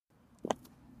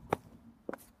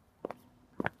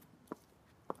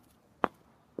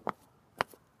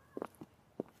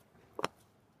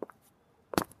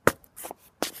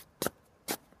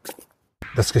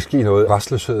der skal ske noget.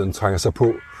 Rastløsheden trænger sig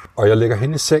på, og jeg ligger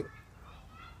hen i seng,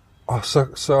 og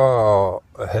så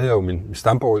havde jeg jo min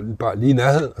stamborg bare lige i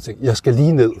nærheden, og tænkte, jeg skal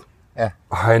lige ned. Ja.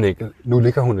 Og har en enkelt. Nu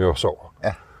ligger hun jo og sover.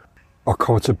 Ja. Og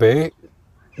kommer tilbage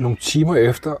nogle timer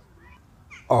efter,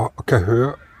 og kan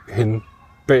høre hende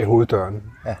bag hoveddøren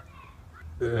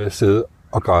sidde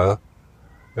og græde.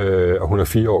 Og hun er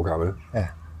 4 år gammel. Ja.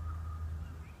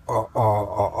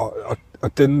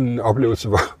 Og den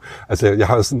oplevelse var, altså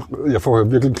jeg får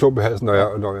virkelig en klump i halsen,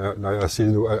 når jeg siger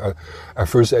det nu, at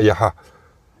følelse af,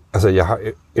 at jeg har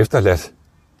efterladt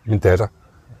min datter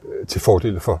til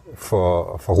fordel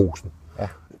for Rosen. Ja.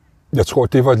 Jeg tror,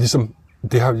 det var ligesom,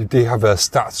 det har været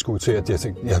startskud til, at jeg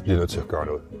tænkte, jeg bliver nødt til at gøre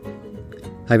noget.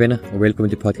 Hej venner, og velkommen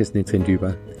til podcasten Et Trin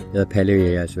Dybere. Jeg hedder Palle,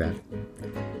 og jeg er svært.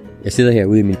 Jeg sidder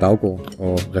herude i min baggård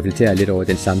og reflekterer lidt over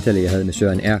den samtale, jeg havde med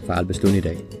Søren R. fra Albertslund i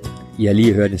dag. I har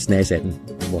lige hørt en snas af den,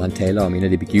 hvor han taler om en af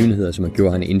de begivenheder, som har gjort,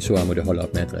 at han indså, at han måtte holde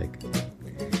op med at drikke.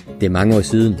 Det er mange år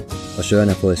siden, og Søren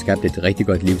har fået skabt et rigtig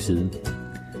godt liv siden.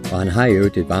 Og han har i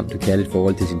øvrigt et varmt og kærligt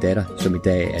forhold til sin datter, som i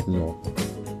dag er 18 år.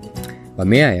 Hvad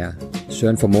mere er,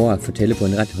 Søren formår at fortælle på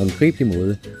en ret håndgribelig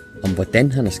måde, om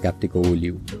hvordan han har skabt det gode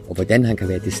liv, og hvordan han kan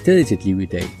være til stede i sit liv i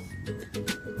dag.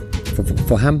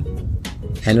 For ham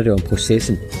handler det om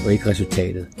processen og ikke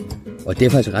resultatet. Og det er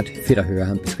faktisk ret fedt at høre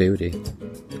ham beskrive det.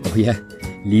 Og ja,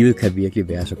 livet kan virkelig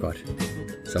være så godt,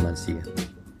 som han siger.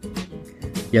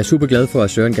 Jeg er super glad for, at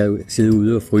Søren gad sidde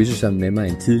ude og fryse sammen med mig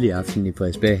en tidlig aften i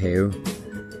Frederiksberg Have.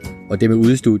 Og det med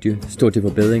udestudie står til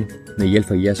forbedring med hjælp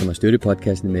fra jer, som har støttet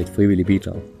podcasten med et frivilligt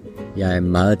bidrag. Jeg er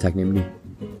meget taknemmelig,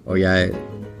 og jeg er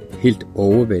helt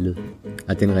overvældet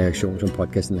af den reaktion, som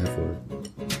podcasten har fået.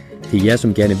 Til jer,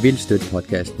 som gerne vil støtte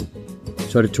podcasten,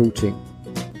 så er det 2 ting.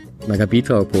 Man kan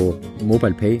bidrage på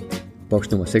MobilePay,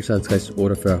 boks nummer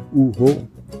 5648 UH,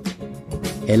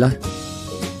 eller,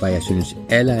 hvad jeg synes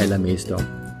allermest om,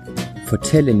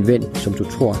 fortæl en ven, som du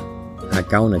tror har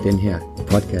gavn af den her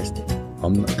podcast,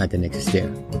 om at den eksisterer,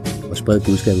 og spred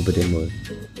budskabet på den måde.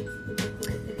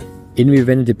 Inden vi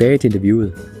vender tilbage til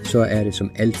interviewet, så er det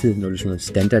som altid nogle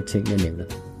standard ting, jeg nævner.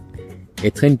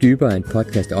 Et Trin Dybere er en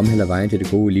podcast, der omhandler vejen til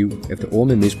det gode liv, efter år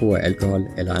med misbrug af alkohol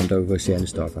eller andre euforiserende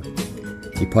stoffer.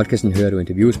 I podcasten hører du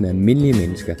interviews med almindelige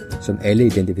mennesker, som alle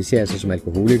identificerer sig som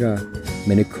alkoholikere,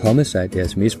 men er kommet sig af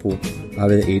deres misbrug og har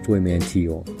været ædru i mere end 10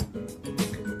 år.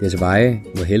 Deres veje,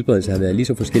 hvor helbredelse har været lige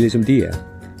så forskellige som de er,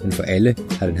 men for alle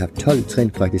har den haft 12 trin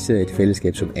praktiseret i et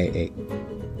fællesskab som AA.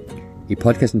 I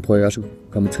podcasten prøver jeg også at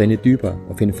komme trinnet dybere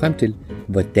og finde frem til,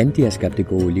 hvordan de har skabt det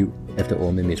gode liv efter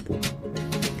år med misbrug.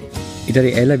 Et af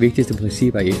de allervigtigste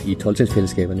principper i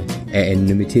 12-trinsfællesskaberne er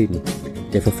anonymiteten.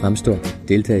 Derfor fremstår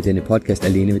deltagere i denne podcast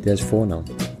alene ved deres fornavn.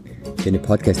 Denne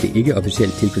podcast er ikke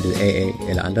officielt tilknyttet AA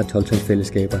eller andre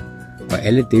 12-trinsfællesskaber, og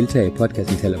alle deltagere i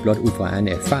podcasten taler blot ud fra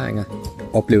egne erfaringer,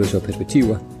 oplevelser og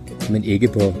perspektiver, men ikke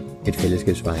på et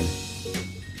fællesskabsvegne.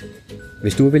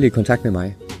 Hvis du vil i kontakt med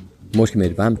mig, måske med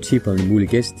et varmt tip om en mulig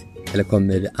gæst, eller komme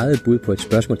med et eget bud på et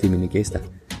spørgsmål til mine gæster,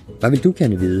 hvad vil du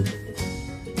gerne vide?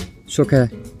 Så kan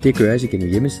det gøres igennem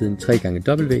hjemmesiden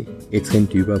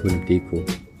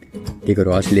www.etrindybere.dk. Det kan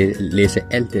du også læse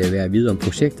alt det værd at vide om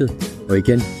projektet, og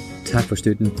igen, tak for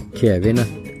støtten, kære venner,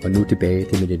 og nu tilbage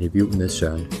til mit interview med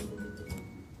Søren.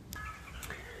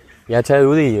 Jeg er taget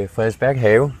ud i Frederiksberg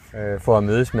Have for at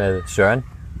mødes med Søren,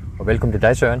 og velkommen til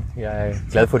dig, Søren. Jeg er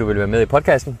glad for, at du vil være med i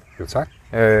podcasten. Jo, tak.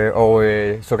 Og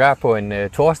sågar på en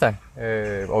torsdag,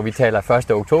 og vi taler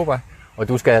 1. oktober, og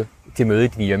du skal til møde i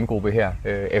din hjemmegruppe her,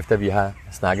 efter vi har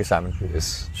snakket sammen.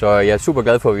 Yes. Så jeg er super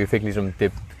glad for, at vi fik ligesom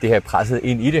det her presset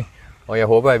ind i det, og jeg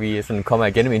håber, at vi sådan kommer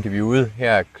igennem interviewet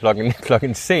her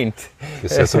klokken sent.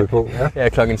 Det sætter vi på, ja. Ja,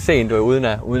 klokken sent, og uden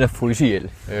at fryse ihjel.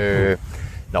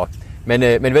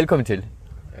 Men velkommen til.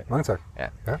 Mange tak.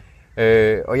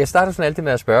 Ja. Og jeg starter sådan altid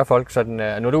med at spørge folk,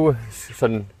 sådan, når du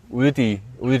sådan ude i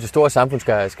det store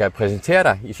samfund skal præsentere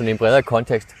dig i sådan en bredere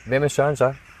kontekst, hvem er Søren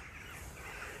så?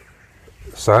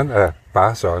 Søren er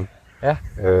bare Søren. Ja.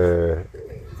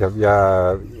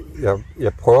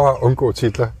 Jeg prøver at undgå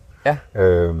titler. Ja.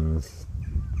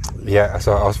 Ja,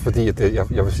 altså også fordi, at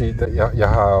jeg vil sige, at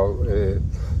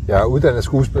jeg er uddannet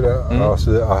skuespiller og så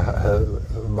videre, og havde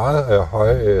meget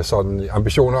høje sådan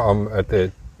ambitioner om,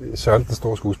 at Søren den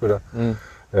store skuespiller.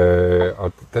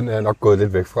 Og den er jeg nok gået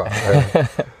lidt væk fra.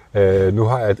 Nu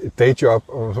har jeg et dayjob,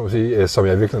 som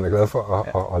jeg virkelig er glad for,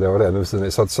 og lave det andet ved siden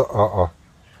af.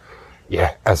 Ja,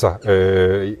 altså,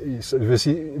 jeg vil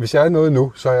sige, hvis jeg er noget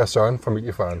nu, så er jeg Søren,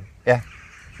 familiefaren. Ja.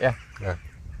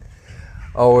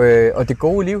 Og det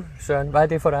gode liv, Søren, hvad er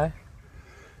det for dig?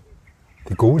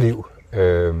 Det gode liv?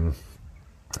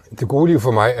 Det gode liv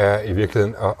for mig er i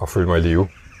virkeligheden at føle mig i live.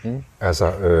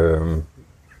 Altså,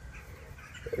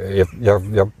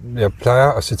 Jeg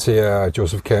plejer at citere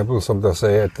Joseph Campbell, som der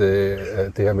sagde, at det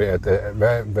her med, at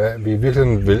hvad vi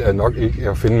virkelig vil, er nok ikke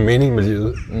at finde mening med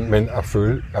livet, men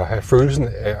at have følelsen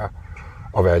af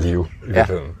at være i live i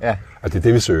virkeligheden. Ja. At det er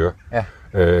det, vi søger. Ja.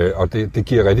 Og det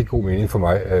giver rigtig god mening for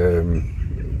mig,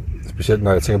 specielt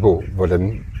når jeg tænker på,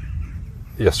 hvordan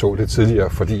jeg så det tidligere,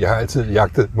 fordi jeg har altid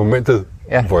jagtet momentet,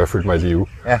 hvor jeg følte mig i live.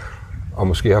 Ja. Og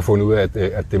måske har fundet ud af,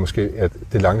 at det måske er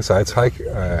det lange seje træk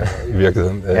i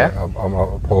virkeligheden, om at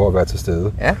prøve at være til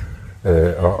stede. Ja.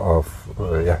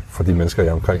 For de mennesker, jeg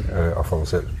er omkring, og for mig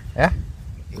selv. Ja,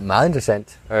 meget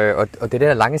interessant. Og det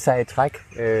der lange seje træk,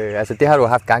 altså det har du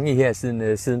haft gang i her,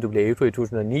 siden du blev ædru i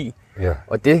 2009. Ja.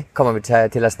 Og det kommer vi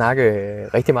til at snakke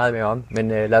rigtig meget mere om. Men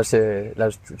lad os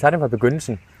tage det fra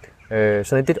begyndelsen.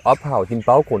 Sådan et lidt ophav, din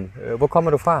baggrund. Hvor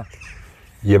kommer du fra?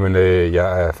 Jamen,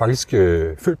 jeg er faktisk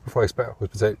født på Frederiksberg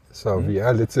Hospital, så vi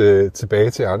er lidt tilbage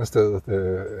til Arnestedet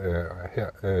her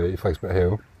i Frederiksberg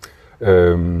Have.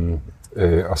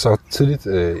 Og så tidligt,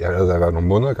 jeg havde været nogle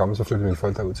måneder gammel, så flyttede mine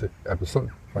forældre ud til Albertslund,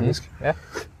 faktisk. Ja.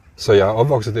 Så jeg er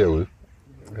opvokset derude.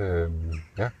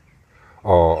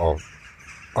 Og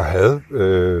havde,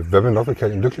 hvad man nok vil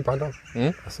kalde en lykkelig barndom.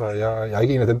 Altså, jeg er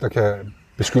ikke en af dem, der kan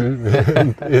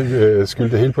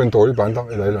skylde det hele på en dårlig barndom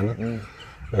eller et eller andet.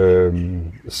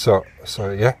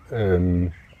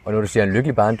 Og når du siger en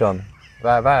lykkelig barndom,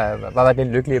 hvad var den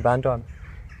lykkelige barndom?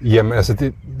 Jamen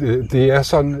altså, det er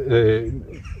sådan,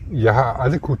 jeg har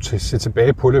aldrig kunne se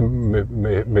tilbage på det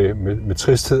med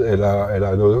tristhed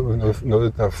eller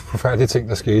noget der forfærdelige ting,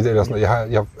 der skete. Eller sådan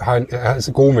noget. Jeg har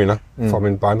altså gode minder fra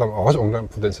min barndom, og også ungdom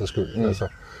for den sags skyld. Altså,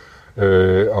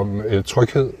 om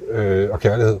tryghed og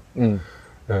kærlighed.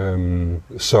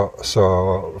 Så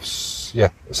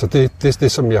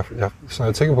det som jeg når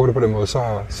jeg tænker på det på den måde, så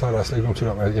er der slet ikke nogen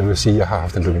tvivl om, at jeg vil sige, at jeg har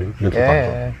haft en lykkelig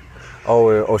barndom. Ja.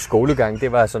 Og skolegang,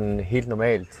 det var sådan helt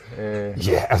normalt?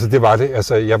 Ja, altså det var det.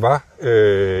 Altså jeg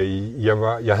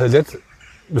havde let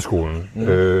med skolen,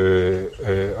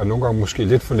 og nogle gange måske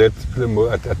lidt for let på den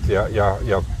måde, at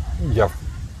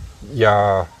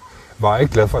jeg var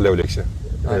ikke glad for at lave lektier.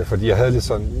 Fordi jeg havde lidt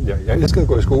sådan, jeg elskede at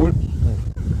gå i skole,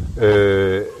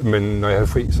 men når jeg havde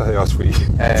fri, så havde jeg også fri,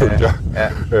 følte jeg. Ja.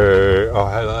 Og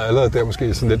havde allerede der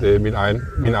måske sådan lidt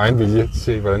min egen vilje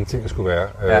til, hvordan tingene skulle være.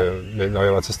 Men når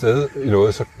jeg var til stede i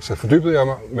noget, så fordybede jeg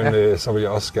mig, men så ville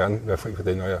jeg også gerne være fri for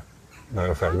det, når jeg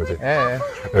var færdig med det.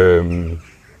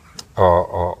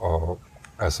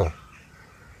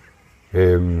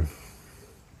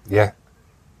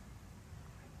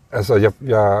 Altså, jeg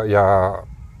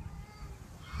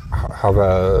har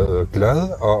været glad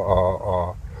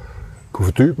og kunne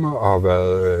fordybe mig og har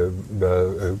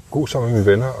været god sammen med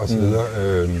mine venner og så videre.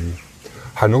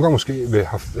 Har nogle gange måske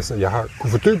haft, altså jeg har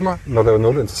kunne fordybe mig, når der var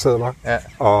noget, der interesserede mig. Ja.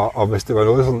 Og hvis det var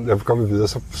noget, som jeg kom videre,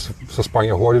 så sprang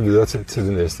jeg hurtigt videre til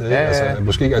det næste. Ja. Altså,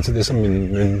 måske ikke altid det, som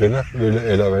mine venner ville,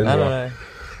 eller hvad det var.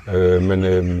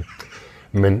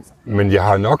 Men jeg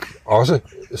har nok også,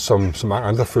 som mange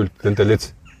andre, følt den der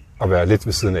lidt at være lidt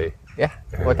ved siden af. Ja,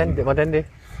 hvordan det?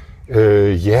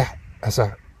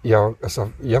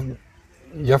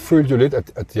 Jeg følte jo lidt,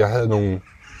 at jeg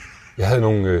havde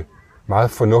nogle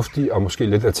meget fornuftige og måske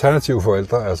lidt alternative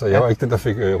forældre. Altså, jeg var ikke den, der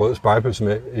fik rød spegepølse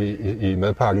med i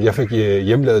madpakken. Jeg fik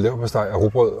hjemmelavet leverpostej og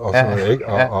rugbrød og sådan noget, ikke?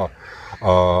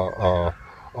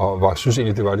 Og synes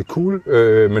egentlig, det var lidt cool,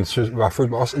 men følte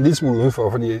mig også en lille smule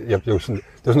udenfor, fordi jeg blev sådan, det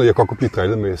var sådan noget, jeg godt kunne blive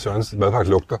drillet med Sørens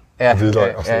madpakke lugter og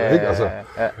hvidløg og sådan noget, ikke? Altså,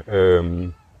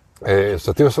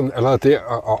 så det var sådan allerede der,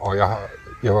 og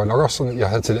jeg var nok også sådan, jeg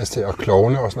havde tendens til at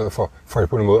klovne og sådan noget, for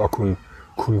på en måde at kunne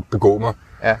begå mig.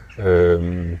 Ja.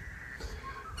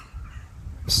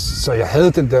 Så jeg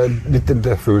havde den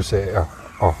der følelse af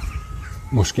at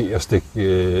måske at stikke,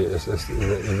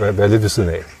 være lidt ved siden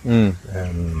af.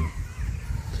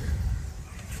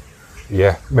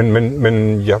 Ja,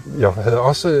 men jeg havde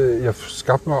også, jeg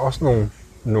skabte mig også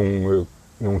nogle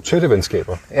tætte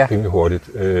venskaber rimelig hurtigt,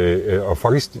 og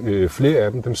faktisk flere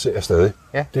af dem ser jeg stadig.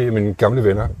 Ja. Det er mine gamle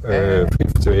venner,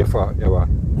 helt tilbage fra jeg var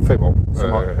 5 år.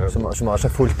 Som også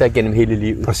har fulgt dig gennem hele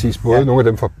livet. Præcis, både nogle af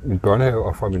dem fra min børnehave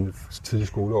og fra min tidlige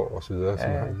skoleår og så videre, som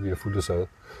vi har fulgt os ad.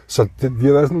 Så vi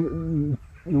har været sådan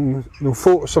nogle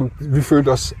få, som vi følte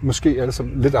os måske alle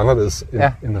sammen lidt anderledes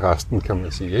end resten, kan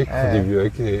man sige, ikke? Fordi vi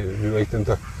var ikke dem,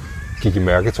 der gik i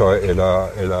mærketøj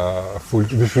eller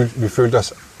fuldt. Vi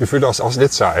følte os også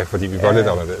lidt seje, fordi vi var lidt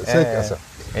anderledes, ikke? Altså.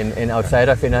 En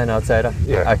outsider finder en outsider.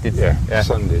 Ja,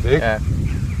 sådan lidt, ikke? Ja.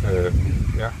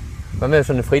 Hvad med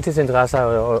sådan fritidsinteresser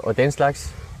og den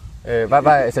slags?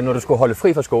 Altså, når du skulle holde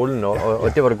fri fra skolen,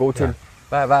 og det var du god til?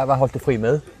 Hvad holdt du fri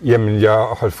med? Jamen, jeg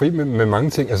har holdt fri med mange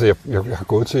ting. Altså, jeg har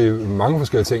gået til mange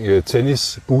forskellige ting.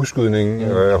 Tennis,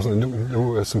 bueskydning, og sådan.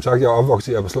 Nu, som sagt, jeg er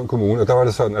opvokset i Albertslund Kommune, og der var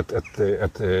det sådan, at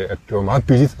det var meget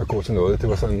billigt at gå til noget. Det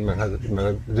var sådan, man havde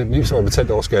det mest var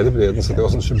betalt over skattebilletten, så det var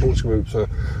sådan en symbolsk beløb.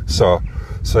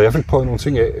 Så jeg fik prøvet nogle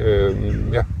ting af.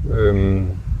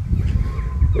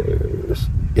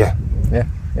 Ja.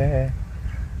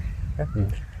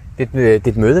 Det er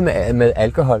et møde med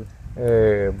alkohol.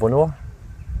 Hvornår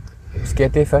sker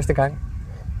det første gang?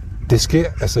 Det sker,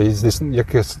 altså det er sådan, jeg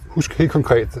kan huske helt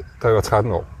konkret, da jeg var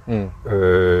 13 år.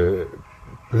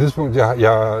 På det tidspunkt,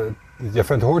 jeg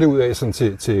fandt hurtigt ud af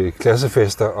sådan til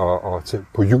klassefester og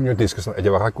på juniordisk, sådan, at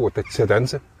jeg var ret god til at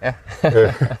danse. Ja.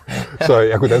 Så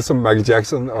jeg kunne danse som Michael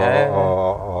Jackson og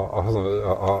sådan noget,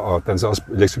 og danse også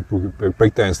electric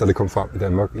breakdance, da det kom frem i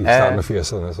Danmark i starten af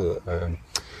 80'erne.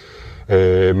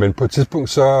 Men på et tidspunkt,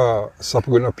 så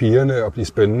begynder pigerne at blive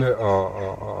spændende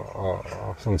og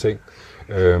sådan ting.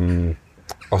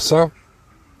 Og så,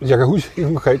 jeg kan huske helt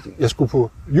konkret, jeg skulle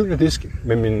på juniordisk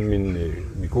med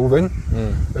min gode ven.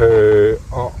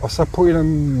 Og så på en eller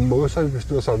anden måde, så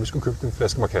besluttede jeg så, at vi skulle købe en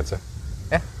flaske Marcata.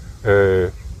 Ja.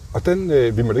 Og den,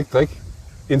 vi måtte ikke drikke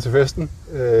ind til festen,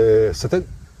 så den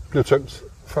blev tømt,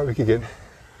 før vi gik ind.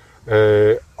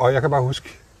 Og jeg kan bare huske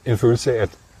en følelse af, at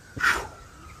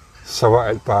så var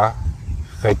alt bare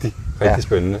rigtig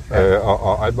spændende,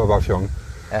 og alt var bare fjong.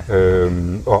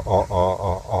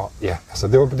 Ja. Altså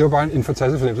det var bare en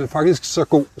fantastisk fornemmelse. Faktisk så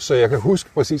god, så jeg kan huske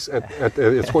præcis, at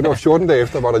jeg tror, det var 14 dage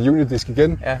efter, var der juniordisk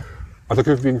igen, og der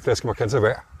købte vi en flaske Marcanta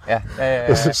hver.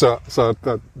 Så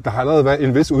der har allerede været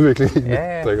en vis udvikling i mit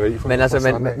drikkeri. Men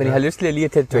jeg har lyst til lige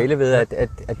at dvæle ved,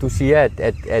 at du siger,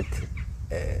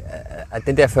 at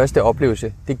den der første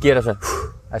oplevelse, det giver dig så,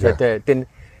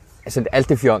 altså alt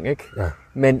det fjong, ikke? Ja.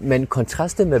 Men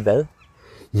kontrastet med hvad?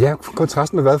 Ja,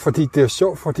 kontrasten med hvad? Fordi det er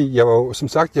sjovt, fordi jeg var jo, som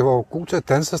sagt, jeg var jo god til at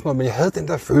danse og sådan noget, men jeg havde den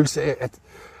der følelse af,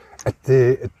 at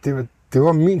det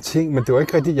var min ting, men det var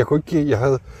ikke rigtigt.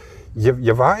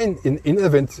 Jeg var en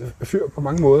indadvendt fyr på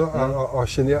mange måder og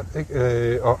genert,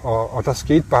 ikke? Og der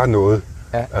skete bare noget.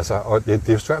 Ja. Altså, og det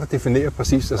er jo svært at definere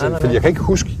præcis, altså, fordi jeg kan ikke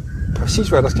huske præcis,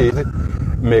 hvad der skete,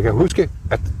 men jeg kan huske,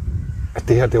 at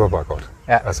det her, det var bare godt.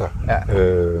 Ja. Altså,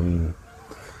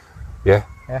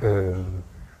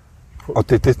 og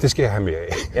det skal jeg have mere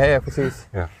af. Ja, præcis.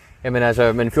 Ja. Jamen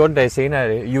altså, men 14 dage senere er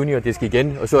det juniordisk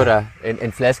igen, og så er der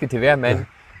en flaske til hver mand. Ja.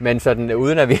 Men sådan,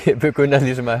 uden at vi begynder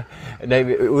ligesom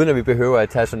uden at vi behøver at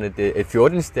tage sådan et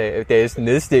 14-dages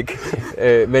nedstik.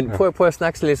 Men prøv at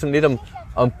snakke lidt, sådan lidt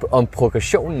om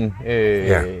progressionen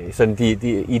sådan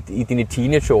i dine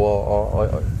teenageår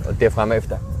og derfrem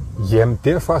efter. Jamen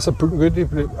derfra så begyndte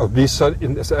det at blive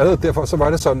sådan, altså allerede derfra så var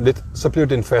det sådan lidt, så blev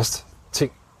det en fast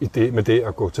ting med det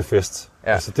at gå til fest.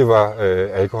 Ja. Altså det var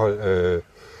alkohol.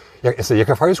 Jeg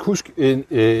kan faktisk huske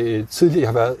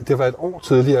tidligere, det har været et år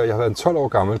tidligere, jeg har været 12 år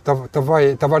gammel,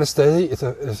 der var det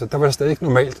stadig ikke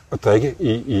normalt at drikke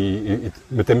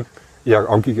med dem, jeg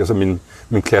omgik, altså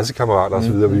mine klassekammerater og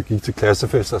så videre, vi gik til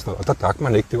klassefester og sådan noget, og der drak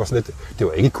man ikke, det var sådan lidt, det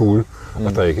var ikke cool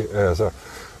at drikke, altså.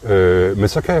 Men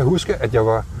så kan jeg huske, at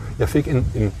jeg fik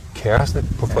en kæreste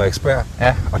på Frederiksberg,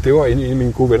 og det var en af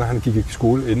mine gode venner, han gik i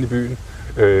skole inde i byen.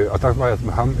 Og der var jeg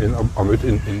med ham ind og mødte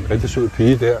en rigtig sød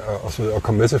pige der og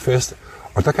kom med til fest.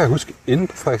 Og der kan jeg huske, inde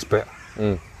på Frederiksberg,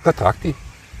 der drak de,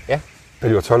 da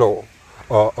de var 12 år.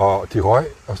 Og de røg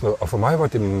og sådan noget. Og for mig var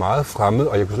det meget fremmed,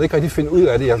 og jeg kunne slet ikke rigtig finde ud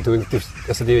af det.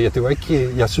 Det var ikke,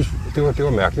 jeg synes, det var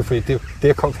mærkeligt, fordi det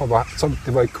jeg kom fra var,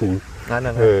 det var ikke cool.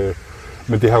 Nej.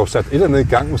 Men det har jo sat et eller andet i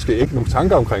gang, måske ikke nogle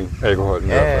tanker omkring alkohol,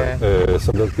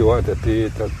 som der gjorde,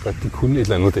 at de kunne et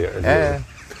eller andet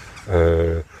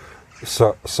der.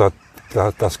 Så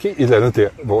der skete et eller andet der,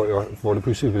 hvor det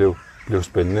pludselig blev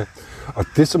spændende. Og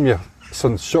det, som jeg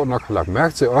sådan sjovt nok har lagt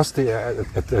mærke til også, det er,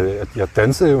 at jeg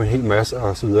dansede jo en hel masse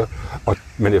og så videre.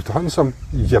 Men efterhånden, som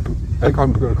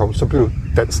alkoholen begyndte at komme, så blev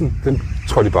dansen, den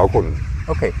trådte i baggrunden.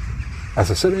 Okay.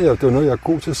 Altså selvom det var noget, jeg er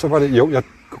god til, så var det, jeg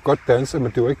kunne godt danse,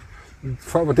 men det var ikke,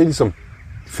 før var det ligesom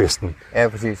festen. Ja,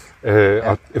 præcis.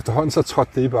 Og efterhånden så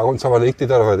trådte det i baggrunden, så var det ikke det,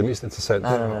 der var det mest interessante.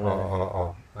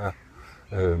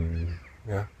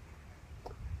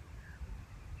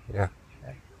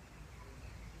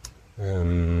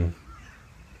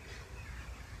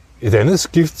 Et andet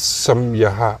skift, som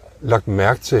jeg har lagt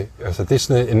mærke til, altså det er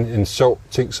sådan en sjov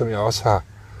ting, som jeg også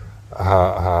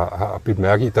har bidt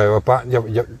mærke i. Da jeg var barn,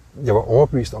 jeg var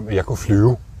overbevist om, at jeg kunne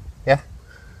flyve. Ja.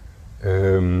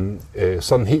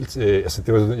 Sådan helt, altså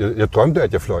det var, jeg drømte,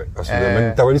 at jeg fløj, og så videre,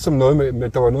 men der var ligesom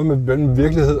noget der var noget med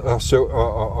virkelighed og søvn,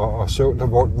 og søvn,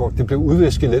 hvor det blev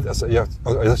udvisket lidt. Altså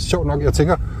jeg sjovt nok, jeg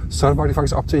tænker, så var det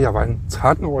faktisk op til, at jeg var en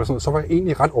 13 år eller sådan noget, så var jeg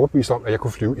egentlig ret overbevist om, at jeg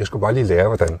kunne flyve. Jeg skulle bare lige lære,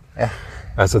 hvordan. Ja.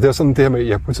 Altså det er sådan det her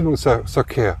med, på et tidspunkt, så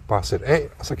kan jeg bare sætte af,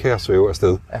 og så kan jeg svæve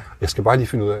afsted. Ja. Jeg skal bare lige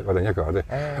finde ud af, hvordan jeg gør det.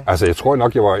 Ja. Altså jeg tror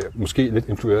nok, jeg var måske lidt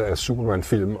influeret af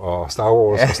Superman-film og Star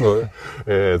Wars og sådan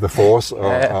noget, The Force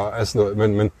og sådan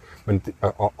noget, men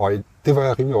det var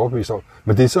jeg rimelig overbevist om.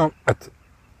 Men det er så, at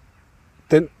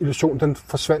den illusion, den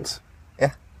forsvandt. Ja.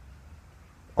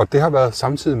 Og det har været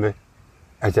samtidig med,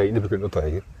 at jeg egentlig begyndte at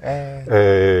drikke. Ja.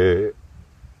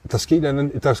 Der skete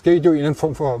jo en eller anden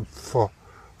form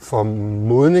for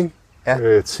modning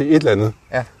til et eller andet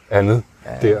andet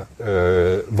der,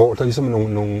 hvor der ligesom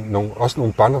er også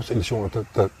nogle barndomsillusioner,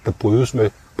 der brydes med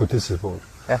på det tidspunkt.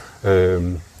 Ja.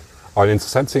 Og en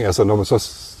interessant ting er så, når man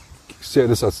så ser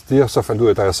det, så det jeg så fandt ud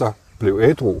af, da jeg så blev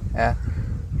ædru,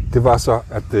 det var så,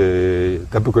 at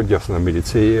der begyndte jeg sådan at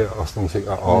meditere og sådan nogle ting,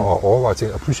 og overveje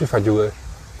ting, og pludselig fandt jeg ud af,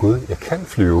 gud, jeg kan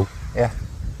flyve. Ja.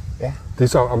 Ja. Det er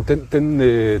så om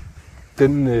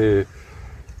den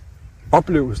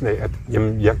oplevelsen af, at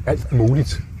jamen, alt er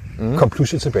muligt, kom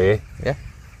pludselig tilbage. Ja.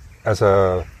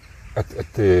 Altså,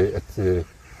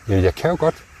 jeg kan jo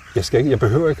godt, jeg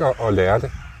behøver ikke at lære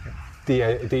det. Det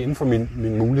er inden for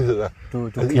mine muligheder. Du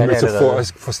kan i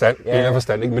metaforisk forstand,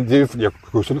 forstand, ikke? Men jeg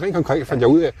kunne sådan rent konkret fandt jeg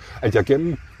ud af, at jeg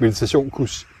gennem meditation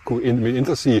kunne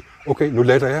ændre sige, okay, nu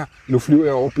letter jeg, nu flyver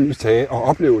jeg over byens tage og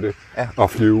opleve det, og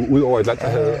flyve ud over et land, der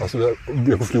havde, og så videre.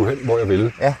 Jeg kunne flyve hen, hvor jeg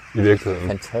ville i virkeligheden.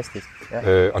 Fantastisk.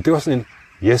 Ja. Og det var sådan en,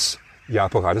 yes, jeg er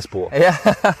på rette spor. Ja,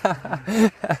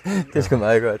 det er sgu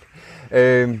meget godt.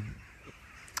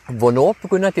 Hvornår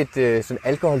begynder dit sådan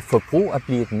alkoholforbrug at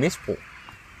blive et misbrug?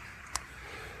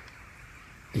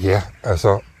 Ja,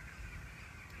 altså,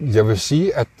 jeg vil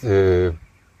sige, at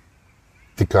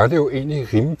det gør det jo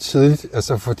egentlig rimelig tidligt,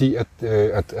 altså fordi at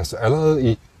altså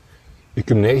allerede i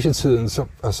gymnasietiden, så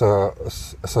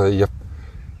altså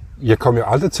jeg kom jo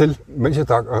aldrig til, mens jeg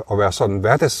drak, at være sådan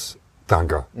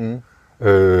hverdagsdanker.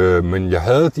 Men jeg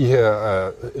havde de her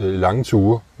lange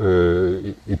ture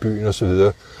i byen og så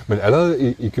videre. Men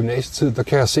allerede i gymnasietiden, der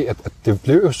kan jeg se, at det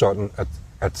blev jo sådan,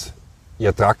 at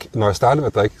jeg drak, når jeg startede med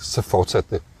at drikke, så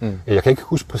fortsatte det. Jeg kan ikke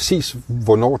huske præcis,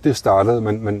 hvornår det startede,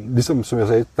 men ligesom som jeg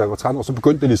sagde, da jeg var 13 år, så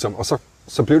begyndte det ligesom, og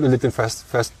så blev det lidt en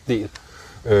fast del.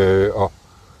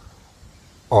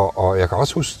 Og jeg kan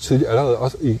også huske tidligt, allerede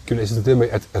også i gymnasiet, det med,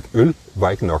 at øl var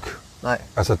ikke nok. Nej.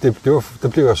 Altså, der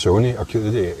blev jeg søvnig og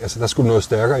kedelig af. Altså, der skulle noget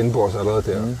stærkere indenbords allerede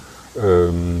der.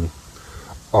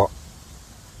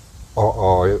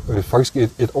 Og faktisk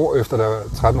et år efter, da jeg var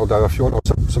 13 år, da jeg var 14 år,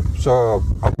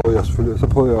 så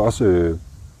prøvede jeg også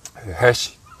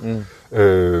hash.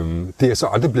 Det er så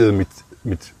aldrig blevet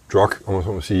mit drug, om man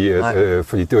så må sige.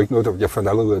 Fordi det var ikke noget, jeg fandt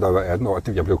allerede ud af, da jeg var 18 år,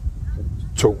 at jeg blev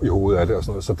tung i hovedet af det og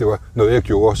sådan noget. Så det var noget, jeg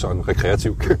gjorde sådan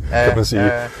rekreativt, kan man sige.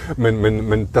 Ja.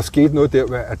 Men der skete noget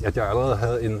der, at jeg allerede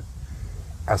havde en...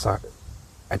 Altså,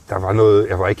 at der var noget...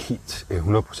 Jeg var ikke helt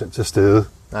 100% til stede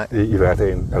i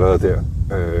hverdagen allerede der.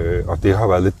 Og det har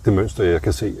været lidt det mønster, jeg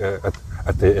kan se,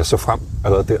 at det er så frem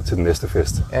allerede der til den næste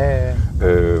fest. Ja.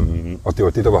 Og det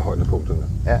var det, der var højdepunkterne.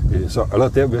 Ja. Så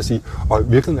allerede der vil jeg sige...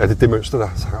 Og virkelig er det mønster, der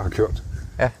har kørt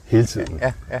hele tiden.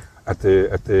 Ja. At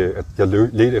jeg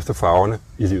ledte efter farverne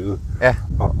i livet. Ja.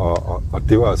 Og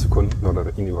det var altså kun, når der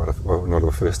egentlig når der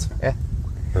var fest. Ja.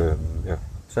 Ja.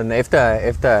 Så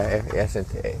efter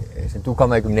du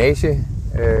kommer i gymnasie,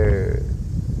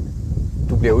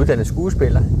 du bliver uddannet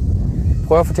skuespiller.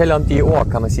 Prøv at fortælle om de ord,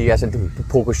 kan man sige, altså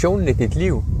progressionen i dit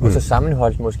liv, og så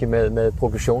sammenholdt måske med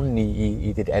progressionen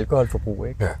i dit alkoholforbrug,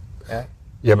 ikke? Ja.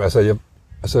 Jamen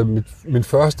altså, min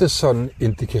første sådan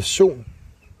indikation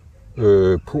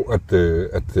på, at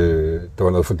der var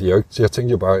noget, fordi jeg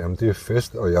tænkte jo bare, jamen det er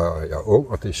fest, og jeg er ung,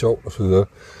 og det er sjovt, og så videre.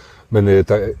 Men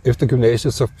efter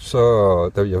gymnasiet,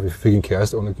 da jeg fik en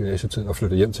kæreste under gymnasietiden, og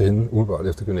flyttede hjem til hende umiddelbart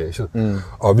efter gymnasiet.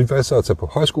 Og vi valgte så at tage på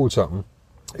højskole sammen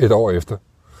et år efter.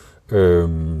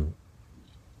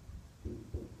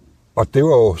 Og det var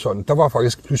jo sådan, der var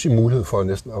faktisk pludselig mulighed for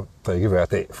næsten at drikke hver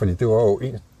dag, fordi det var jo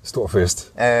en stor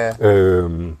fest.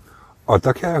 Og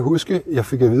der kan jeg huske, jeg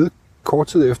fik at vide, kort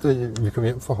tid efter vi kom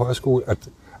hjem fra højskole,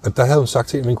 at der havde hun sagt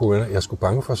til min gode venner, at jeg skulle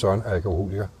bange for Søren af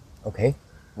alkoholiker. Okay.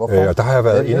 Hvorfor? Og der har jeg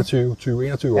været 21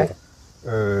 år.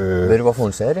 Ved du, hvorfor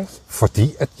hun sagde det?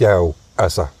 Fordi at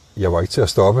jeg var ikke til at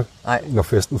stoppe, når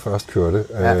festen først kørte.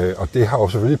 Og det har jo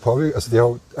selvfølgelig påvirket,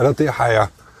 altså der har jeg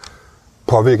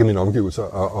påvirket mine omgivelser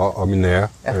og mine nære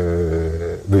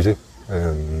ved det.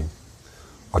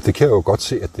 Og det kan jeg jo godt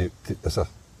se, at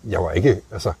jeg var ikke,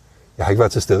 jeg har ikke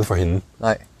været til stede for hende.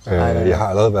 Nej. Jeg har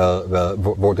allerede været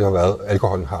hvor det har været,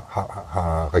 alkoholen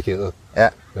har reageret. Ja.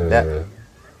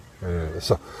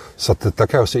 Så der kan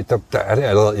jeg jo se, der er det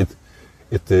allerede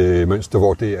et mønster,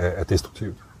 hvor det er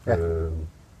destruktivt. Ja.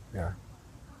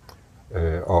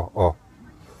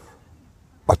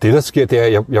 Og det der sker, det er,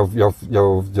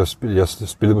 jeg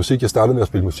spillede musik. Jeg startede med at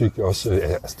spille musik også.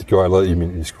 Altså, det gjorde jeg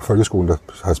allerede i folkeskolen, der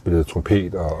har jeg spillet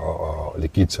trompet og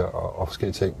lidt guitar og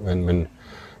forskellige ting.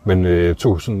 Men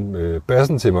tog sådan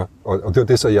bassen til mig, og det var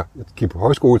det, så jeg gik på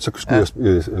højskole, så skulle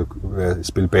jeg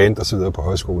spille band og så videre på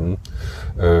højskolen.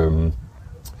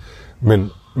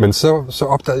 Men så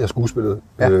opdagede jeg skuespillet.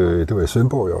 Ja. Det var i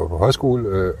Svendborg, jeg var på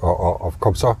højskole, og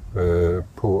kom så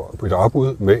på et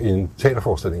afbud med en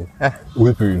teaterforestilling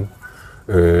ude i byen,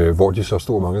 hvor de så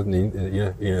stod mange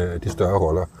en af de større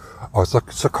roller. Og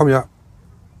så kom jeg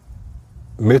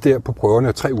med der på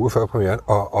prøverne 3 uger før premieren,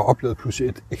 og oplevede pludselig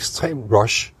et ekstremt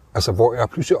rush, altså hvor jeg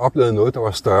pludselig oplevede noget, der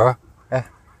var større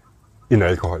end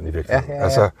alkoholen i virkeligheden. Ja.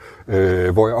 Altså,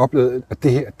 hvor jeg oplevede, at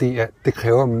det her, det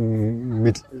kræver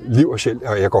mit liv og sjæl,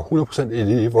 og jeg går 100% i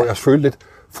det, hvor jeg følte lidt,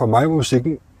 for mig med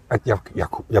musikken, at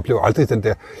jeg blev aldrig den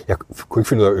der, jeg kunne ikke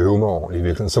finde ud af at øve mig ordentligt i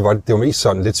virkeligheden, så det var mest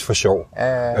sådan lidt for sjov.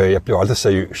 Jeg blev aldrig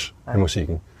seriøs med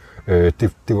musikken.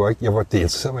 Det var ikke, det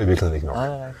interesserede mig i virkeligheden ikke nok.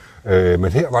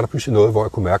 Men her var der pludselig noget, hvor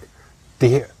jeg kunne mærke, det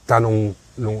her, der er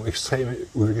nogle ekstreme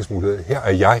udviklingsmuligheder. Her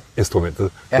er jeg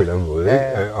instrumentet på en eller anden måde.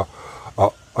 Ikke?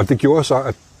 Og det gjorde så,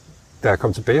 at da jeg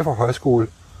kom tilbage fra højskole,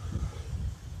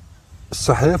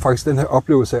 så havde jeg faktisk den her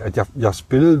oplevelse af, at jeg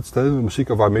spillede stadig med musik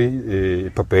og var med i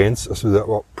et par bands og så videre,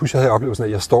 og pludselig havde jeg oplevelsen af,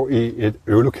 at jeg står i et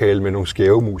øvelokale med nogle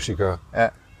skæve musikere. Ja.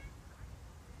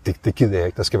 Det gider jeg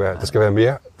ikke. Der skal være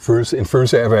mere en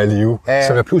følelse af at være i live,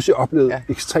 som jeg pludselig oplevede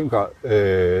ekstremt grad,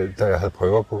 da jeg havde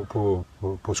prøver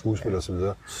på skuespil og så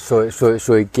videre.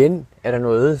 Så igen er der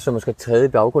noget, som man skal træde i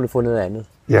baggrunden for noget andet?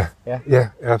 Ja,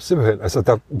 simpelthen.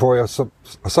 Altså, hvor jeg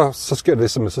så sker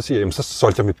det, som jeg så siger, jamen, så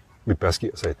solgte jeg mit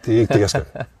basgear og sagde, det er ikke det, jeg skal.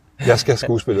 Jeg skal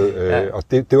skuespillet, og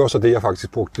det var så det, jeg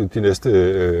faktisk brugte de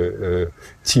næste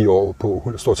 10 år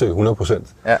på, stort set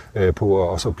 100% på at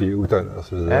også blive uddannet og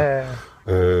så videre.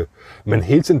 Men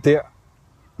hele tiden der,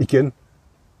 igen,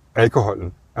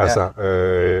 alkoholen. Altså,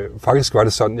 faktisk var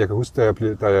det sådan, jeg kan huske,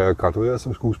 da jeg graduerede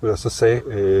som skuespiller, så sagde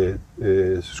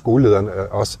skolelederen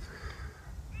også,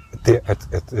 det,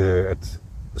 at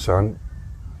Søren,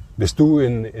 hvis du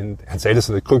han sagde det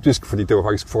sådan lidt kryptisk, fordi det var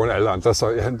faktisk foran alle andre, så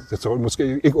jeg tror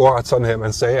måske ikke ordret sådan her,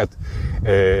 men sagde,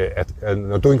 at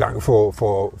når du engang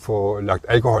får lagt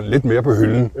alkohol lidt mere på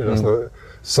hylden, eller sådan noget,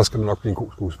 så skal du nok blive en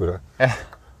god skuespiller. Ja.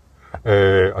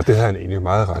 Og det havde han egentlig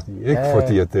meget ret i, ikke?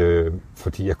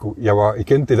 Fordi jeg var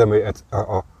igen det der med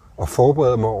at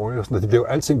forberede mig ordentligt, og sådan noget.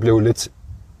 Alting blev lidt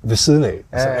ved siden af.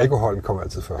 Altså alkoholen kom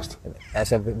altid først.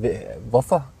 Altså,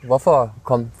 hvorfor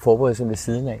kom forberedelsen ved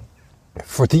siden af?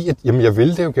 Fordi jeg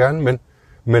ville det jo gerne,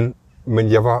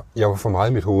 men jeg var for meget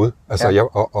i mit hoved. Altså,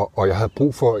 jeg havde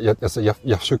brug for,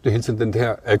 jeg søgte hele tiden den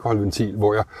her alkoholventil,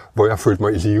 hvor jeg følte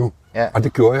mig i live. Ja. Og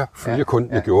det gjorde jeg, fordi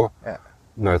jeg gjorde,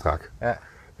 når jeg drak. Ja.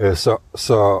 Så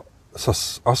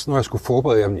også når jeg skulle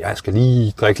forberede, jeg skal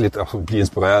lige drikke lidt og blive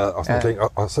inspireret og sådan ting.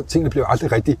 Og så tingene blev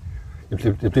aldrig rigtig.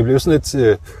 Det blev sådan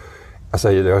lidt. Altså,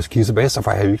 jeg også kigge tilbage, så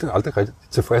var jeg virkelig aldrig rigtig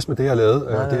tilfreds med det, jeg lavede,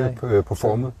 det jeg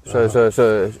performede.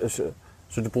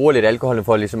 Så du bruger lidt alkoholen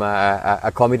for ligesom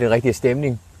at komme i den rigtige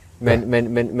stemning,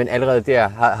 men allerede der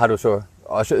har du så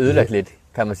også ødelagt lidt,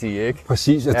 kan man sige, ikke?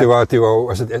 Præcis, altså, det var jo,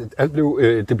 altså alt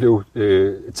blev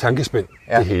tankespind,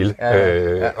 det hele,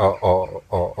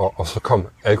 og så kom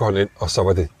alkoholen ind, og så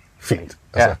var det fint.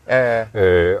 Altså,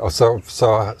 og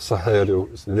så havde jeg det jo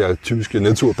den der typiske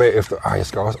nedtur bagefter, jeg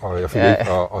skal også, og jeg fik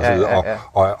ikke, og så videre,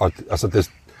 og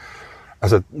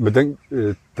altså med den,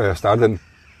 da jeg startede den,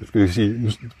 skal jeg sige, nu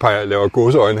laver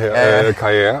gåseøjne her,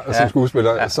 karriere som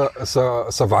skuespiller,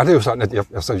 så var det jo sådan, at jeg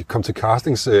kom til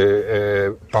castings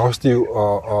bagstiv,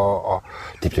 og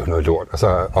det blev noget lort.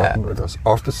 Altså,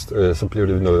 oftest så blev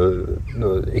det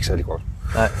noget ikke særlig godt.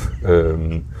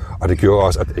 Og det gjorde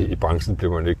også, at i branchen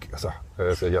blev man ikke,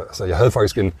 jeg havde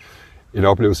faktisk en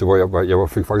oplevelse, hvor jeg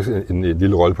fik faktisk en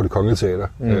lille rolle på Det Kongelige Teater,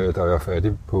 da jeg var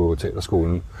færdig på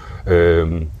teaterskolen,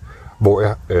 hvor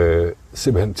jeg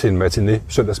simpelthen til en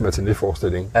søndags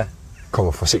matiné-forestilling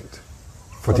kommer for sent,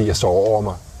 fordi jeg sover over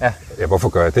mig. Hvorfor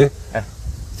gør jeg det?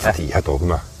 Fordi jeg har drukket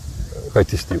mig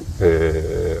rigtig stiv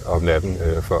om natten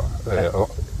før, og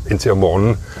indtil om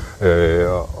morgenen.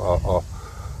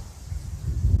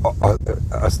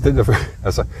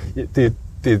 Det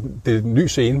er en ny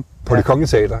scene på Det Kongelige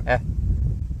Teater,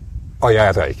 og jeg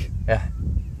er der ikke.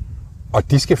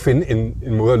 Og de skal finde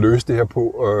en måde at løse det her på,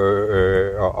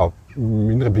 og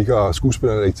mine replikker, og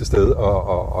skuespillerne er ikke til stede,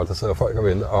 og der sidder folk og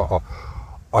venter,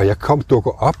 og jeg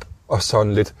dukker op, og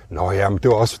sådan lidt, nå ja, men det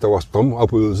var også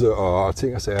dommerafbrydelse, og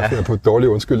ting og sager, finder på dårlige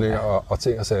undskyldninger, og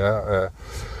ting og sager,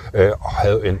 og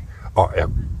havde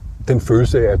den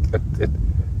følelse af, at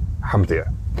ham der,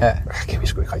 kan vi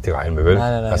sgu ikke rigtig regne med, vel?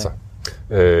 Nej. Altså,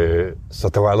 så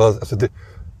der var allerede, altså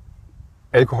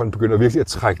alkoholen begynder virkelig at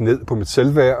trække ned på mit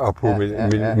selvværd, og på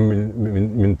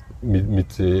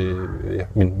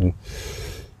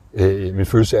min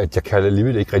følelse af, at jeg kan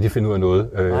alligevel ikke rigtig finde ud af noget.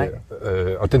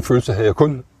 Og den følelse havde jeg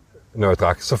kun, når jeg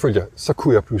drak. Så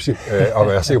kunne jeg pludselig og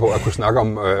være sikker på, at jeg kunne snakke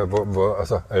om,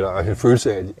 eller en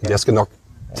følelse af, at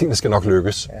tingene skal nok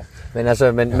lykkes. Ja. Men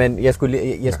altså, men jeg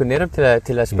skulle netop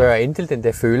til at spørge ind til den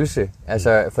der følelse,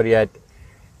 altså fordi at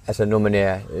altså når man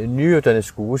er nyuddannet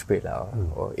skuespiller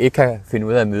og ikke kan finde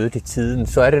ud af at møde det i tiden,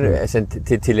 så er det altså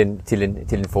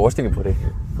til en forestilling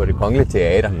på det Kongelige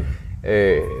Teater.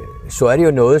 Så er det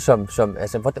jo noget som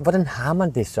altså hvordan har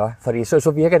man det så? Fordi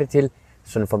så virker det til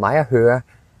sådan for mig at høre,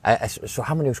 altså så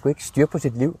har man jo sgu ikke styr på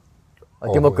sit liv.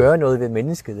 Og det må gøre noget ved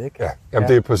mennesket, ikke? Ja, jamen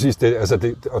det er præcis det.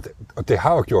 Altså og det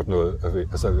har jo gjort noget.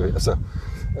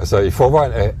 Altså i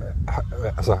forvejen af,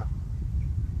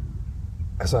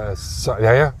 så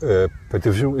er jeg på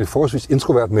definition et forholdsvis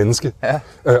introvert menneske. Ja.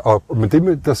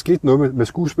 Men der skete noget med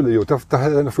skuespillet jo. Der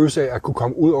havde jeg en følelse af at kunne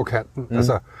komme ud over kanten,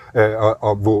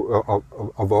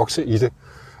 og vokse i det.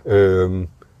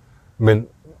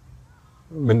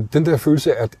 Men den der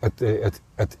følelse af,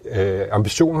 at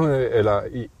ambitionerne eller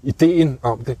ideen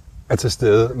om det er til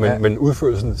stede, men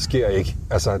udførelsen sker ikke.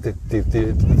 Altså allerede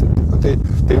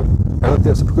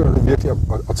der så begynder det virkelig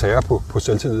at tære på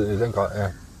selvtilliden i den grad. Ja.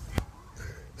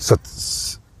 Så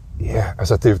ja,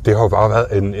 altså det har jo bare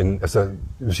været en altså jeg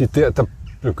vil sige der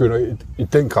begynder i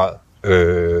den grad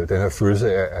den her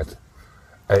følelse af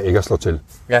at ikke at slå til.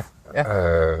 Ja.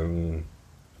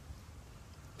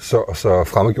 Så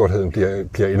fremmedgjortheden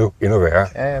bliver endnu værre.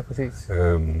 Ja, præcis.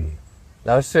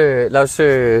 Lad os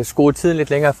skrue tiden lidt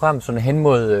længere frem, sådan hen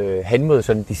mod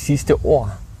sådan de sidste år,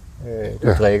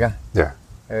 du drikker. Ja.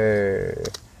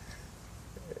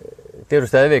 Det er du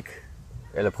stadigvæk,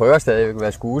 eller prøver stadigvæk at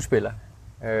være skuespiller.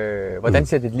 Hvordan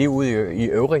ser dit liv ud i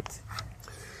øvrigt?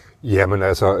 Jamen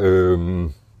altså,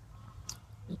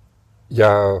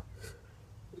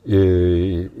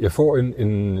 jeg får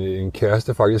en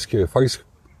kæreste faktisk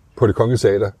på Det Kongelige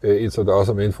Teater, indtil der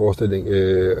også er med en forestilling,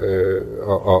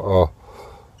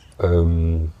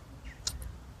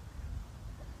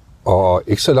 og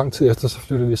ikke så lang tid efter, så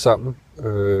flyttede vi sammen,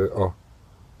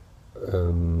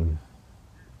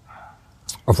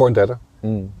 og får en datter.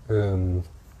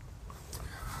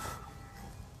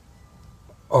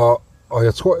 Og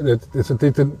jeg tror, at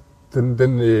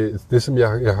det som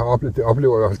jeg har oplevet, det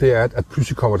oplever jeg i hvert fald, det er, at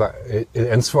pludselig kommer der et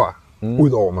ansvar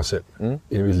ud over mig selv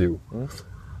i mit liv.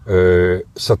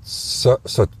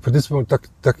 Så på det tidspunkt,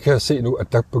 der kan jeg se nu, at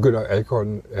der begynder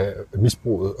alkoholen,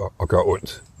 misbruget at gøre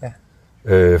ondt. Ja.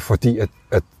 Fordi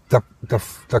at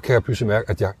der kan jeg pludselig mærke,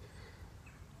 at jeg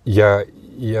er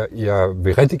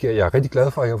rigtig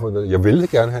glad for, at jeg har fået noget. Jeg ville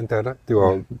gerne have en datter. Det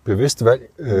var et bevidst valg.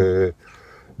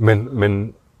 Men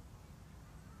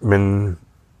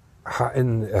har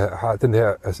den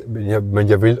her, altså, men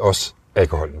jeg vil også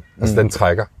alkoholen. Altså den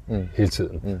trækker hele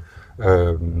tiden.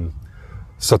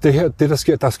 Så det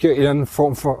der sker en eller anden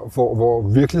form for, hvor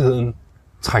virkeligheden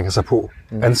trænger sig på.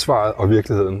 Ansvaret og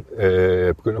virkeligheden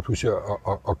begynder pludselig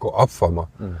at gå op for mig.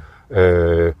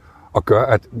 Og gør,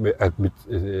 at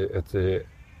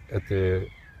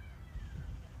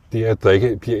det at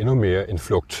drikke bliver endnu mere en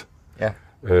flugt. Ja.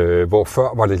 Hvor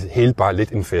før var det hele bare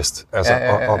lidt en fest, altså,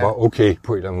 og var okay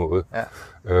på en eller anden måde. Ja.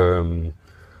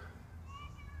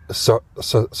 Så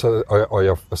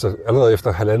allerede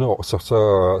efter 1,5 år,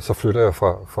 så flytter jeg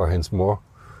fra hendes mor,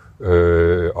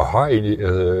 og har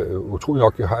egentlig, utrolig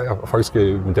nok, har jeg faktisk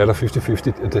min datter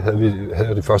 50-50, det havde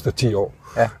jeg de første 10 år.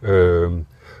 Ja.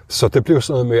 Så det blev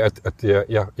sådan noget med, at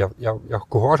jeg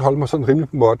kunne godt holde mig sådan rimelig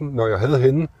på måtten, når jeg havde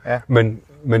hende,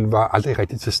 men var aldrig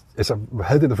rigtig altså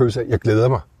havde den der følelse af, at jeg glæder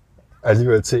mig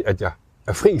alligevel til, at jeg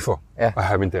er fri for at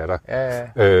have min datter.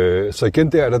 Ja. Så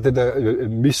igen der er der det der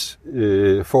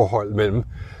misforhold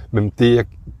mellem det, jeg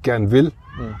gerne vil,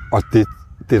 og det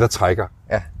der trækker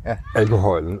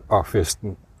alkoholen og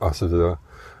festen og så videre.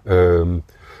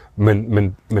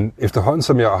 Men efterhånden,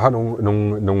 som jeg har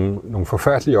nogle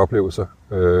forfærdelige oplevelser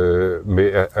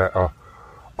med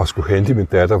at skulle hente min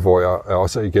datter, hvor jeg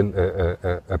også igen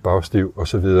er bagstiv og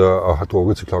så videre, og har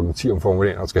drukket til klokken 10 om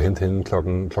formiddagen og skal hente hende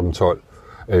klokken 12,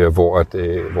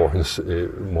 hvor hendes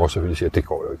mor selvfølgelig siger, at det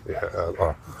går jo ikke det her,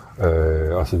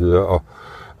 og så videre.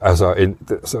 Altså, en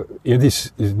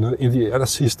af de aller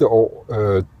sidste år,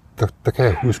 der kan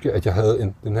jeg huske, at jeg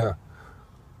havde den her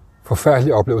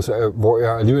forfærdelige oplevelse, hvor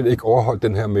jeg alligevel ikke overholdt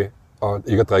den her med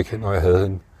ikke at drikke, når jeg havde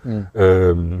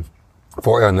hende.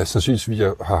 Hvor jeg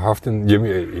sandsynligvis har haft den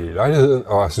hjemme i lejligheden,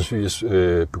 og sandsynligvis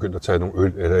begyndt at tage nogle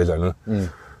øl eller et eller andet.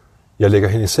 Jeg lægger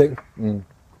hende i seng.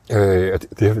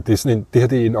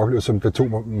 Det her er en oplevelse, som det tog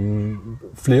mig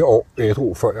flere år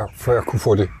ædru, før jeg kunne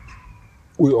få det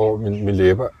ud over min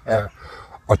læber. Ja.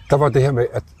 Og der var det her med,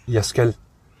 at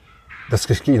der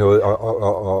skal ske noget,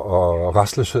 og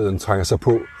restløsheden trænger sig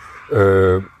på.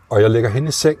 Og jeg lægger hende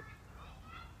i seng,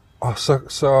 og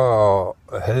så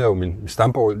havde jeg jo min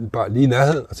stamborg bare lige i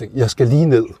nærheden, og tænkte, jeg skal lige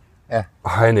ned og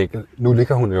have en enkelt. Nu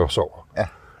ligger hun jo og sover. Ja.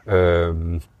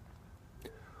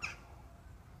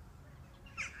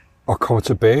 Og kommer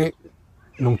tilbage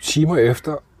nogle timer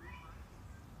efter,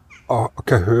 og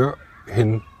kan høre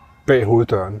hende bag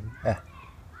hoveddøren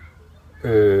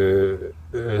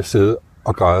sidde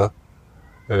og græde.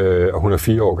 Og hun er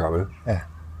 4 år gammel. Ja.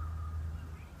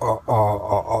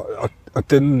 Og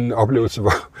den oplevelse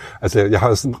var, altså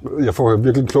jeg får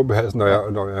virkelig en klump i halsen,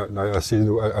 når jeg siger det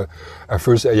nu, at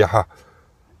følelse af,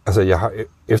 at jeg har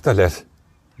efterladt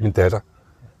min datter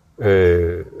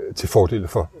til fordel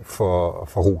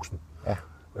for Rosen. Ja.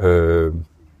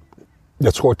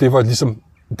 Jeg tror, det var ligesom,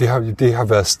 det har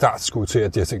været startskud til,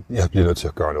 at jeg tænkte, jeg bliver nødt til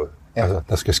at gøre noget. Ja. Altså,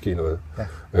 der skal ske noget. Ja.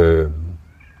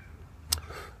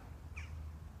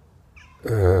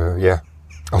 Ja.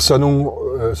 Og så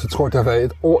så tror jeg, det har været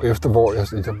et år efter, hvor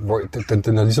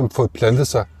den har ligesom fået plantet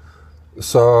sig,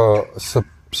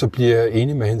 så bliver jeg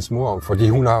enig med hendes mor om, fordi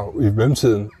hun har i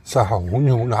mellemtiden, så har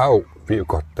hun har jo, ved jo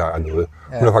godt, der er noget.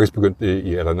 Ja. Hun har faktisk begyndt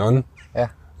i Al-Anon,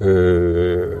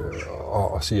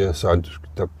 og siger så,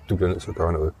 du bliver nødt til at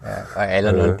gøre noget. Ja, og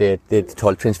Al-Anon, det er et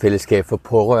 12-trins fællesskab for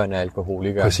pårørende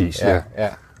alkoholikere. Præcis, ja.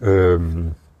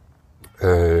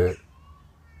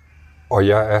 Og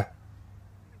jeg er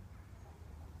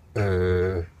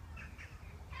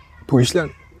på Island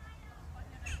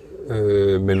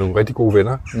med nogle rigtig gode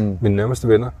venner, mine nærmeste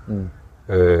venner.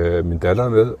 Min datter er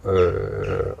med,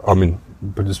 og min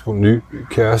på det tidspunkt nye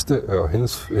kæreste og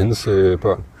hendes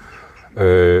børn.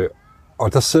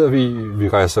 Og der sidder vi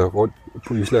rejser rundt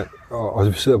på Island, og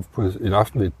vi sidder på en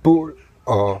aften ved et bål,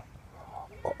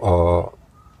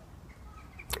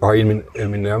 og en af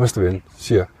mine nærmeste venner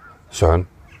siger, Søren,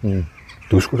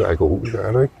 du er sgu da alkoholiker,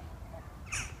 er du ikke?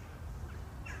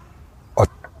 Og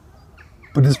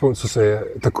på det tidspunkt så sagde jeg,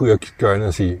 der kunne jeg gøre andet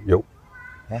og sige, jo,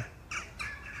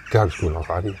 det har du sgu nok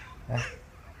ret i. Ja.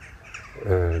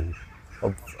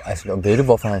 Og ved du,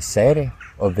 hvorfor han sagde det?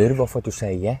 Og ved du, hvorfor du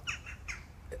sagde ja?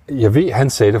 Jeg ved, han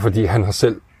sagde det, fordi han har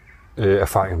selv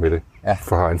erfaring med det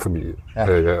fra egen familie.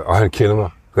 Ja. Og han kender mig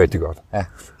rigtig godt. Ja.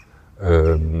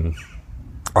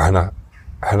 Og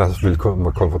han har selvfølgelig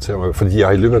kunnet konfrontere mig, fordi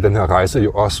jeg i løbet af den her rejse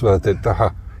jo også været den, der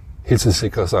har hele tiden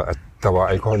sikret sig, at der var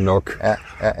alkohol nok,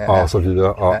 og så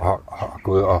videre, og har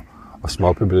gået og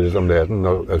småpøblet lidt om natten,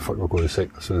 når folk var gået i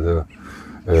seng, og så videre.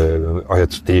 Og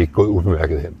det er ikke gået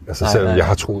ubemærket hen. Altså, selvom jeg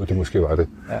har troet, at det måske var det.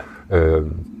 Ja.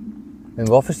 Men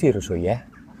hvorfor siger du så ja?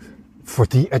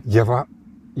 Fordi at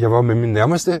jeg var med min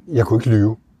nærmeste, jeg kunne ikke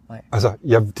lyve. Nej. Altså,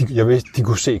 jeg vidste, de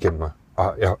kunne se igennem mig.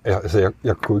 Og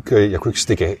jeg kunne ikke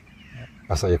stikke af.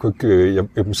 Altså, jeg kunne ikke,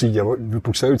 jeg må sige, jeg var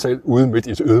bogstaveligt talt ude midt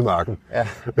i ødemarken. Ja.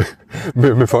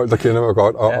 med folk, der kender mig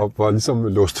godt, og var ligesom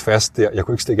låst fast der. Jeg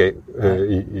kunne ikke stikke af,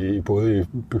 i både i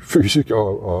fysisk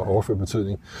og overført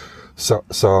betydning.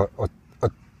 Og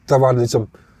der var det ligesom,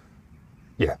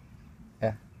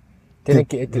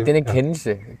 Den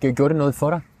erkendelse, gjorde det noget for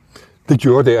dig? Det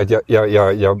gjorde det, at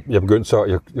jeg begyndte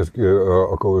så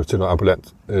at gå til noget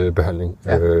ambulant behandling.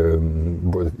 Ja.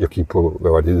 Jeg gik på,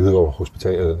 hvad var det hedder,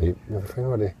 hospitalet? Hvad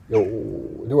fanden var det? Jo,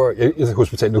 det var et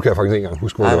hospital, nu kan jeg faktisk ikke engang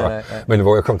huske, hvor det var. Nej. Men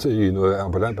hvor jeg kom til i noget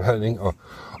ambulant behandling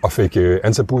og fik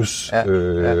antabus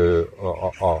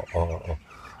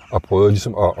og prøvede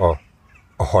ligesom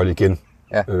at holde igen.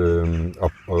 Ja.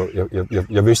 Og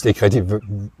jeg vidste ikke rigtig,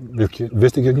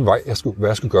 hvilken vej hvad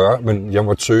jeg skulle gøre, men jeg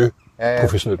måtte søge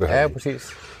professionel behandling. Ja,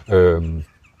 præcis.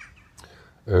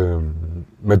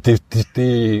 Men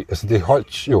det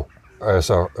holdt jo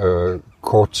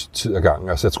kort tid ad gangen.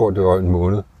 Altså jeg tror, det var en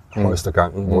måned højst ad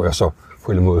gangen, hvor jeg så på en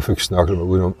eller anden måde fik snakket mig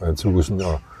udenom antabussen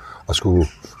og skulle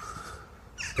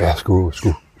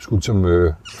som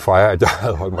fejre, at jeg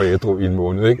havde holdt mig ædru i en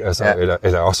måned, ikke? Altså,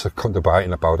 eller også kom det bare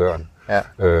ind ad bagdøren. Ja.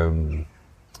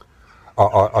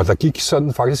 Og der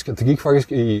gik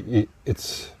faktisk i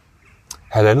et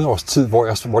halvandet års tid, hvor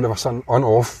det var sådan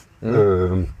on-off,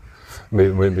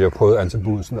 med jeg prøvede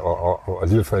antabussen og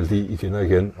alligevel faldt i igen og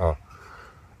igen.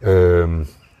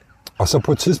 Og så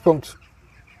på et tidspunkt,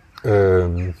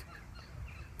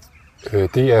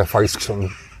 det er faktisk sådan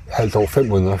halvt år, 5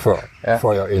 måneder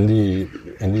før jeg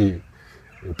endelig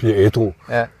bliver ædru.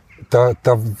 Ja.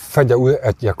 Der fandt jeg ud af,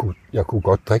 at jeg kunne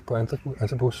godt drikke på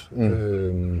antabus.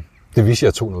 Det viste, at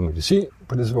jeg tog noget medicin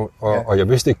på det tidspunkt, og jeg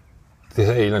vidste ikke, det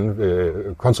havde en eller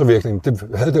anden kontravirkning. Det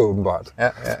havde det åbenbart. Ja.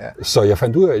 Så jeg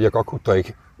fandt ud af, at jeg godt kunne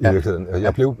drikke i virkeligheden.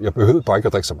 Jeg behøvede bare ikke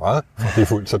at drikke så meget, det er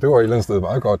fuldt, så det var et eller andet sted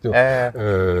meget godt. Jo.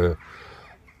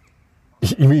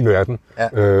 I min verden. Ja.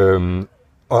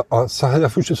 Og så havde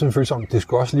jeg fuldstændig sådan en følelse om, det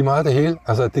skulle også lige meget det hele.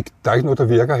 Altså, der er ikke noget, der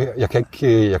virker her. Jeg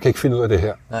kan ikke finde ud af det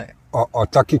her. Nej. Og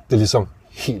der gik det ligesom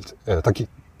helt. Der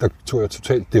tog jeg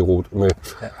totalt det rut med,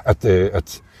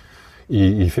 at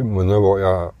i 5 måneder, hvor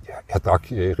jeg drak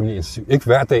rimelig intensivt. Ikke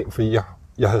hver dag, fordi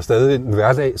jeg havde stadig en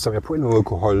hverdag, som jeg på en måde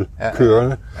kunne holde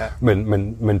kørende. Ja.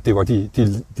 Men det var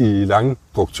de lange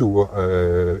drukture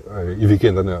i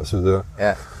weekenderne og så videre.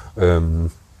 Ja.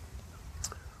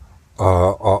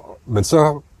 Men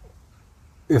så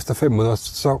efter 5 måneder,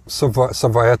 så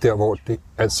var jeg der, hvor det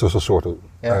alt så sort ud.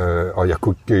 Ja. Og jeg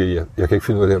kan ikke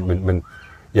finde ud af det, men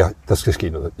der skal ske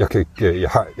noget.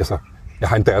 Jeg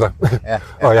har en datter,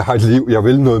 og jeg har et liv. Jeg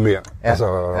vil noget mere. Ja.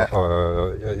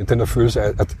 Og den der følelse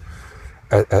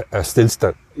af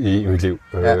stilstand i mit liv.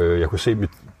 Jeg kunne se,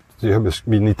 det her med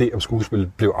min idé om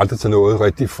skuespil blev aldrig til noget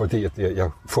rigtigt, fordi at jeg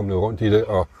fumlede rundt i det,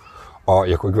 og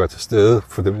jeg kunne ikke være til stede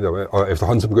for dem, der var. Og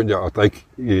efterhånden så begyndte jeg at drikke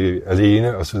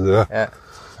alene og så videre. Ja.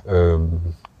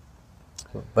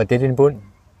 Var det din bund?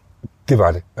 Det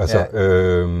var det. Altså,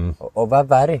 Og hvad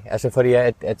var det? Altså, fordi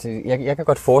jeg kan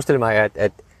godt forestille mig,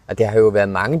 at det har jo været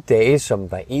mange dage,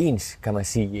 som var ens, kan man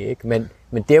sige, ikke?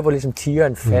 Men der, hvor ligesom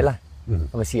tigeren falder, kan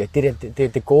man sige, at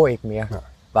det går ikke mere. Ja.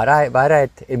 Var der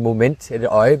et moment, et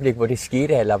øjeblik, hvor det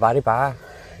skete, eller var det bare...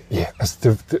 Ja,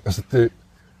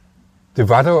 det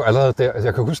var der jo allerede der. Altså,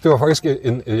 jeg kan huske, det var faktisk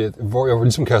hvor jeg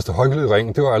ligesom kastede håndklædet i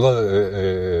ringen. Det var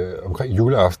allerede omkring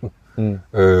juleaften, 4-5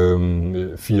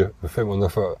 måneder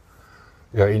før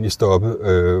jeg egentlig stoppede,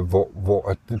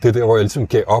 hvor det der, hvor jeg ligesom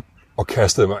gav op og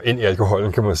kastede mig ind i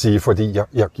alkoholen, kan man sige, fordi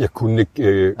jeg kunne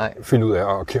ikke finde ud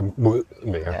af at kæmpe mod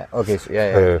mere. Ja, okay.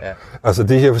 Ja. Altså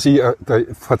det her vil sige, at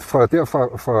fra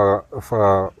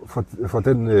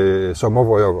den sommer,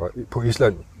 hvor jeg var på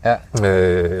Island,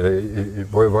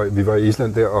 hvor vi var i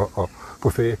Island der og på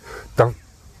ferie, der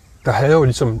havde jeg jo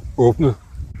ligesom åbnet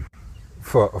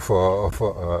for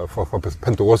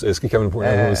Pandoras æske, kan man på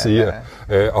en måde sige,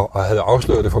 og havde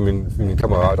afsløret det for mine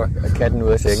kammerater. Katten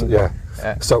ud af sækken. Ja.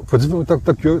 Så på det tidspunkt,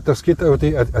 der skete der jo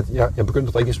det, at jeg begyndte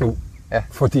at drikke i smug. Ja.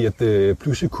 Fordi at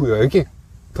pludselig kunne jeg ikke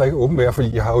drikke åben mere,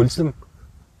 fordi jeg har jo ligesom...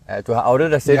 Ja, du har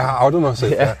outet dig selv. Jeg har outet mig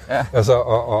selv, ja. Altså,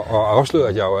 og afsløret,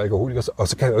 at jeg var alkoholiker, og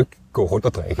så kan jeg jo ikke gå rundt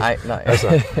og drikke. Nej.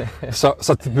 Altså,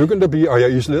 så det begyndte at blive, og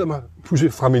jeg isolerede mig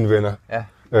pludselig fra mine venner. Ja.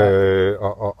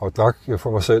 Og drak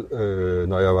for mig selv,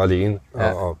 når jeg var alene,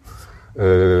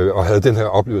 og havde den her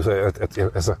oplevelse af,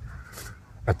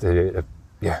 at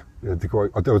det går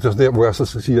ikke. Og det var der, hvor jeg så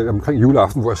siger, omkring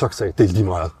juleaften, hvor jeg så sagde, det er lige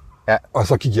meget. Ja. Og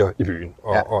så gik jeg i byen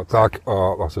og drak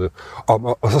og så det.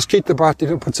 Og så skete der bare det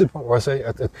der på et tidspunkt, hvor jeg sagde,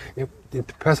 at det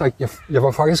passer ikke. Jeg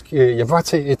var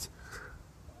til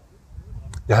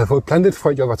jeg havde fået plantet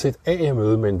frø, jeg var til et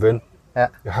AA-møde med en ven,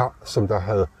 jeg har, som der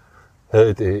havde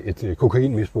et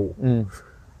kokainmisbrug.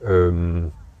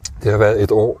 Det har været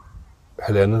 1 år,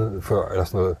 1,5 før, eller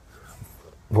sådan noget,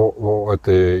 hvor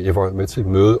jeg var med til et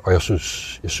møde, og jeg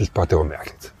synes bare, det var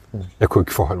mærkeligt. Jeg kunne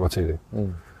ikke forholde mig til det.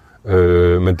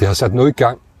 Men det har sat noget i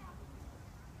gang,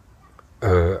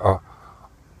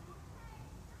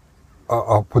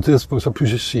 og på det tidspunkt så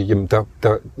pludselig sige, jamen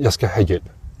jeg skal have hjælp.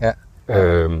 Ja.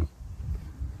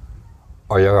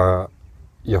 Og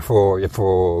jeg får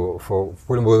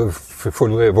på en måde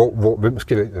fundet ud af,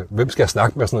 hvem skal jeg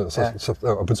snakke med, sådan noget.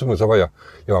 Og på et tidspunkt så var jeg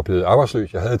blevet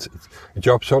arbejdsløs. Jeg havde et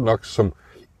job, sjovt nok, som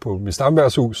på mit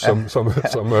stamværtshus, som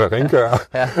rengører.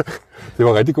 Ja. Det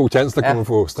var en rigtig god chance, der kunne man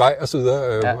få streg og så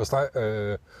videre.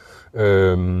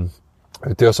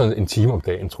 Det var sådan 1 time om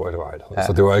dagen, tror jeg, det var. Ja.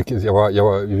 Så det var ikke, jeg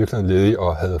var i virkeligheden ledig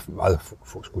og havde meget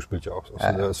få skuespilljobs og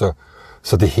så videre.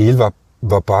 Så det hele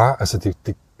var bare, altså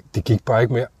det gik bare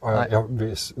ikke mere, og jeg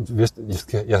vidste,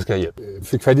 at jeg skal have hjælp. Jeg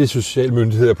fik fat i sociale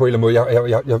myndigheder på en eller anden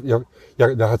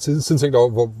måde. Jeg har siden tænkt over,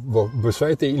 hvor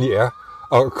svært det egentlig er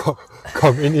at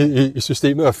komme ind i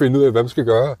systemet og finde ud af, hvad man skal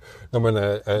gøre, når man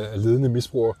er ledende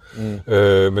misbruger.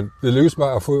 Men det lykkedes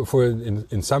mig at få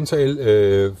en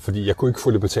samtale, fordi jeg kunne ikke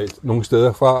få det betalt nogen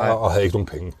steder fra, og havde ikke nogen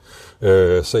penge.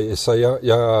 Så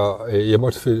jeg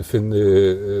måtte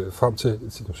finde frem til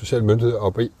de sociale myndigheder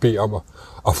og bede om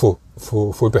at få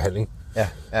en behandling. Ja.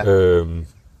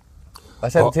 Hvad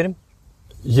sagde du til dem?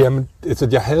 Jamen, altså,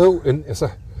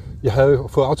 jeg havde jo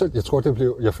fået aftalt, jeg tror,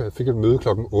 jeg fik et møde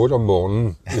klokken 8 om morgenen,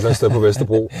 et eller andet sted på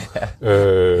Vesterbro.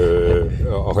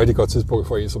 Og rigtig godt tidspunkt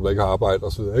for en, som der ikke har arbejdet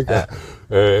og så videre, ikke?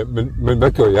 Ja. Men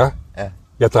hvad gjorde jeg? Ja.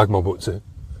 Jeg drak mig mod til.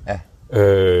 Ja.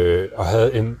 Og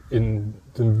havde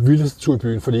den vildeste tur i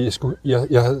byen, fordi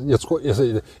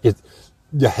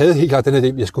jeg havde helt klart den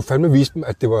idé, jeg skulle fandme vise dem,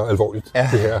 at det var alvorligt,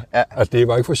 det her. Ja. At det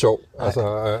var ikke for sjov.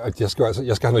 Altså, at jeg skal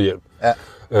have noget hjælp. Ja.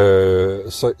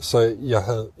 Så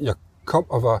jeg kom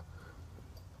og var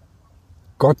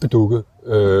godt bedukket,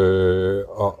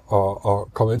 og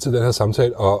kom ind til den her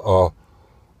samtale,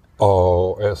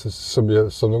 og altså,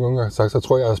 som nogle gange har sagt, så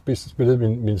tror jeg har spillet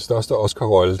min største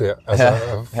Oscar-rolle der, altså,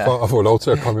 for at få lov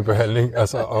til at komme i behandling,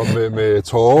 altså, og med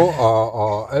tårer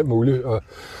og alt muligt,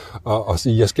 og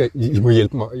sige, I må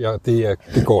hjælpe mig, det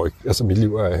går ikke, altså mit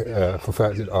liv er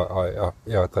forfærdeligt, og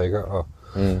jeg drikker,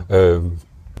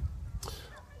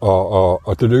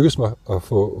 og det lykkedes mig at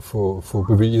få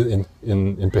bevilget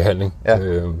en behandling.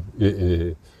 Ja.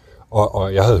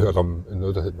 Og jeg havde hørt om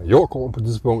noget, der hed Majorgården på det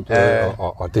tidspunkt,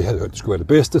 og det havde jeg hørt, det skulle være det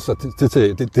bedste, så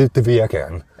det vil jeg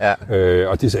gerne. Ja.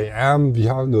 Og de sagde, vi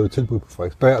har noget tilbud på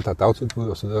Frederiksberg, der er dagtilbud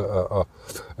og så videre, og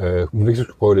hun ikke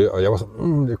skulle prøve det, og jeg var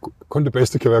sådan, kun det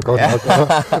bedste kan være godt nok,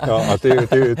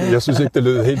 og jeg synes ikke, det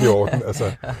lød helt i orden,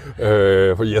 altså,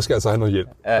 fordi jeg skal altså have noget hjælp.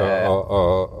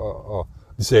 Og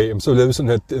de sagde, så lavede vi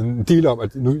sådan en deal om,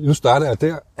 at nu starter jeg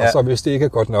der, og så hvis det ikke er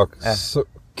godt nok, så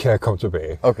kan jeg komme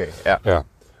tilbage. Okay, ja.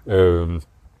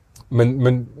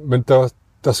 Men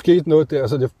der skete noget der,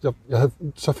 altså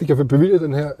så fik jeg bevilget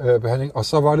den her behandling, og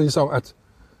så var det ligesom, at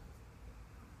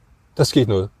der skete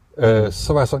noget.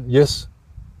 Så var jeg sådan, yes,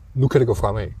 nu kan det gå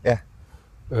fremad. Ja.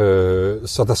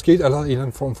 Så der skete allerede en eller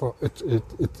anden form for,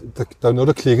 der var noget,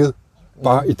 der klikkede,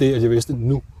 bare i det, at jeg vidste,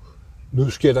 nu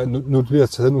sker der, nu bliver der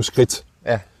taget nogle skridt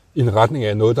i en retning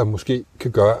af noget, der måske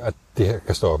kan gøre, at det her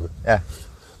kan stoppe. Ja.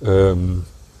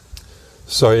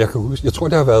 Så jeg kan huske, jeg tror,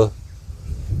 det har været,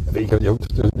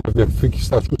 jeg fik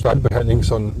starte behandling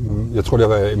sådan, jeg tror, det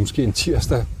har været måske en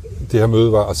tirsdag, det her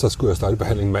møde var, og så skulle jeg starte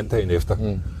behandling mandagen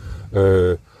efter.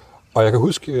 Og jeg kan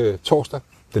huske torsdag,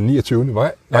 den 29.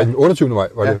 maj, nej, den 28. maj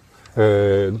var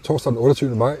det, torsdag den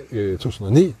 28. maj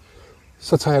 2009,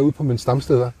 så tager jeg ud på mine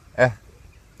stamsteder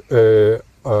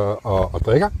og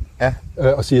drikker,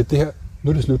 og siger, at det her,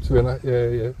 nu er det slut, venner.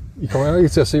 I kommer ikke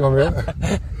til at se mig mere.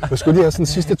 Jeg skulle lige have sådan en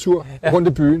sidste tur rundt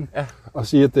i byen, og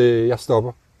sige, at jeg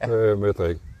stopper med at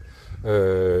drikke.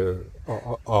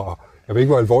 Og jeg ved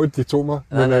ikke, hvor alvorligt de tog mig,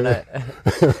 men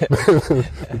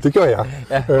det gør jeg.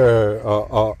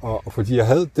 Og fordi jeg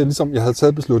havde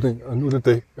taget beslutning, og nu er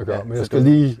det, jeg gør. Men jeg skal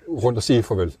lige rundt og sige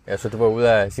farvel. Ja, så du var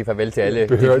ude at sige farvel til alle?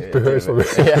 Behørigt farvel.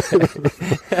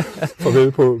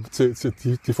 Farvel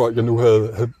til de folk, jeg nu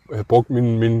havde brugt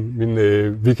min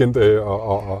weekend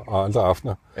og andre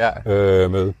aftener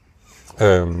med.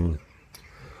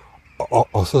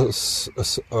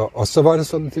 Og så var det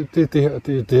sådan,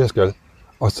 det jeg skal.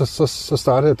 Og så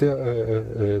startede jeg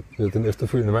der den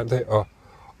efterfølgende mandag,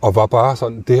 og var bare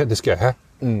sådan, det her, det skal jeg have,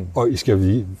 og I skal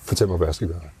lige fortælle mig, hvad jeg skal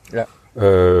gøre. Ja.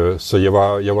 Så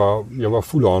jeg var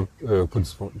full on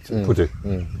på det.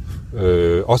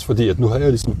 Også fordi, at nu havde jeg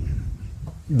ligesom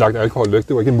lagt alkohol væk,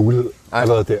 det var ikke en mulighed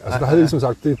allerede der. Altså der havde jeg ligesom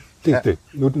sagt, det er det.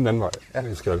 Nu er den anden vej,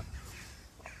 jeg skal.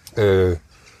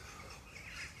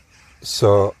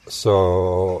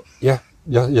 Så ja,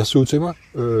 jeg så til mig,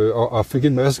 og fik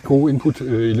en masse gode input i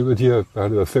løbet af de her, hvad har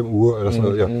det været, 5 uger eller sådan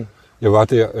noget. Jeg var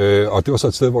der, og det var så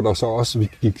et sted, hvor der så også,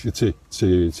 vi gik til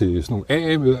sådan nogle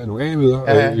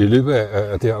AA-møder, i løbet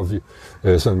af det her, og vi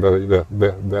sådan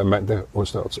hver mandag,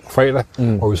 onsdag og fredag,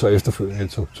 og vi så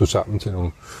efterfølgende tog sammen til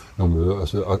nogle møder og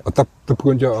så videre. Og der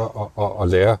begyndte jeg at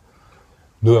lære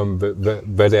noget om,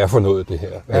 hvad det er for noget, det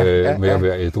her, med at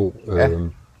være ædru.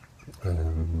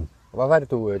 Hvad var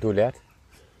det, du lærte?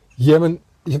 Jamen,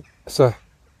 så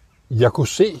jeg kunne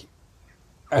se,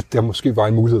 at der måske var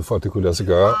en mulighed for, at det kunne lade sig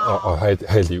gøre og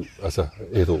have et liv, altså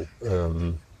ædru.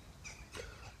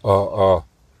 Og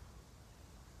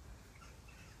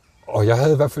jeg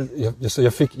havde i hvert fald,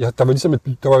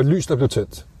 der var et lys, der blev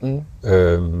tændt.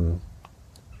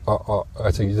 Og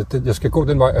jeg tænkte, jeg skal gå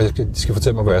den vej, og de skal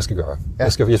fortælle mig, hvad jeg skal gøre.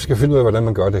 Jeg skal finde ud af, hvordan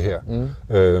man gør det her.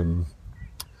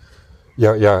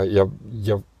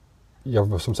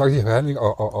 Jeg var som sagt i behandling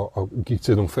og gik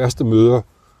til nogle faste møder,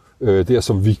 der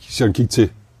som vi sådan gik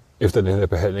til efter den her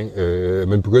behandling.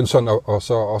 Men begyndte sådan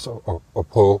at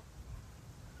prøve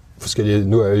forskellige.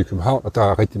 Nu er jeg i København, og der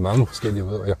er rigtig mange forskellige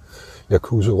møder. Jeg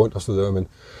kuser rundt og så videre,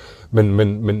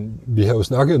 men vi har jo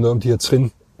snakket noget om de her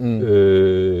trin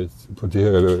på det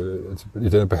her, i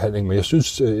den her behandling, men jeg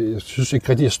synes ikke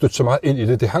rigtig, jeg stødte så meget ind i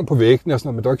det. Det hang på væggene og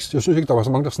sådan noget, men jeg synes ikke, der var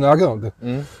så mange, der snakkede om det.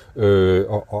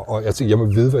 Og jeg tænkte, jeg må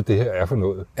vide, hvad det her er for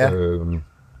noget. Ja.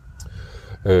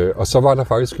 Og så var der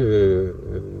faktisk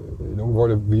nogen, hvor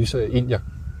det viser en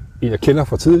jeg kender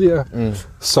fra tidligere,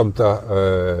 som der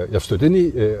jeg stødte ind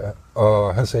i,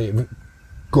 og han sagde,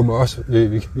 gå med os,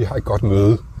 vi har et godt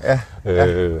møde. Ja.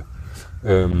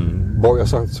 Hvor jeg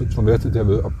så tog med til det her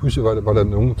møde, og pludselig var der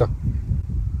nogen,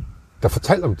 der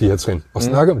fortalte om de her trin, og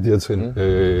snakkede om de her trin.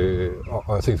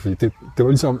 Og jeg tænkte, fordi det var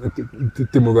ligesom,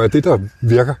 det må være det, der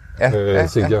virker,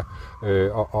 tænkte jeg.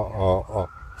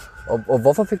 Og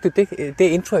hvorfor fik du det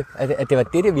indtryk, at det var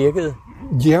det virkede?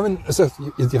 Jamen, altså,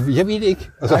 jeg ved det ikke.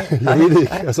 Altså, jeg ved det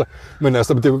ikke. Altså, men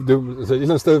altså, det altså, et eller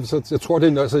andet sted, så jeg tror,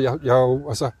 det er, altså,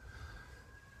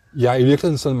 jeg er i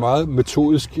virkeligheden sådan meget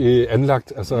metodisk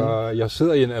anlagt. Altså, jeg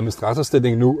sidder i en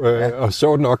administratorstilling nu, og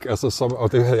sjovt nok, altså,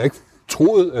 og det havde jeg ikke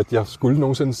troet, at jeg skulle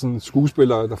nogensinde sådan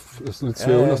skuespiller, der sådan lidt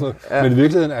svævende og sådan noget. Men i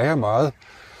virkeligheden er jeg meget.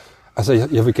 Altså,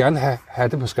 jeg vil gerne have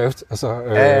det på skrift, altså,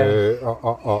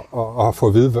 og få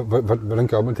at vide, hvordan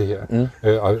gør man det her.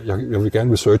 Og jeg vil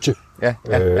gerne researche,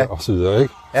 og så videre,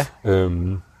 ikke? Ja.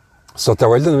 Så der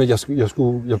var alt det med,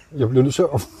 jeg blev nødt til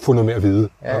at få noget mere at vide,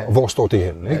 og hvor står det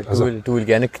henne, ikke? Du vil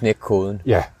gerne knække koden.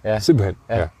 Ja, simpelthen,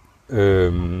 ja.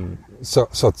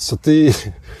 Så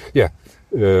det, ja,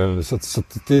 så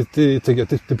det tænker jeg,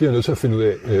 det bliver jeg nødt til at finde ud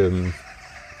af.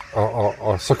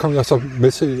 Og så kom jeg så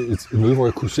med til et møde, hvor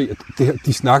jeg kunne se, at det her,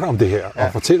 de snakker om det her,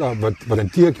 og fortæller om,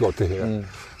 hvordan de har gjort det her.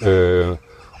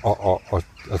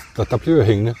 Og der blev jeg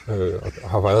hængende, og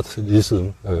har været til lige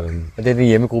siden. Og det er din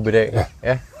hjemmegruppe i dag?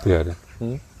 Ja, det er det.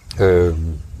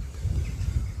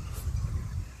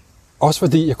 Også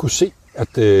fordi jeg kunne se,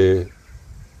 at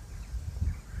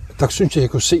der synes jeg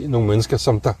kunne se nogle mennesker,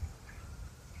 som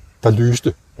der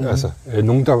lyste. Altså,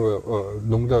 nogen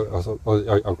der altså, og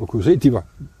jeg kunne se, at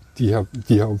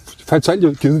de har fortalt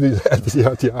jo givetvis, at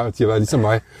de har været ligesom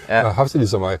mig, og har haft det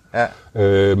ligesom mig,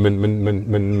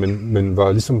 men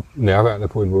var ligesom nærværende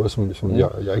på en måde, som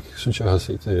jeg ikke synes, jeg havde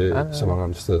set så mange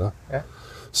andre steder.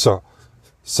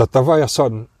 Så der var jeg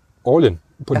sådan all in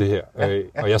på det her,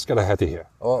 og jeg skal da have det her.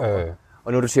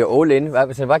 Og når du siger all in,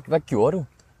 hvad gjorde du?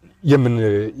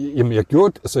 Jamen, jeg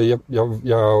gjorde, altså,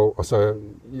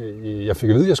 jeg fik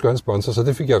at vide, at jeg skulle have en sponsor, så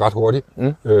det fik jeg ret hurtigt.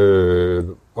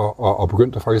 Og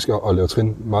begyndte faktisk at lave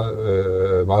trin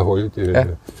meget hurtigt.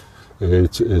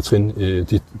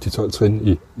 De 12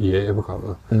 trin i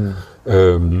AA-programmet.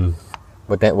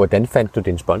 Hvordan fandt du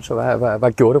din sponsor?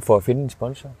 Hvad gjorde du for at finde en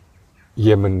sponsor?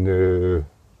 Jamen,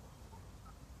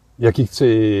 jeg gik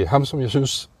til ham, som jeg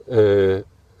synes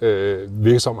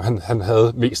virker som, han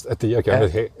havde mest af det, jeg gerne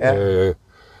ville have.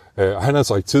 Og han havde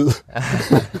så ikke tid.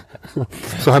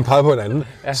 Så han pegede på en anden,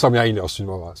 som jeg egentlig også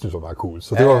synes var meget cool.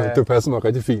 Så det passede mig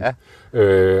rigtig fint.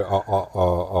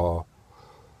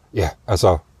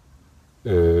 Altså,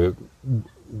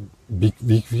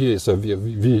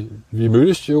 vi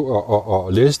mødtes jo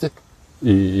og læste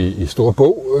i store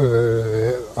bog,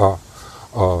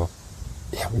 og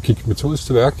vi gik metodisk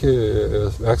til værk,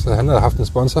 så han havde haft en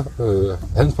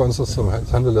sponsor, som han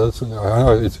havde lavet til, og han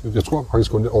har jeg tror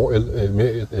faktisk kun et år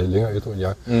mere længere ældre end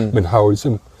jeg, men har jo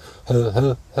ligesom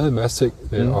havde en masse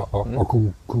ting og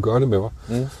kunne gøre det med mig.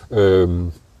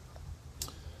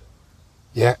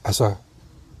 Ja, altså,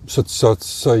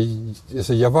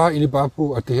 så jeg var egentlig bare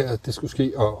på, at det her det skulle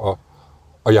ske,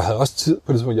 og jeg havde også tid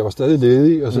på det tidspunkt. Jeg var stadig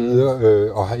ledig og så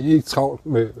videre, og havde ikke travlt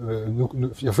med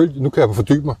jeg følte, nu kan jeg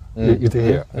fordybe mig i det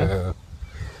her.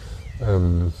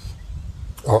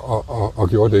 Og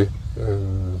gjorde det.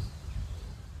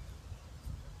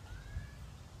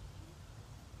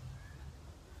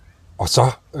 Og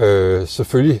så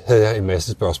selvfølgelig havde jeg en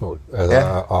masse spørgsmål,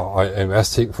 altså, og en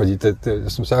masse ting, fordi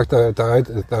som sagt, der er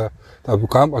et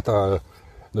program, og der er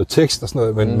noget tekst og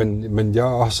sådan noget, men jeg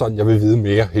er også sådan, jeg vil vide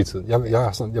mere hele tiden. Jeg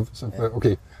er sådan,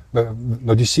 okay,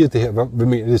 når de siger det her, hvad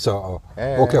mener de så, og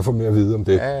hvor kan jeg få mere at vide om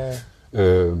det?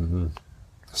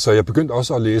 Så jeg begyndte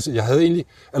også at læse. Jeg havde egentlig,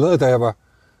 allerede da jeg var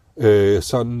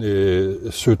sådan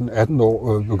 17-18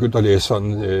 år, begyndte at læse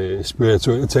sådan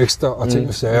spirituelle tekster og ting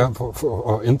og sager,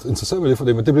 og interesserede mig lidt for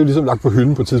det, men det blev ligesom lagt på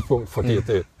hylden på et tidspunkt, fordi at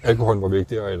alkohol var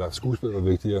vigtigere, eller skuespil var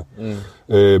vigtigere.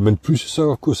 Men pludselig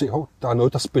så kunne jeg se, der er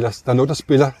noget, der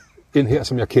spiller ind her,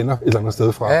 som jeg kender et eller andet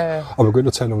sted fra, og begyndte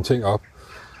at tage nogle ting op.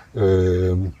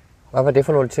 Hvad var det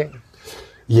for nogle ting?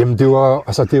 Jamen, det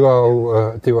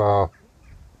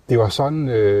var sådan,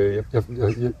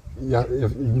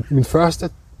 min første,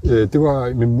 det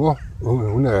var min mor,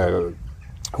 hun er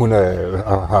Hun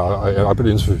har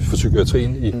arbejdet inden for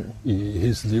psykiatrien i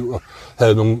hele sit liv, og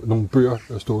havde nogle bøger,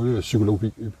 stående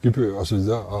psykologibøger og så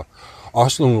videre, og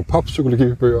også nogle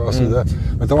poppsykologibøger og så videre.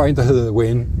 Men der var en, der hed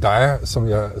Wayne Dyer,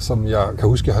 som jeg kan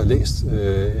huske, jeg havde læst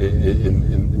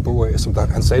en bog af,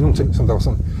 han sagde nogle ting, som der var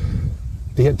sådan,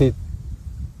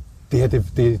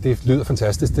 det lyder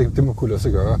fantastisk, det må kunne lade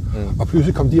sig gøre. Og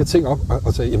pludselig kom de her ting op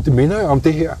og sagde, jamen det minder jo om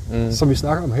det her, som vi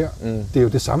snakker om her. Det er jo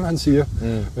det samme, han siger.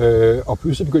 Og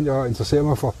pludselig begyndte jeg at interessere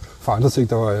mig for andre ting.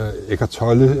 Der var Eckhart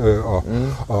Tolle,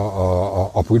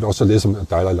 og begyndte også at læse om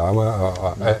Dalai Lama.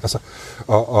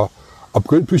 Og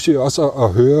begyndte pludselig også at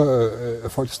høre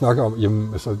folk snakke om, jamen,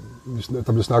 altså,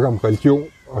 der blev snakket om religion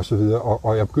og så videre,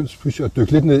 og jeg begyndte pludselig at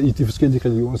dykke lidt ned i de forskellige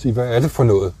religioner og sige, hvad er det for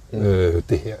noget,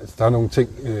 det her? Der er nogle ting,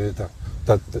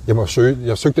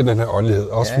 jeg søgte den her åndelighed,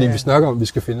 også fordi vi snakker om, at vi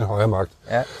skal finde en højere magt.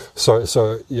 Ja.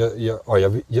 Så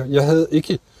jeg havde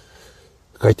ikke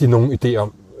rigtig nogen idé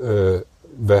om,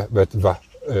 hvad det var,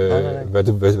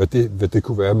 hvad det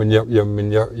kunne være, men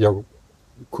jeg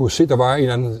kunne se, der var en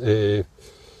eller anden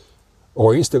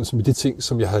overensstemmelse med de ting,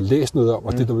 som jeg havde læst noget om,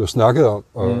 og det, der blev snakket om.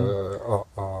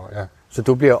 Ja. Så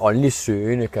du bliver åndelig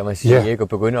søgende, kan man sige, ikke? Og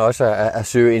begynder også at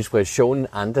søge inspirationen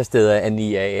andre steder end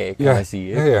IAA, kan man sige.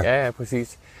 Ikke? Ja,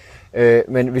 præcis.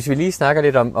 Men hvis vi lige snakker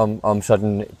lidt om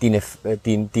sådan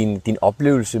din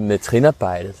oplevelse med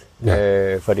trinarbejdet,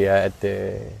 for det er, at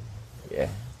det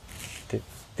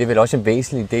er vel også en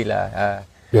væsentlig del af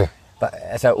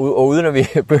altså, og uden at vi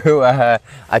behøver at have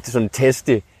sådan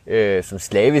teste som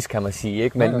slavisk, kan man sige,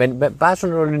 ikke? Men bare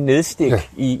sådan noget nedstik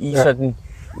i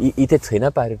det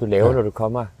trinarbejde, du laver, når du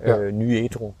kommer nye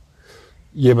ædru.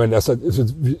 Jamen altså,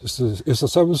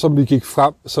 som vi gik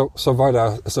frem, så var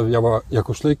der, altså jeg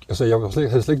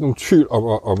havde slet ikke nogen tvivl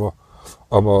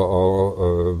om at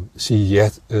sige ja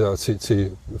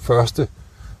til første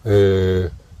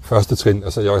trin.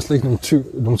 Altså jeg var slet ikke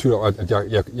nogen tvivl om, at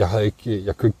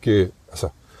jeg kunne ikke, altså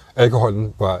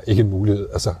alkoholen var ikke en mulighed.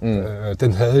 Altså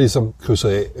den havde ligesom krydset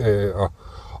af,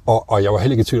 og jeg var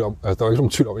heller ikke i tvivl om, altså der var ikke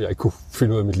nogen tvivl om, at jeg ikke kunne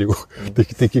finde ud af mit liv.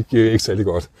 Det gik ikke særlig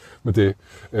godt med det.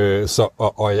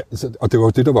 Og det var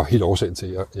det, der var helt årsagen til,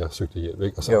 at jeg søgte hjælp.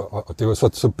 Ikke? Og det var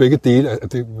så begge dele af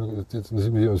det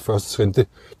første trin,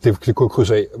 det kunne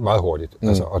krydse af meget hurtigt.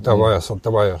 Altså, og der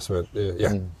var jeg svært,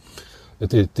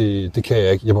 det kan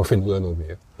jeg ikke. Jeg må finde ud af noget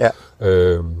mere. Ja.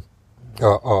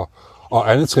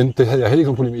 Og andet trin, det havde jeg heller ikke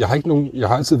nogen problem. Jeg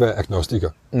har altid været agnostiker.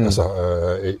 Altså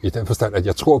i den forstand, at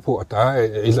jeg tror på, at der er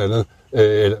et eller andet,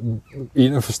 i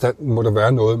en forstand må der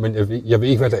være noget, men jeg ved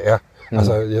ikke, hvad det er.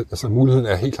 Altså muligheden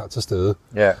er helt klart til stede.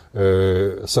 Ja.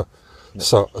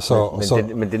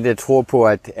 Men den der tror på,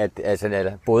 at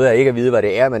både at ikke at vide, hvad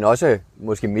det er, men også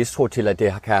måske mistro til, at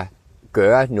det kan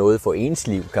gøre noget for ens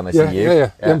liv, kan man sige. Ja.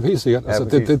 Jamen, helt sikkert.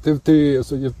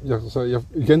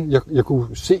 Jeg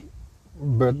kunne se,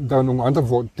 der er nogle andre,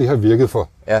 hvor det har virket for.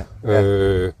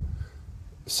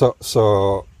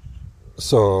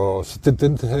 Så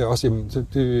den her også, jamen,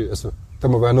 altså, der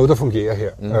må være noget, der fungerer her.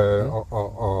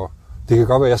 Og det kan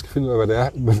godt være, at jeg skal finde ud af, hvad det er,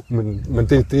 men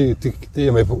det er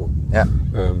jeg med på. Ja.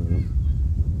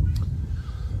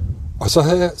 Og så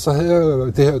havde jeg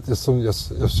det her,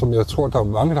 som jeg tror, der er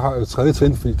mange, der har et tredje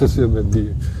trin, fordi der siger, at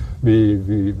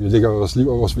vi lægger vores liv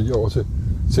og vores vilje over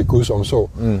til Guds omsorg.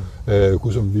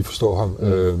 Gud, som vi forstår ham.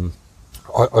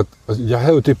 Og jeg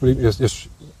havde jo det problem,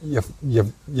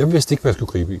 jeg vidste ikke, hvad jeg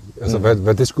skulle gribe i. Altså,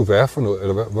 hvad det skulle være for noget.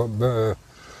 Eller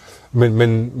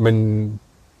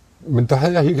men der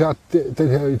havde jeg helt klart den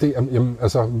her idé om, jamen,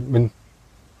 altså, men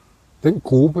den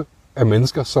gruppe af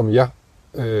mennesker, som jeg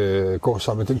går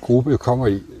sammen med, den gruppe, jeg kommer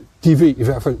i, de ved i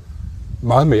hvert fald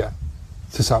meget mere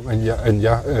til sammen, end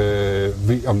jeg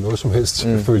ved om noget som helst,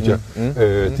 følte jeg.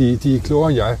 De er klogere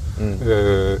end jeg.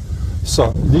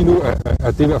 Så lige nu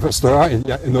er det i hvert fald større end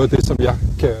noget af det, som jeg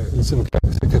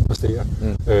kan præstere.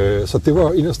 Så det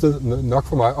var et sted nok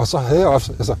for mig. Og så havde jeg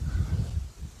også, altså,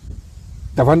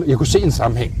 jeg kunne se en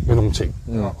sammenhæng med nogle ting,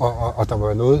 og der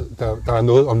var noget, der er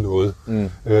noget om noget.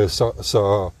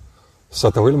 Så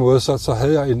der på en måde, så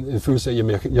havde jeg en følelse af, at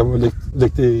jeg må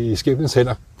lægge det i skæbnens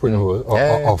hænder på en måde,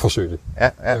 og forsøge det.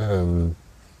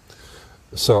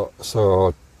 Så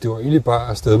det var egentlig bare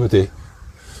afsted med det.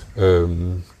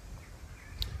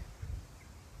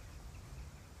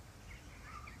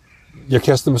 Jeg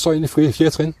kastede mig så ind i fjerde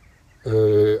trin,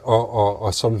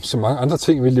 og som så mange andre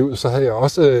ting i mit liv, så havde jeg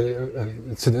også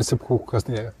tendens til at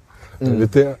prokrastinere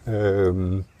lidt der.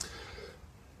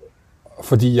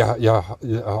 Fordi jeg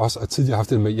også tidligere haft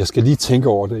det med, jeg skal lige tænke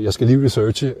over det, jeg skal lige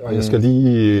researche, og jeg skal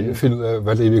lige finde ud af,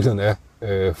 hvad det i virkeligheden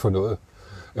er for noget.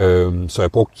 Så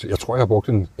jeg tror, jeg har brugt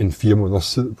en 4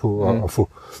 måneders tid på at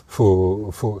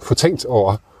få tænkt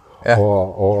over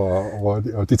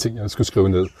de ting, jeg skulle skrive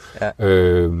ned. Ja.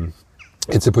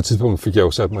 Indtil på et tidspunkt fik jeg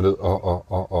jo sat mig ned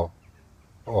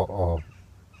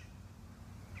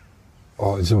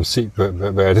og ligesom se,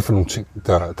 hvad er det for nogle ting,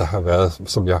 der har været,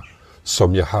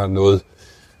 som jeg har noget,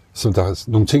 som der er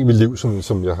nogle ting i mit liv,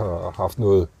 som jeg har haft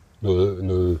noget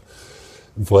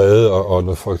vrede og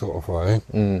noget frygt overfor,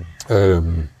 ikke?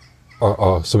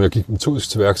 Og som jeg gik metodisk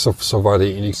til værk, så var det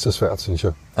egentlig ikke så svært, synes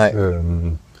jeg. Nej.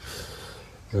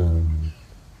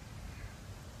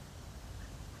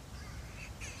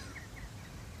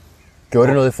 Gjorde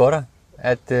det noget for dig,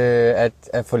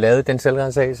 at få lavet den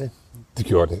selvrensagelse? Det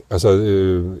gjorde det.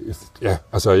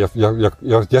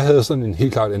 Jeg havde sådan en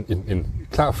helt klart en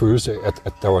klar følelse af,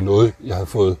 at der var noget, jeg havde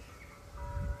fået.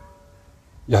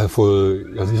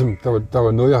 Der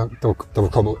var noget,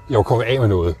 jeg var kommet af med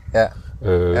noget. Ja.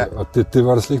 Og det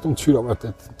var der slet ikke nogen tvivl om, at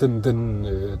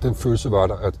den følelse var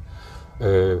der.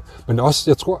 Men også,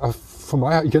 jeg tror, at for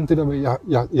mig igen det der med,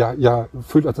 jeg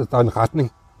føler, at der er en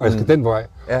retning, og jeg skal den vej.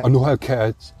 Ja. Og nu kan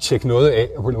jeg tjekke noget af,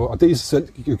 og det i sig selv,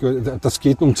 der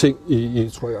skete nogle ting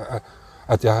tror jeg,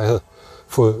 at jeg havde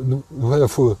fået, nu havde jeg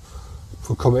fået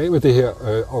kommet af med det her,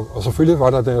 og selvfølgelig var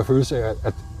der den her følelse af,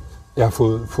 at jeg har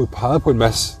fået peget på en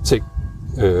masse ting,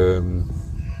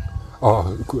 og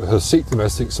havde set en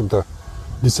masse ting, som der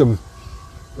ligesom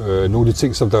nogle af de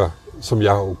ting, som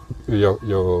jeg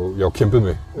jo kæmpede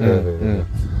med.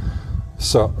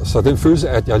 Så den følelse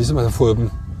af, at jeg ligesom havde fået dem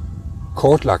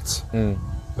kortlagt,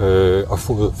 og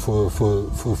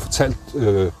fået fortalt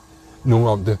nogen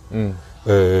om det,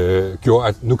 gjorde,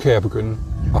 at nu kan jeg begynde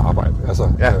at arbejde.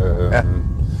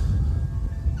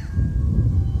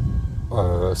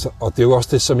 Og det er jo også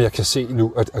det, som jeg kan se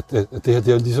nu, at det her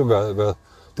det har ligesom været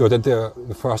det var den der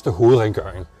første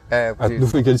hovedrengøring. Ja, at nu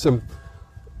fik jeg ligesom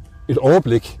et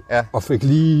overblik, og fik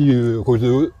lige ryddet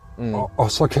ud,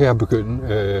 og så kan jeg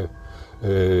begynde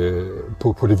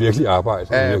på det virkelige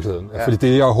arbejde i virkeligheden. Ja. Fordi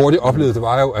det, jeg hurtigt oplevede, det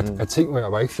var jo, at ting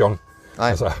var ikke fjong.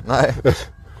 Nej.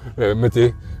 Med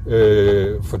det.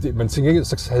 Men til gengæld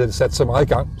så havde det sat så meget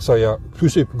i gang, så jeg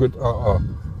pludselig begyndte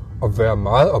at være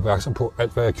meget opmærksom på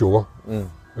alt, hvad jeg gjorde.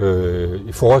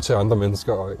 I forhold til andre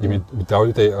mennesker, og i mit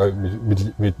dagligdag, og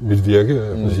mit virke,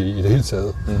 i det hele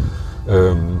taget.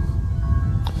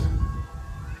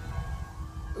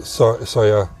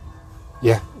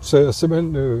 Så jeg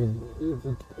simpelthen,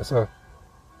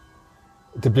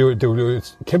 det blev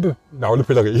et kæmpe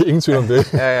navlepilleri, ingen tvivl om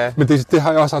det. Ja. Men det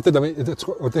har jeg også sagt,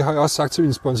 det har jeg også sagt til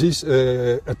min sponsis,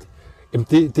 at jamen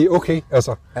det er okay,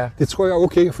 det tror jeg er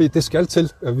okay, fordi det skal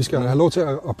til. Vi skal have lov til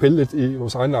at pille lidt i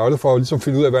vores egen navle, for at ligesom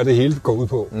finde ud af, hvad det hele går ud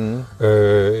på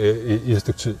i et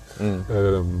stykke tid.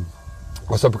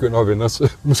 Og så begynder at vende os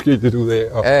måske lidt ud af,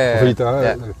 fordi der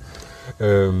er...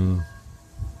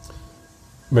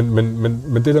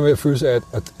 Men det der med at føle sig,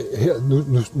 at her,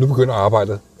 nu begynder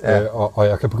arbejdet, og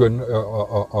jeg kan begynde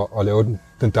at lave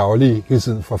den daglige hele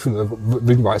tiden, for at finde ud af,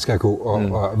 hvilken vej skal jeg gå,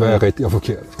 og hvad er rigtigt og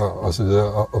forkert, og så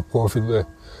videre, og prøve at finde ud af,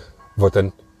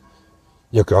 hvordan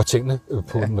jeg gør tingene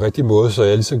på den rigtige måde, så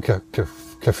jeg ligesom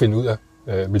kan finde ud af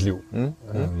mit liv.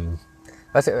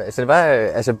 Så det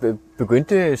var,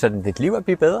 begyndte sådan dit liv at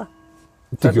blive bedre?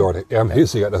 Det gjorde det, jamen helt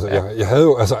sikkert. Jeg havde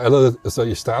jo allerede,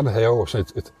 i starten havde jeg jo sådan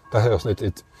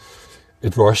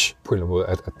et rush på en eller anden måde,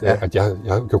 at jeg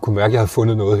kunne mærke, at jeg havde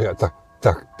fundet noget her,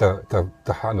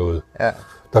 der har noget,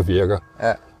 der virker.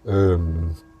 Ja.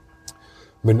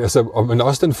 Men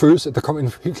også den følelse, der kom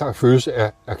en helt klar følelse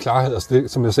af klarhed, altså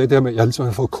det, som jeg sagde, det her med, at jeg ligesom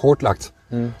havde fået kortlagt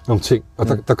nogle ting, og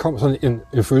der kom sådan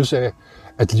en følelse af,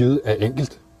 at livet er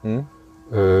enkelt,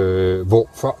 hvor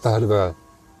før der havde det været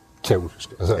kaotisk.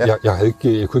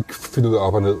 Jeg kunne ikke finde ud af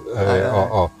op og ned,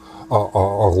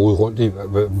 og rode rundt i,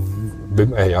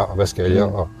 hvem er jeg, og hvad skal jeg,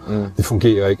 og det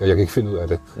fungerer ikke, og jeg kan ikke finde ud af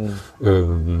det.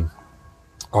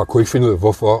 Og kunne ikke finde ud af,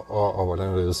 hvorfor, og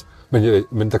hvordan det er.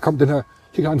 Men der kom den her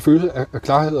helt klart en følelse af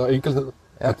klarhed og enkelhed,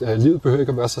 at livet behøver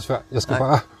ikke at være så svært. Jeg skal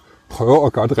bare prøve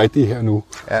at gøre det rigtige her nu.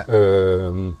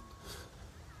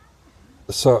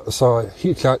 Så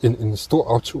helt klart en stor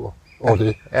optur over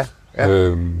det.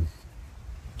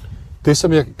 Det,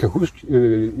 som jeg kan huske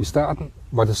i starten,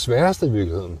 var det sværeste i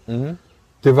virkeligheden.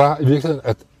 Det var i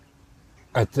virkeligheden,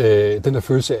 at den der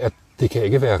følelse af, at det kan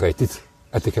ikke være rigtigt,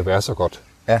 at det kan være så godt.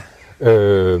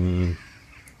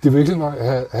 Det virkelig var,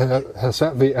 at jeg havde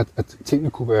svært ved, at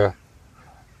tingene kunne være,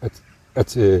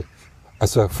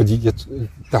 fordi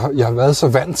jeg har været så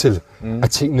vant til,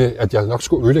 at jeg nok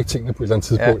skulle ødelægge tingene på et eller andet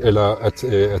tidspunkt, eller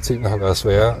at tingene har været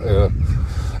svære,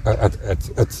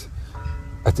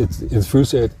 en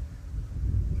følelse af,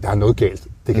 der er noget galt.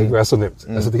 Det kan ikke være så nemt.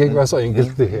 Altså, det kan ikke være så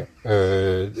enkelt, det her.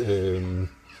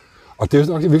 Og det er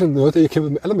jo nok virkelig noget af det, jeg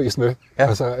kæmpede allermest med. Ja.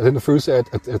 Altså, den der følelse af,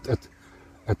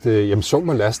 at jamen, sum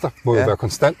og laster må jo være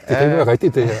konstant. Det kan ikke være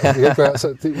rigtigt, det her. Det kan ikke være,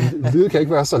 altså, livet kan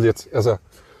ikke være så let. Altså,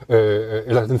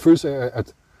 eller den følelse af,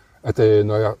 at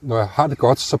når jeg har det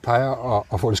godt, så plejer jeg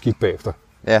at få det skidt bagefter.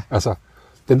 Ja. Altså,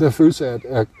 den der følelse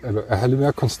af at have lidt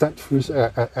mere konstant følelse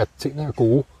af, at tingene er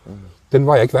gode, den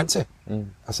var jeg ikke vant til.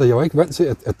 Altså, jeg var ikke vant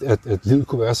til, at livet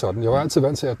kunne være sådan. Jeg var altid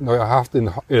vant til, at når jeg har haft en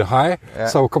high,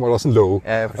 så kommer der også en low.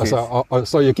 Ja, altså, og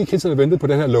så jeg gik hele tiden og ventede på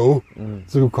den her low,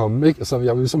 så kunne komme, ikke? Altså,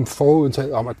 jeg var ligesom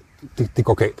forudtaget om, at det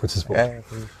går galt på et tidspunkt. Ja,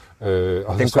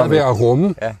 og så svært ved at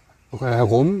rumme.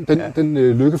 Ja. Den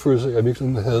lykkefølelse, jeg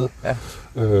virkelig havde. Ja.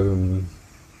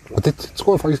 Og det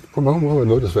tror jeg faktisk på mange måder var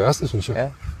noget af det sværeste, synes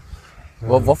jeg.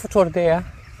 Ja. Hvorfor tror du, det er?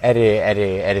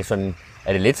 Er det sådan...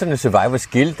 Er det lidt sådan en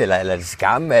survivor's guilt, eller er det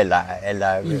skam, eller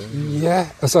ja,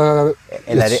 altså...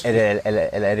 Eller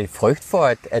er det frygt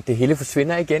for, at det hele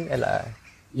forsvinder igen, eller...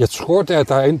 Jeg tror,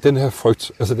 der er den her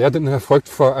frygt. Altså, det er den her frygt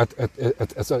for,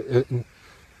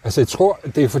 altså, jeg tror,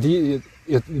 det er fordi...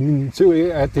 Min teori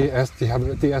er, at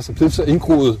det er så blevet så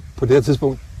indgroet på det her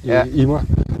tidspunkt i mig,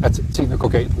 at tingene går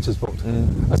galt på et tidspunkt.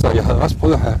 Altså, jeg havde også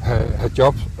prøvet at have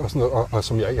job og sådan noget, og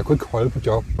som jeg kunne ikke holde på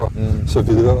job og så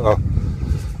videre, og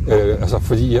altså,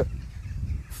 fordi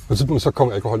på et tidspunkt så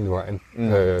kom alkoholen i vejen.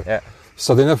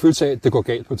 Så den her følelse af, at det går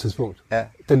galt på et tidspunkt,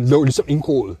 den lå ligesom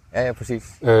indgroet. Ja, præcis.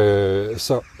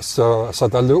 Så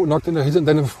der lå nok den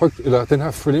her frygt, eller den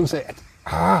her fornemmelse af, at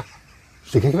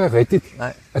det kan ikke være rigtigt,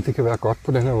 at det kan være godt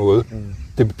på den her måde.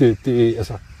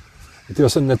 Det var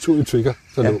sådan en naturlig trigger,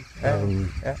 der lå.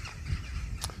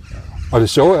 Og det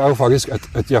sjove er jo faktisk,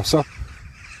 at jeg så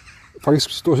faktisk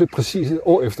stort set præcis et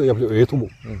år efter, jeg blev ædru,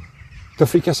 der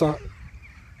fik jeg så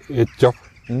et job.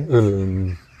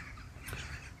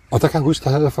 Og der kan jeg huske, der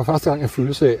havde jeg for første gang en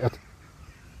følelse af, at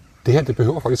det her, det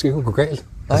behøver faktisk ikke at gå galt.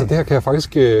 Altså det her kan jeg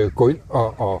faktisk gå ind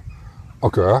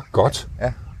og gøre godt.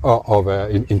 Ja. Og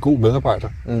være en god medarbejder.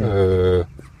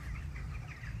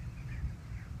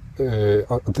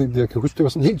 Og det, jeg kan huske, det var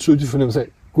sådan en helt tydelig fornemmelse af,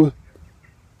 gud,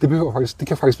 det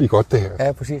kan faktisk blive godt, det her.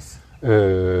 Ja, præcis.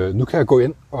 Nu kan jeg gå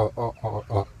ind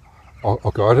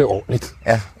og gøre det ordentligt.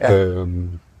 Ja.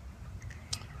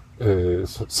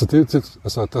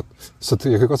 Så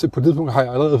jeg kan godt se, på det punkt har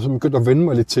jeg allerede begyndt at vende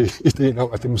mig lidt til ideen om,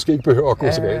 at det måske ikke behøver at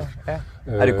gå så galt.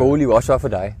 Er det gode liv også for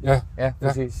dig? Ja,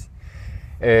 præcis.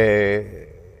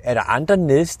 Er der andre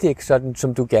nedstik, sådan,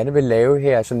 som du gerne vil lave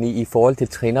her, sådan i forhold til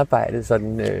trinarbejdet,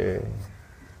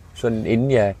 sådan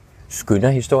inden jeg skynder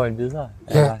historien videre?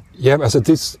 Ja, altså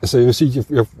jeg vil sige,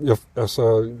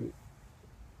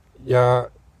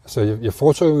 jeg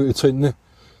foretog i trinene.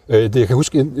 Det jeg kan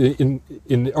huske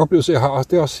en oplevelse, jeg har også,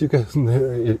 det er også cirka sådan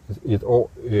her et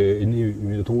år inde i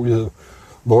min ædruelighed,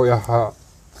 hvor jeg har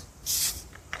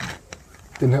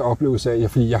den her oplevelse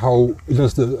af, fordi jeg har jo et eller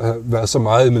andet sted været så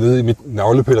meget nede i mit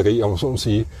navlepilleri, om sådan at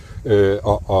sige,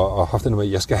 og haft den med,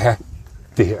 at jeg skal have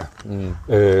det her.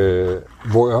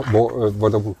 Hvor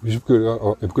der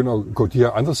begynder at gå de her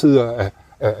andre sider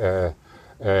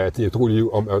af det ædruelige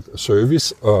liv om at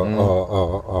service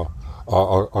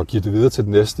og give det videre til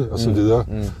den næste og så videre,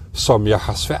 som jeg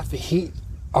har svært ved helt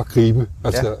at gribe,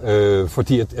 altså,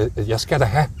 fordi at jeg skal da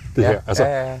have det her. Altså,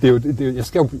 jeg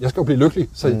skal jo blive lykkelig,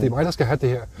 så det er mig, der skal have det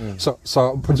her.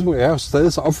 Så på et tidspunkt er jeg jo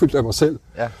stadig så opfyldt af mig selv.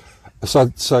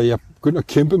 Så jeg begynder at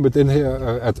kæmpe med den her,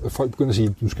 at folk begynder at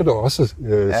sige, nu skal du også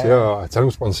tage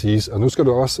nogle sponsees, og nu skal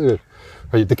du også,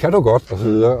 det kan du godt, og så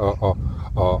videre,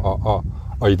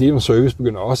 og ideen om service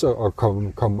begynder også at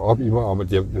komme op i mig om, at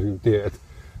det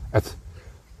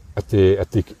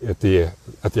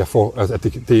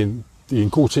er en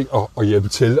god ting at hjælpe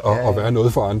til at være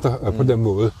noget for andre på den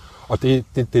måde. Og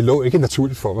det lå ikke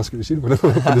naturligt for mig, skal vi sige det på den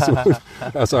måde.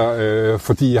 Altså,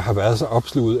 fordi jeg har været så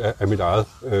opsluget af mit eget.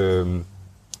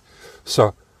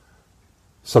 Så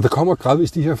der kommer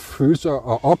gradvist de her følelser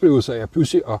og oplevelser af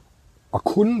pludselig at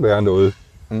kunne være noget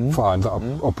for andre.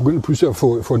 Og begynde pludselig at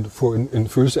få en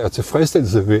følelse af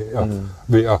tilfredsstillelse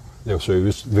ved at lave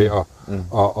service, ved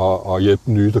at hjælpe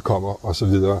den nye, der kommer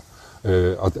osv.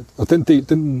 Og den del,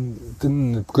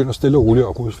 den begynder stille og roligt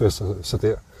at rodfæste sig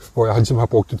der, hvor jeg ligesom har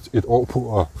brugt et år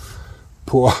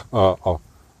på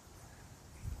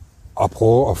at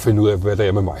prøve at finde ud af, hvad der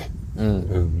er med mig.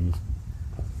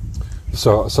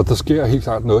 Så der sker helt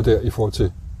klart noget der i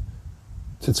forhold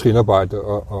til trinarbejde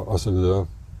og så videre.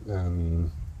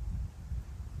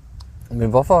 Men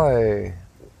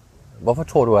hvorfor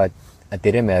tror du, at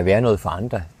det der med at være noget for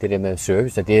andre, det der med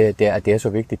service, at det er så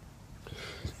vigtigt?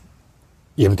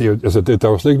 Jamen, det er jo, altså, der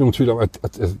er jo slet ikke nogen tvivl om,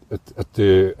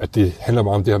 at det handler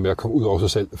meget om det her med at komme ud over sig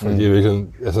selv. Fordi det er virkelig,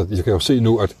 altså, jeg kan jo se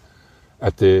nu,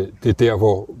 at det er der,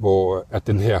 hvor at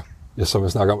den her, som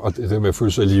jeg snakker om, at det der med at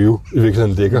føle sig i live, i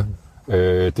virkeligheden ligger.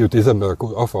 Det er jo det, der er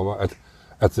gået op for mig,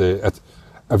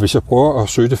 at hvis jeg prøver at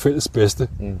søge det fælles bedste,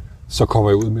 så kommer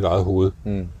jeg ud i mit eget hoved.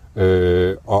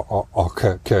 Og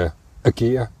kan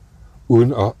agere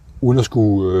uden at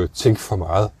skulle tænke for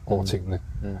meget over tingene.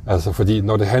 Altså, fordi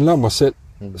når det handler om mig selv,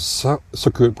 så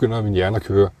begynder min hjerne at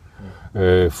køre.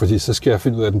 Fordi så skal jeg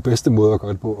finde ud af den bedste måde at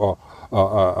gøre det på,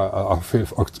 og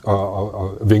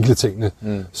vinkle tingene,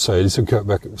 så jeg ligesom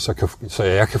så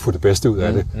jeg kan få det bedste ud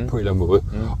af det på en eller anden måde.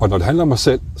 Og når det handler om mig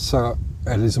selv, så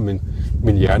er det ligesom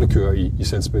min hjerne kører i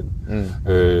selvspil.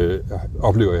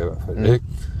 Oplever jeg i hvert fald. Ikke?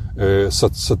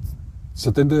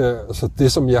 Så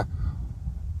det, som jeg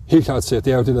helt klart ser,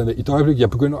 det er jo det der, i det øjeblik, jeg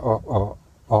begynder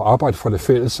at arbejde for det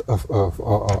fælles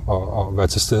og være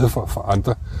til stede for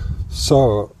andre,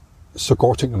 så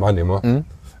går tingene meget nemmere.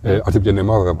 Og det bliver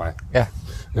nemmere at være mig. Ja.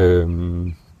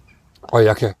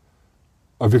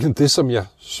 Og virkelig det, som jeg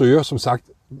søger, som sagt,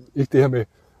 ikke det her med,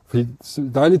 fordi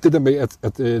der er lidt det der med,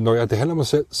 at når det handler om mig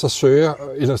selv, så søger jeg et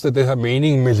eller andet sted det her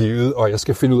mening med livet, og jeg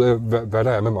skal finde ud af, hvad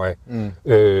der er med mig.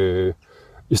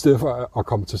 I stedet for at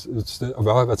komme til stede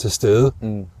og være til stede.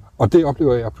 Og det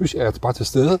oplever jeg, pludselig er jeg bare til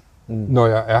stede, når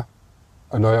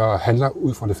jeg handler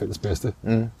ud fra det fælles bedste.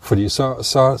 Fordi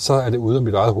så er det ude af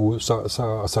mit eget hoved, så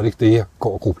er det ikke det, jeg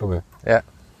går og grubler med. Ja.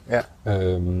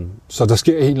 Så der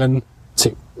sker en eller anden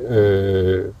ting,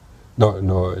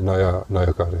 når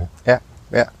jeg gør det. Ja.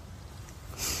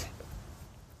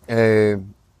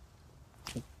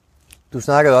 Du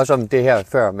snakkede også om det her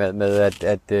før med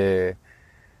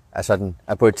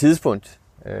at på et tidspunkt,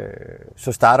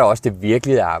 så starter også det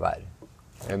virkelige arbejde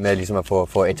med ligesom at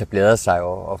få etableret sig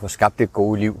og få skabt et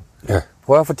gode liv. Ja.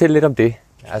 Prøv at fortælle lidt om det.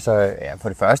 Altså, for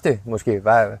det første måske,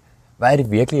 hvad er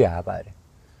det virkelige arbejde?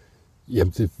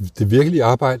 Jamen, det virkelige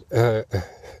arbejde er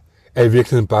i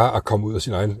virkeligheden bare at komme ud af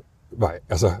sin egen vej,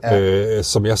 altså,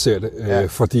 som jeg ser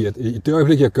det. Fordi at i det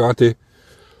øjeblik, jeg gør det,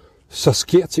 så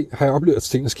sker ting, har jeg oplevet, at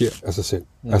tingene sker af sig selv.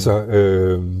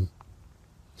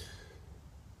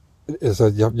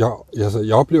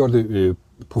 Jeg oplever det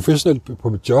professionelt på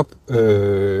mit job,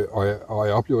 og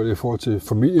jeg oplever det i forhold til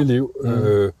familieliv,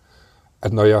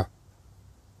 at når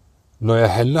jeg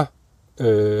handler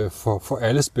for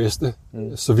alles bedste,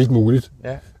 så vidt muligt,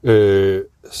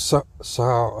 så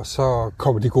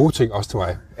kommer de gode ting også til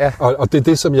mig. Ja. Og det er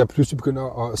det, som jeg pludselig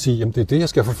begynder at sige, jamen det er det, jeg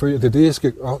skal forfølge, det er det, jeg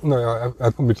skal, når jeg er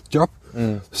på mit job,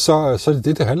 så er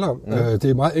det det handler om. Det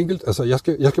er meget enkelt. Altså,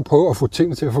 jeg skal prøve at få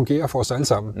tingene til at fungere for os alle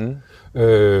sammen,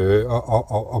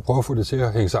 og prøve at få det til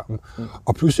at hænge sammen.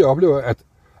 Og pludselig oplever jeg,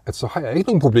 at så har jeg ikke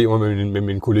nogen problemer med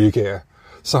mine kollegaer,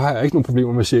 så har jeg ikke nogen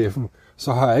problemer med chefen,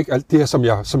 så har jeg ikke alt det her,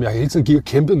 som jeg hele tiden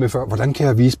kæmpet med før. Hvordan kan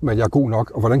jeg vise dem, at jeg er god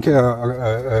nok, og hvordan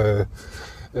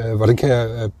kan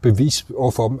jeg bevise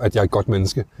overfor dem, at jeg er et godt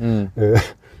menneske?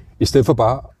 I stedet for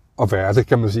bare at være det,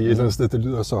 kan man sige. Et eller andet sted, det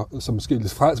lyder så måske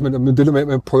lidt frelst, men det der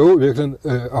med at prøve virkelig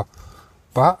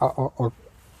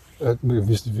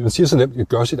hvis man siger så nemt, at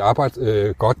gøre sit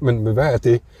arbejde godt, men hvad er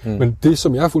det? Men det,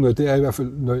 som jeg har fundet, det er i hvert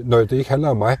fald, når det ikke handler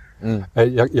om mig,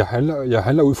 at jeg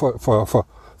handler ud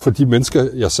for de mennesker,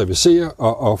 jeg servicerer,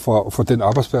 og for den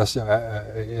arbejdsplads, jeg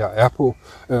er på,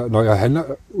 når jeg handler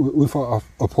ud for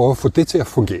at prøve at få det til at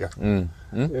fungere,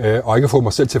 og ikke at få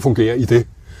mig selv til at fungere i det,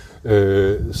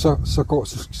 så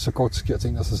sker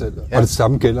tingene af sig selv. Ja. Og det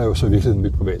samme gælder jo så virkelig i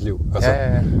mit privatliv. Altså,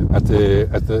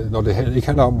 at når det ikke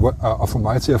handler om at få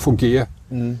mig til at fungere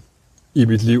i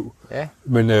mit liv,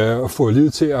 men at få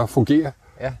livet til at fungere,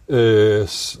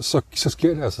 så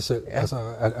sker det af sig selv. Altså,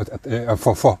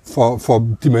 for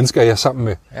de mennesker, jeg er sammen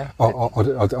med.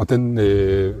 Og den,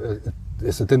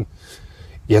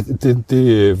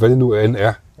 hvad det nu end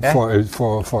er,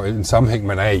 for en sammenhæng,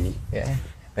 man er i. Ja.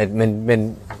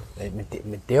 Men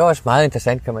det er også meget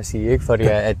interessant, kan man sige, ikke? Fordi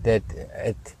at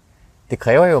det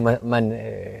kræver jo, at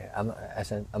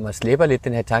man slipper lidt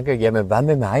den her tanke, jamen hvad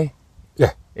med mig? Ja,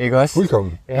 ikke også?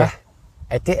 Fuldkommen. Ja.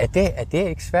 Er det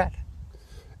ikke svært?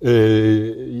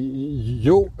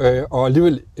 Jo, og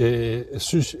alligevel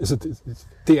synes, altså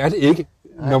det er det ikke,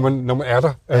 når man er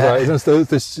der, altså et eller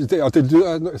andet sted, og det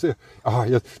lyder,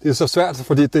 det er så svært,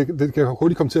 fordi det kan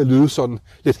hurtigt komme til at lyde sådan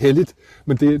lidt helligt,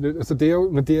 men det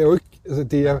er jo ikke, altså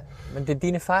det er. Men det er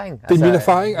din erfaring. Det er min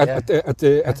erfaring,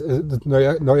 at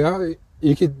når jeg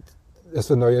ikke,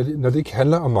 altså når det ikke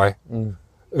handler om mig,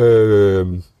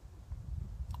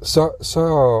 så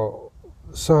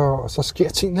sker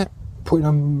tingene på en eller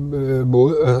anden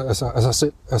måde, altså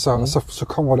selv, så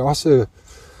kommer det også,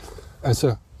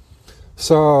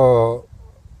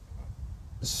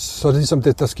 så er det ligesom,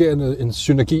 der sker en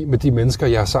synergi med de mennesker,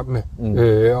 jeg er sammen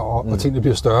med, og tingene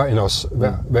bliver større end os,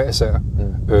 hver især.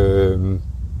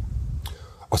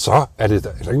 Og så er der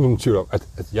ikke nogen tvivl om,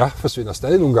 at jeg forsvinder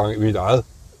stadig nogle gange i mit eget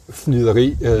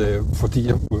fnideri, fordi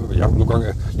jeg nogle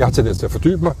gange, jeg har tendens til at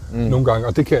fordybe mig nogle gange,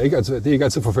 og det er ikke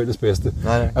altid for fælles bedste.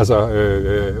 Nej. Altså,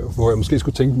 hvor jeg måske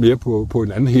skulle tænke mere på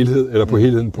en anden helhed, eller på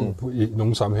helheden i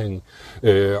nogle sammenhænge.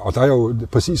 Og der er jo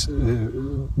præcis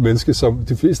mennesker, som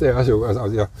de fleste af os jo,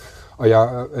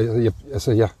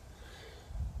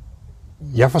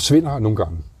 jeg forsvinder nogle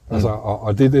gange. Altså,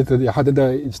 og jeg har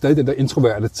stadig den der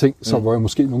introverte ting, hvor jeg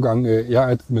måske nogle gange, jeg er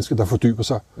et menneske, der fordyber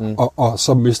sig, og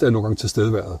så mister jeg nogle gange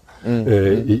tilstedeværet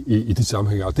i de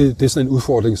sammenhænge. Og det er sådan en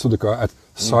udfordring, som det gør, at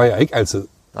så er jeg ikke altid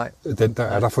den, der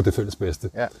er der for det fælles bedste.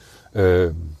 Ja.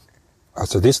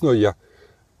 Altså det er sådan noget,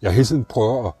 jeg hele tiden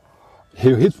prøver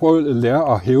at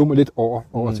lære at hæve mig lidt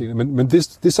over tingene. Men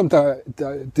det som det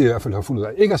i hvert fald har fundet ud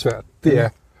af ikke er svært, det er,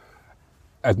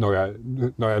 at når jeg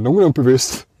er nogenlunde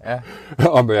bevidst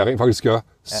om, hvad jeg rent faktisk gør,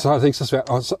 så er det ikke så svært.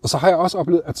 Og så har jeg også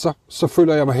oplevet, at så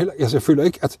føler jeg mig heller... Altså, jeg føler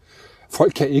ikke, at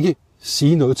folk kan ikke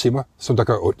sige noget til mig, som der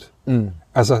gør ondt.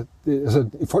 Altså,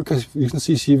 folk kan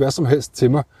sige hvad som helst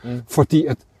til mig, fordi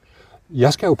at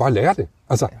jeg skal jo bare lære det.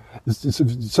 Altså,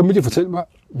 så må de fortælle mig,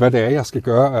 hvad det er, jeg skal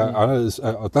gøre anderledes.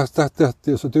 Og så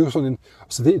det er jo sådan en...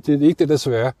 Så det er ikke det, der er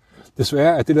svære. Det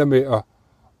svære er det der med at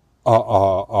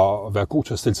være god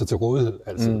til at stille sig til rådighed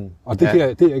altid. Og det er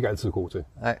jeg ikke altid god til.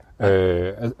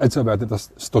 Altid at være den, der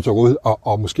står til rådighed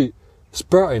og måske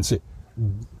spørger ind til,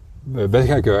 hvad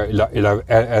kan jeg gøre, eller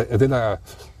er den,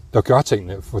 der gør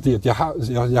tingene. Fordi at jeg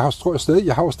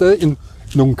har jo stadig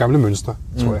nogle gamle mønstre,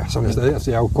 tror jeg, som jeg stadig...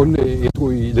 Altså, jeg er jo kun ædru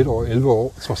i lidt over 11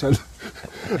 år, trods alt.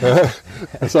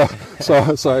 Så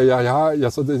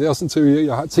det er sådan en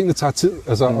teori, tingene tager tid,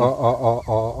 altså,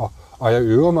 og jeg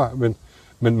øver mig,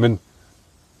 men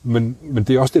det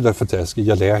er også det, der er fantastisk.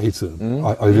 Jeg lærer hele tiden.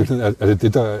 Og i virkeligheden er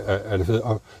det der er det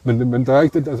fede. Men der er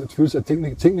ikke den der følelse, at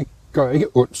tingene gør ikke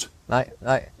ondt. Nej.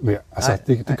 Mere. Altså,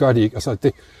 det gør de ikke.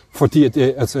 Altså, fordi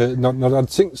at når der er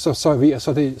ting, så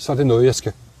er det noget, jeg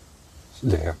skal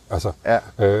lære. Altså,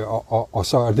 og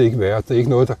så er det ikke værre. Det er ikke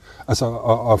noget, der... Altså,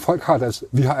 og folk har det altså...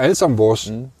 Vi har alle sammen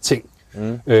vores ting.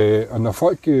 Og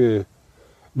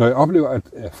når jeg oplever, at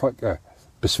folk er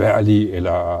besværlige,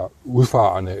 eller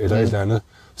udfarende, eller et eller andet,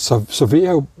 så ved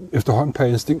jeg jo efterhånden per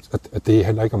instinkt, at det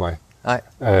handler ikke om mig.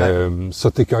 Så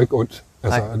det gør ikke ondt.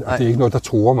 Altså, det er ikke noget, der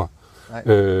truer mig.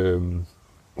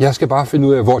 Jeg skal bare finde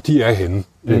ud af, hvor de er henne,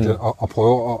 og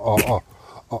prøve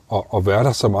at være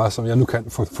der så meget, som jeg nu kan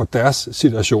for deres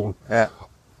situation.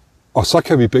 Og så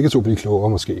kan vi begge to blive klogere,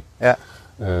 måske.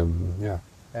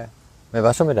 Men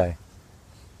hvad så med dig?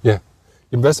 Ja.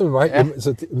 Jamen, hvad så med mig? Jamen,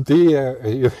 altså, det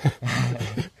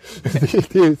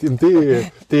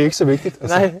er ikke så vigtigt.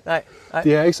 Altså, Nej.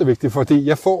 Det er ikke så vigtigt, fordi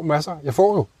jeg får masser. Jeg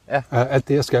får jo alt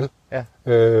det, jeg skal.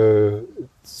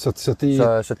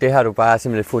 Så det har du bare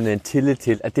simpelthen fundet en tillid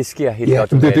til, at det sker helt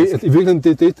automatisk? I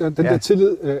virkeligheden, den der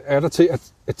tillid er der til,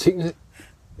 at tingene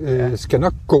skal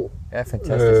nok gå. Ja,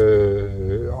 fantastisk.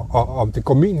 Og om det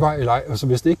går min vej eller ej. Altså,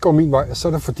 hvis det ikke går min vej, så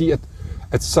er det fordi, at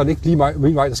så er det ikke lige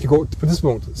min vej, der skal gå på det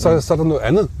tidspunkt. Så er der noget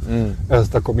andet,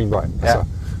 der går min vej. Altså,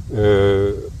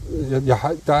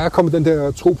 der er kommet den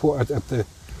der tro på,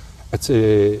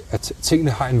 at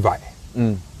tingene har en vej.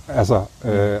 Altså,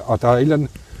 og der er et eller andet...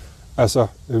 Altså,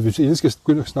 hvis vi skal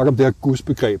begynde at snakke om det her Guds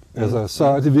begreb, altså, så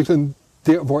er det virkelig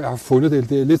der, hvor jeg har fundet det.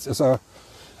 Det er lidt...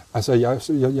 Altså, jeg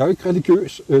er jo ikke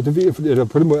religiøs. Det ved jeg, eller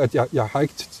på den måde, at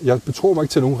jeg betror mig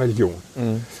ikke til nogen religion.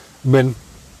 Men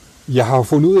jeg har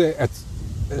fundet ud af, at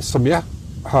som jeg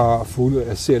har fundet ud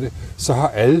af at se det, så har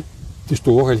alle de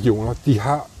store religioner, de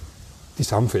har de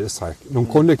samme fællestræk. Nogle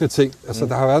grundlæggende ting. Altså,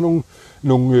 der har været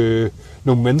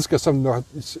nogle mennesker, som...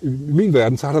 I min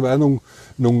verden, så har der været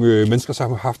nogle mennesker,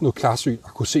 som har haft noget klarsyn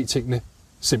og kunne se tingene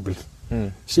simpelt.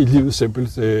 Se livet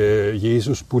simpelt.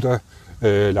 Jesus, Buddha,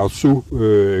 Lao Tzu,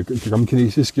 gammel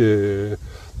kinesisk...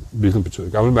 hvilket betyder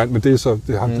gammel mand, men det er så...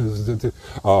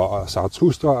 Og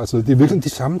Zarathustra, altså det er virkelig de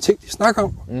samme ting, de snakker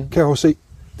om, kan jeg jo se.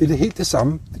 Det er helt det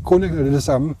samme. Det grundlæggende er det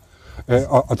samme.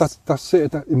 Og der ser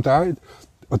jeg... Der er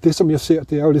og det, som jeg ser,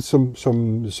 det er jo lidt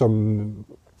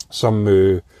som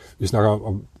vi snakker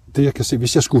om det, jeg kan se,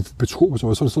 hvis jeg skulle betro på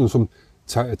sådan noget som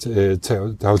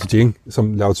Tao Te Ching,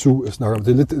 som Lao Tzu snakker om.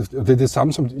 Det er det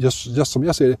samme, som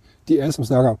jeg ser det, de alle, som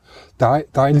snakker om. Der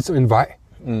er ligesom en vej,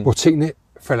 hvor tingene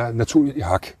falder naturligt i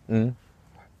hak.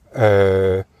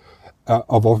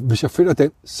 Og hvor, hvis jeg finder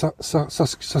den, så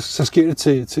sker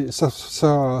det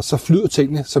så flyder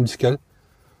tingene, som de skal.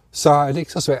 Så er det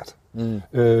ikke så svært.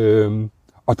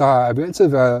 Og der vil altid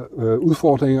være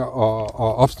udfordringer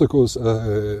og obstacles,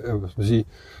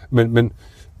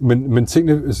 men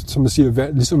tingene, som man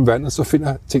siger, ligesom vandet, så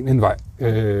finder tingene en vej.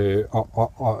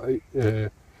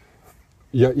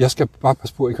 Jeg skal bare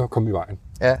passe på ikke at komme i vejen.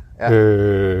 Ja.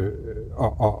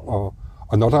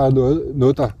 Og når der er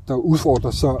noget der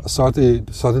udfordrer, så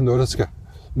er det noget,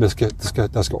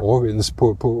 der skal overvindes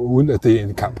på uden at det er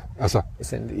en kamp. Altså.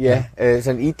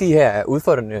 Sådan i de her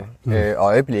udfordrende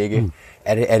øjeblikke,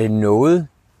 er det noget,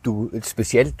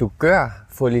 specielt du gør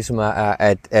for ligesom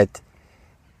at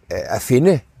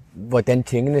finde, hvordan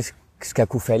tingene skal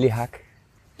kunne falde i hak?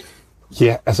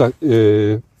 Ja, altså,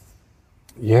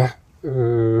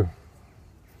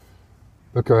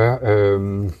 hvad gør jeg?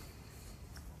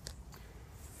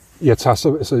 Jeg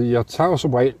tager jo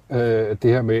som regel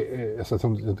det her med,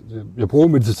 jeg bruger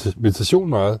meditation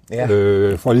meget,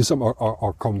 for ligesom at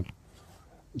komme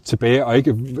tilbage, og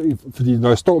ikke, fordi når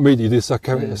jeg står midt i det, så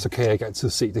kan jeg ikke altid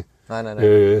se det.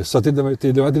 Nej. Så det der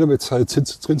med at træde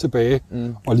trin tilbage,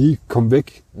 og lige komme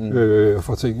væk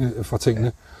fra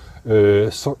tingene,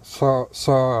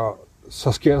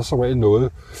 så sker der som regel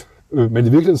noget. Men i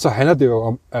virkeligheden så handler det jo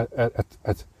om,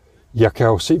 at jeg kan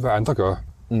jo se, hvad andre gør.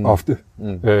 Ofte.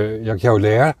 Jeg kan jo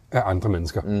lære af andre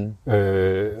mennesker.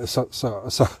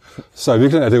 Så i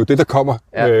virkeligheden er det jo det, der kommer,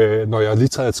 når jeg lige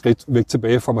træder et skridt væk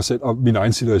tilbage fra mig selv og min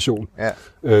egen situation.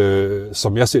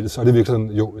 Som jeg ser det, så er det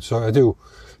virkelig så er det jo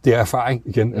det er erfaring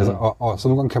igen. Altså, og så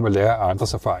nogle gange kan man lære af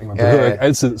andres erfaring. Man behøver ikke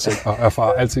altid selv at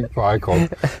erfare alting på egen krop.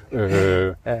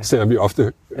 Selvom vi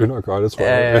ofte ynder at gøre det, tror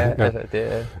jeg. Altså,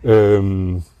 det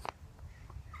er...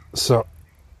 Så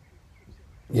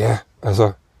ja,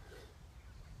 altså.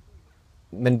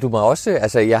 Men du må også,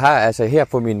 altså jeg har altså her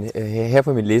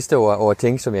på min liste over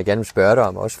ting, som jeg gerne vil spørge dig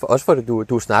om, også for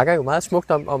du snakker jo meget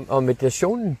smukt om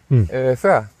meditationen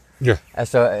før. Ja.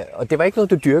 Altså, og det var ikke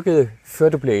noget, du dyrkede, før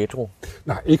du blev ædru?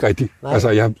 Nej, ikke rigtigt. Nej. Altså,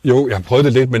 jeg har prøvet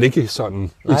det lidt, men ikke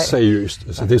sådan, ikke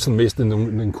seriøst. Så det er sådan mest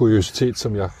en kuriositet,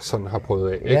 som jeg sådan har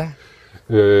prøvet af. Ikke?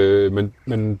 Ja.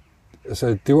 Men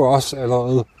altså, det var også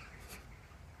allerede...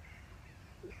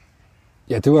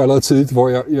 Ja, det var allerede tidligt, hvor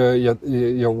jeg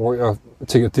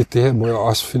tænker, det her må jeg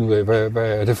også finde ud af, hvad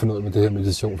er det for noget med det her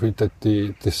meditation, fordi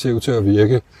det ser ud til at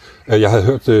virke. Jeg havde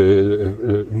hørt,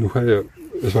 nu har jeg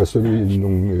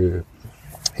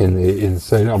i en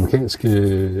særlig amerikansk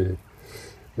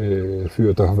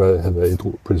fyr, der havde været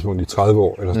ædru på det i 30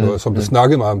 år, eller sådan noget, som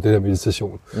snakkede meget om det her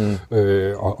meditation.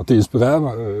 Og det inspirerede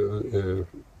mig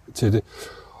til det.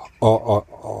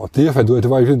 Og det jeg fandt ud af,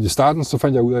 det var ikke i starten, så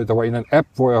fandt jeg ud af, at der var en eller anden app,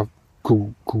 hvor jeg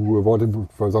hvor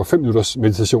der var 5 minutters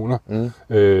meditationer,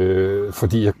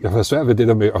 fordi jeg havde svært ved det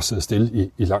der med at sidde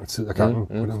stille i lang tid ad gangen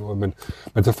på den måde.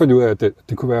 Men så fandt jeg ud af, at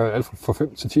det kunne være alt fra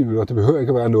 5 til 10 minutter. Det behøver ikke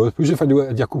at være noget. Pludselig fandt jeg ud af,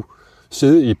 at jeg kunne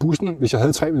sidde i bussen, hvis jeg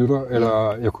havde 3 minutter,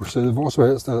 eller jeg kunne sidde hvor som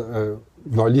helst,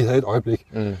 når jeg lige havde et øjeblik.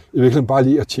 I virkeligheden bare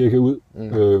lige at tjekke ud.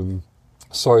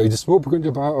 Så i det små begyndte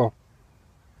jeg bare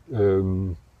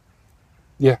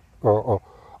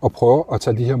at prøve at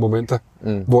tage de her momenter,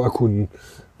 hvor jeg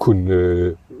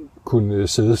kunne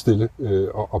sidde stille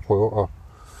og prøve at...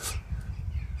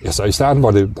 Ja, så i starten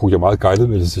brugte jeg meget guidede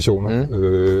meditationer,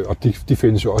 og de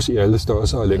findes jo også i alle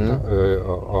størrelser og længder,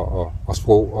 og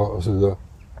sprog og så videre.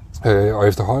 Og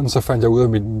efterhånden så fandt jeg ud af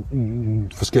mine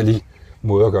forskellige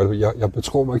måder at gøre det. Jeg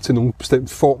betror mig ikke til nogen bestemt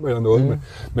form eller noget,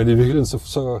 men i virkeligheden så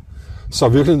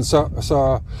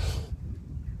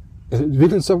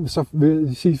vil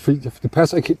jeg sige, fordi det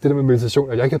passer ikke helt det der med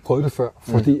meditation, at jeg ikke har prøvet det før,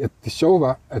 fordi at det sjove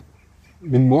var, at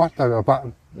min mor, da jeg var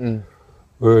barn,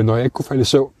 når jeg ikke kunne falde i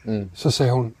søvn, så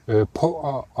sagde hun,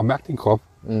 prøv at mærke din krop.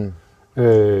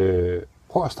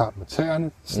 Prøv at starte med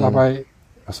tæerne, slap af,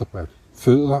 og så med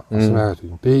fødder, og så med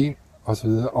dine ben, og så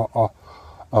videre.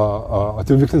 Og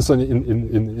det var virkelig sådan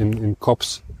en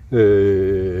krops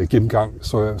gennemgang,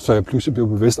 så jeg pludselig blev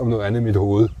bevidst om noget andet i mit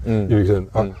hoved i virkeligheden.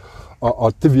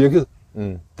 Og det virkede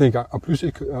dengang, og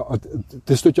pludselig, og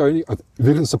det stødte jeg ind i, og i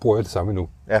virkeligheden så bruger jeg det samme nu.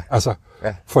 Altså,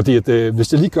 fordi at,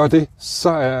 hvis jeg lige gør det, så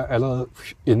er jeg allerede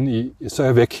inde i, så er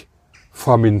jeg væk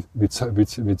fra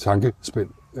mit tankespænd,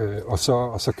 og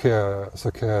så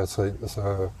kan jeg træde ind,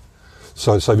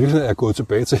 så i virkeligheden er jeg gået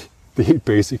tilbage til det helt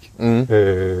basic.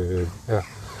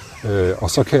 Og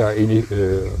så kan jeg egentlig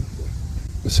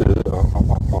sidde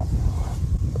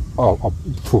og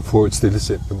få et stille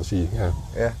sind, kan man sige.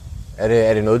 Ja.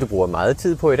 Er det noget, du bruger meget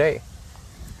tid på i dag?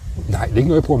 Nej, det er ikke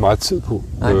noget, jeg bruger meget tid på.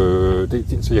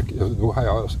 Så nu har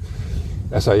jeg også...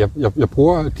 Altså, jeg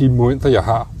bruger de momenter, jeg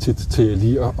har til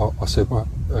lige at sætte mig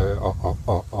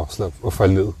og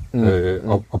falde ned.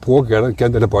 Og bruger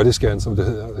gerne det der body scan, som det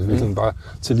hedder. Bare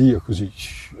til lige at kunne sige,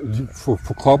 få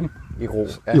kroppen i ro.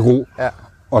 I ro.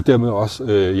 og dermed også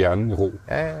hjernen i ro.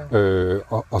 Ja.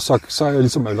 Og så er jeg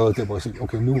ligesom allerede der, hvor jeg siger,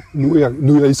 okay, nu er jeg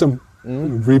ligesom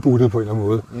rebootet på en eller anden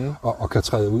måde, og kan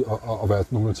træde ud og være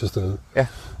nogenlunde til stede. Ja.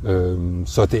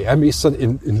 Så det er mest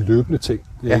sådan en løbende ting.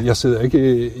 Ja. Jeg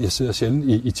sidder sjældent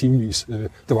i timevis.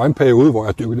 Der var en periode, hvor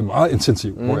jeg dyrkede det meget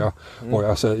intensivt, hvor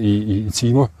jeg sad i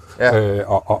timer,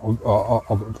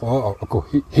 og prøvede at gå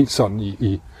helt sådan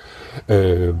i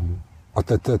og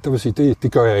der vil sige,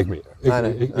 det gør jeg ikke mere. Nej.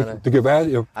 Det kan være,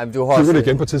 at jeg kigger det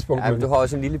igen på et tidspunkt. Men du har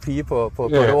også en lille pige på et år.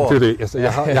 Ja, det er det. Altså,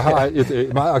 jeg har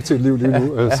et meget aktivt liv lige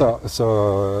nu,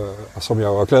 som jeg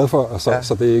er glad for, og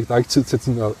så der er ikke tid til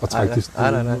sådan at trække de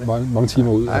mange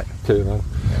timer ud af kalenderen.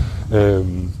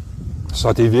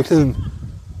 Så det er i virkeligheden,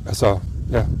 altså,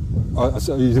 ja, og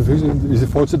altså, i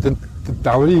forhold til den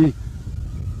daglige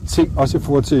ting, også i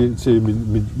forhold til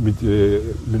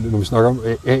når vi snakker om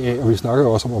AA, og vi snakker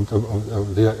også om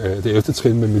det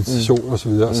eftertrin med meditation og så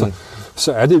videre,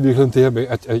 så er det i virkeligheden det her med,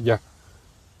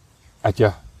 at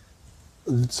jeg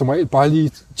som regel bare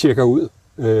lige tjekker ud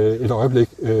et øjeblik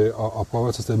og prøver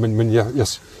at tage sted. Men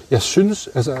jeg synes,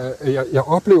 altså, jeg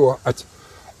oplever,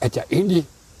 at jeg egentlig,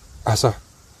 altså,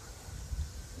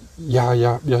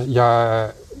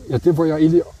 det hvor jeg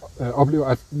egentlig oplever,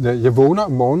 at når jeg vågner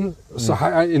om morgenen, så har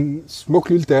jeg en smuk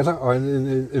lille datter og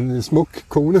en smuk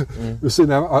kone ved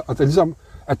siden af mig, og det er ligesom,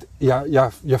 at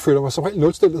jeg føler mig som helt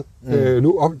nulstillet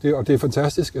nu om det, og det er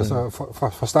fantastisk, altså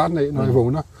fra starten af, når jeg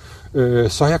vågner,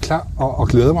 så er jeg klar og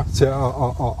glæder mig til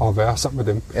at være sammen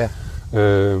med dem. Ja.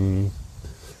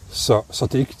 Så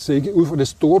det er ikke ud fra det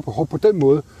store behov på den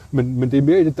måde, men det er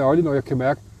mere i det daglige, når jeg kan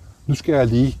mærke, nu skal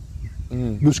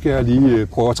jeg lige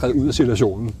prøve at træde ud af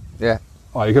situationen. Ja.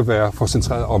 Og ikke at være for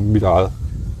centreret om mit eget.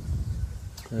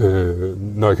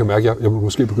 Når jeg kan mærke, at jeg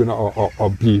måske begynder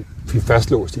at blive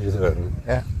fastlåst i det eller andet.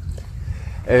 Ja.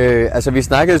 Altså vi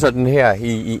snakkede sådan her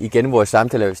igen vores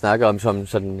samtale, vi snakkede om som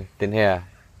sådan den her,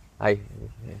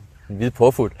 en hvid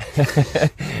påfugl,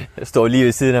 står lige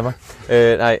ved siden af mig.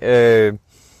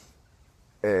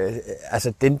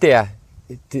 Altså den der,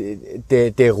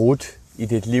 det er rut i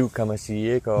dit liv, kan man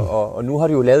sige, ikke? Og nu har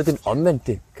du jo lavet den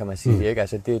omvendte, kan man sige, ikke?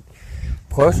 Altså det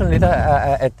prøv sådan lidt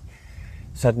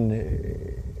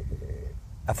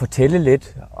at fortælle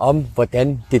lidt om,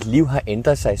 hvordan dit liv har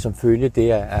ændret sig som følge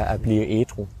det at blive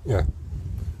ædru. Ja.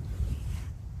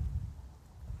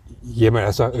 Jamen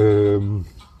altså,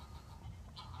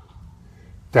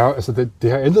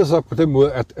 det har ændret sig på den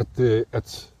måde,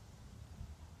 at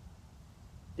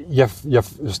jeg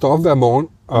står op hver morgen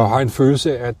og har en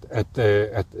følelse af, at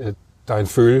der er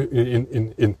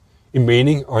en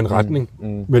mening og en retning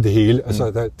med det hele.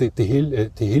 Altså, det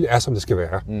hele er, som det skal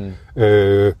være.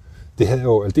 Det havde jeg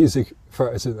jo aldeles ikke før.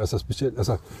 Altså specielt,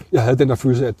 altså, jeg havde den der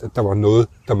følelse af, at der var noget,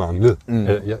 der manglede.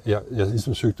 Jeg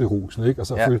ligesom søgte rusen, ikke?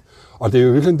 Og det er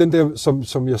jo virkelig den der,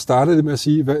 som jeg startede med at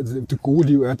sige, hvad det gode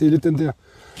liv er. Det er lidt den der,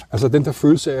 altså den der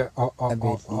følelse af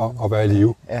at være i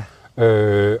live. Ja.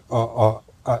 Og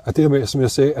det her med, som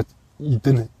jeg sagde, at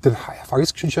den har jeg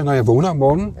faktisk, synes jeg, når jeg vågner om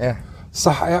morgenen, så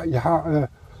har jeg har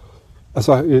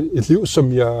altså et liv,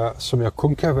 som jeg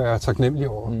kun kan være taknemmelig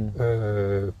over.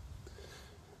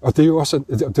 Og det er jo også,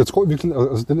 jeg tror virkelig,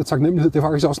 altså den der taknemmelighed, det er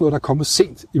faktisk også noget, der er kommet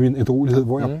sent i min ædruelighed,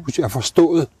 hvor jeg pludselig har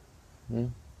forstået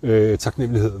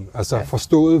taknemmeligheden. Altså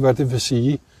forstået, hvad det vil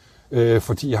sige.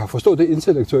 Fordi jeg har forstået det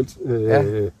intellektuelt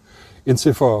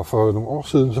indtil for nogle år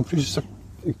siden, så pludselig så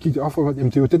gik det op for mig, jamen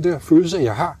det er jo den der følelse,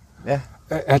 jeg har,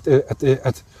 at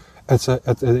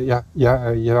jeg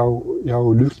er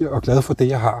jo lykkelig og glad for det,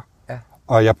 jeg har.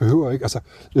 Og jeg behøver ikke, altså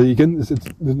igen,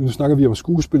 nu snakker vi om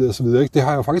skuespillet og så videre, ikke? Det har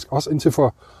jeg jo faktisk også indtil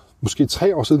for måske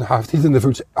 3 år siden haft hele den der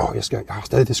følelse, jeg har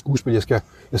stadig det skuespil, jeg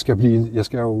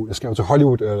skal jo til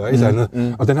Hollywood eller et eller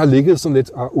andet, og den har ligget sådan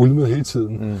lidt og ulmet hele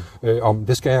tiden, om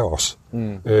det skal jeg også.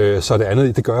 Så det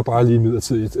andet, det gør jeg bare lige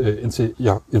midlertidigt,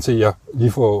 indtil jeg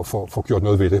lige får gjort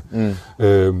noget ved det.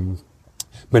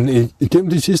 Men igennem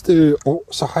de sidste år,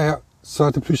 så er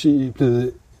det pludselig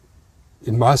blevet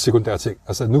en meget sekundær ting.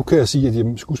 Altså nu kan jeg sige, at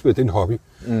skuespil, det er en hobby,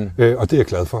 og det er jeg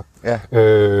glad for. Ja.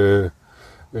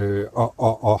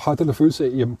 Og har den der følelse af,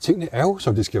 jamen tingene er jo,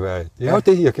 som det skal være. Det er jo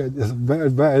det, jeg kan, altså,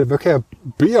 hvad kan jeg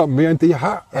bede om mere end det, jeg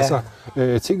har? Ja. Altså,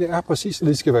 tingene er præcis, som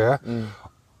det skal være.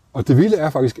 Og det vilde er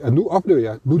faktisk, at nu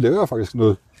laver jeg faktisk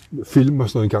noget film og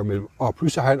sådan noget en gang imellem, og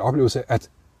pludselig har jeg en oplevelse af, at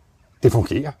det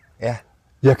fungerer. Ja.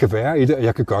 Jeg kan være i det, og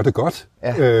jeg kan gøre det godt.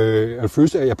 Ja. En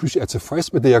følelse af, at jeg pludselig er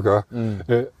tilfreds med det, jeg gør.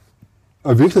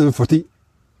 Og i virkeligheden, fordi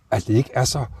at det ikke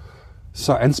er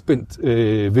så anspændt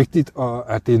vigtigt,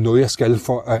 og at det er noget, jeg skal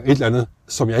for et eller andet,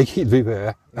 som jeg ikke helt ved, hvad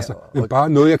er. Altså, men bare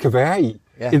noget, jeg kan være i.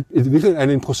 Ja. I virkeligheden er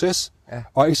det en proces,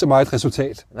 og ikke så meget et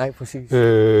resultat. Nej, præcis.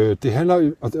 Det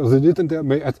handler, og det er lidt den der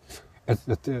med, at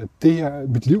det her,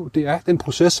 mit liv, det er den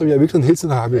proces, som jeg virkelig hele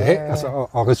tiden har vil have, altså,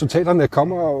 og resultaterne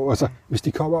kommer, og, altså, hvis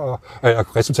de kommer, og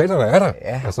resultaterne er der.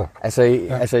 Ja.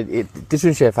 Altså, det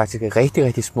synes jeg faktisk er rigtig,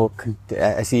 rigtig smukt.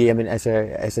 At sige, jamen,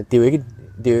 altså, det er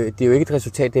jo ikke et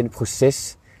resultat, det er en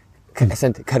proces.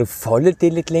 Kan du folde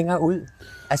det lidt længere ud?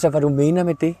 Altså, hvad du mener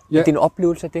med det? Ja. Din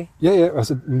oplevelse af det? Ja,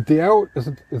 altså, det er jo,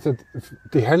 altså,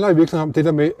 det handler i virkeligheden om det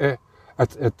der med,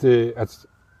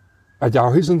 at jeg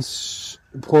har hele tiden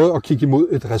prøvet at kigge imod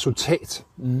et resultat.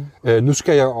 Nu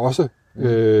skal jeg også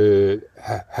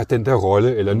have den der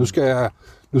rolle, eller nu skal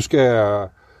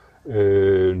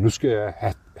jeg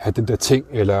have den der ting,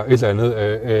 eller et eller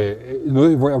andet.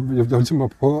 Noget, hvor jeg ligesom har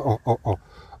prøvet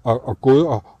at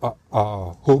gå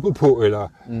og håbe på, eller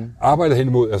arbejde hen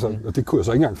imod. Altså, og det kunne jeg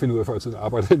så ikke engang finde ud af før i tiden, at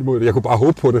arbejde hen imod det. Jeg kunne bare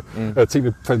håbe på det, at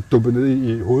tingene fandt dumpet ned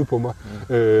i hovedet på mig.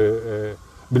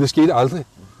 Men det skete aldrig.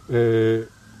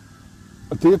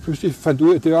 Og det jeg pludselig fandt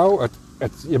ud af, det var jo,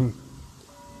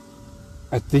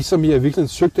 at det som jeg virkelig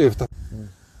søgte efter,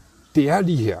 det er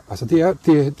lige her. Altså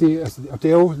det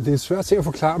er jo svært til at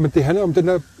forklare, men det handler om den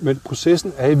der, men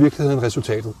processen er i virkeligheden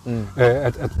resultatet.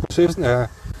 At processen er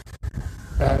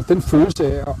den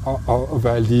følelse af at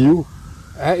være i live,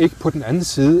 er ikke på den anden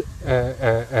side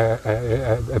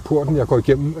af porten, jeg går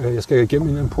igennem. Jeg skal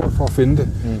igennem en port for at finde det.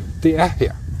 Det er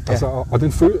her. Altså,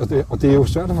 og det er jo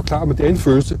svært at forklare, men det er en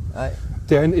følelse. Nej.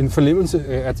 Det er en fornemmelse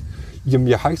af, at jamen,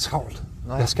 jeg har ikke travlt.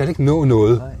 Nej. Jeg skal ikke nå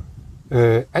noget.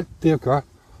 Alt det, jeg gør,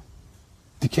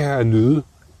 det kan jeg nyde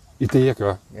i det, jeg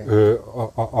gør.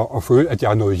 Og føle, at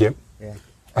jeg er nået hjem.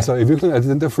 Altså, i virkeligheden er det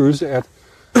den der følelse, at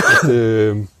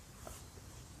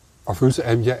følelse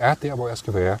af, at jeg er der, hvor jeg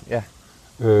skal være.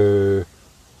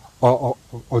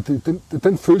 Og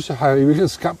den følelse har jeg i virkeligheden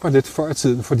skabt mig lidt før i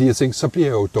tiden, fordi jeg tænkte, så bliver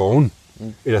jeg jo doven.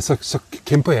 Eller så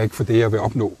kæmper jeg ikke for det, jeg vil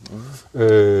opnå.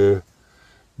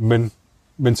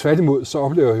 Men tværtimod, så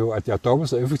oplever jeg jo, at jeg er dobbelt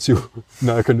så effektiv,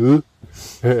 når jeg kan nyde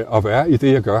at være i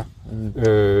det, jeg gør.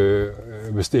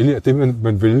 Hvis det er det,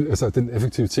 man vil, altså den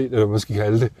effektivitet, eller hvad man skal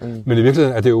kalde det. Men i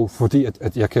virkeligheden er det jo fordi,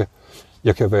 at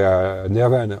jeg kan være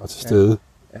nærværende og til stede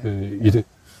i det.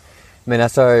 Men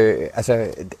altså,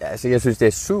 jeg synes, det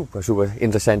er super, super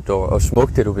interessant og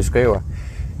smukt, det du beskriver.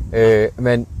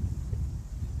 Men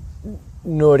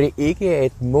når det ikke er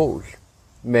et mål,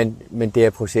 men det er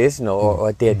processen,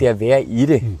 og det er det at være i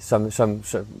det,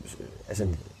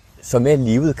 som er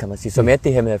livet, kan man sige, som er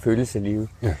det her med at føle sig livet.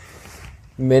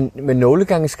 Men nogle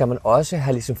gange skal man også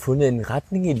have ligesom fundet en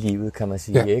retning i livet, kan man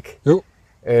sige, ikke? Jo.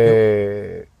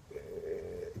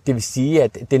 Det vil sige,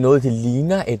 at det er noget, det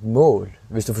ligner et mål,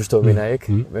 hvis du forstår, mener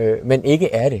ikke? Men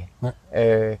ikke er det.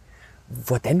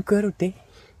 Hvordan gør du det?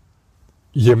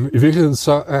 Jamen, i virkeligheden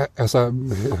så er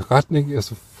retning,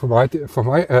 altså for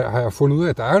mig har jeg fundet ud af,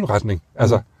 at der er en retning.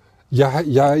 Altså,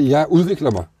 jeg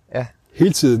udvikler mig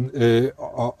hele tiden,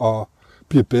 og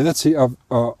bliver bedre til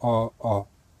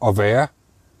at være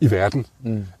i verden.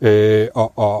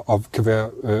 Og kan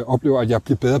opleve, at jeg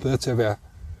bliver bedre og bedre til at være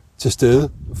til stede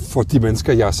for de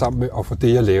mennesker, jeg er sammen med, og for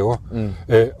det, jeg laver.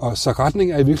 Og så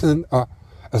retning er i virkeligheden,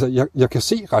 jeg kan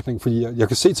se retning, fordi jeg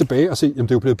kan se tilbage og se, jamen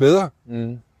det er jo blevet bedre.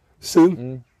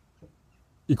 Siden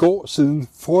i går, siden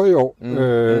forrige år.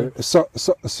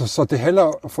 Så det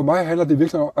handler, for mig handler det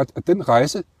virkelig om, at den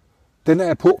rejse, den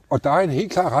er på, og der er en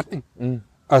helt klar retning.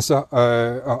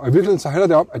 Og i virkeligheden så handler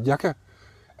det om, at jeg kan,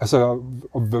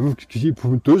 hvad man kan sige, på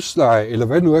min dødsleje, eller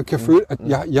hvad nu jeg kan føle, at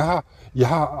jeg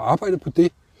har arbejdet på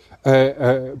det.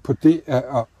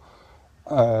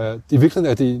 I virkeligheden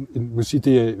er det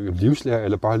det er livslære,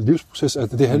 eller bare en livsproces.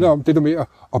 Altså, det handler om det der med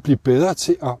at blive bedre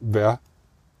til at være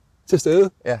til stede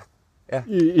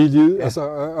i livet.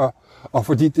 Og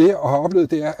fordi det, jeg har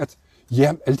oplevet, det er, at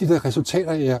alle de der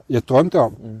resultater, jeg drømte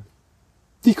om,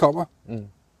 de kommer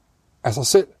af sig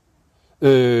selv.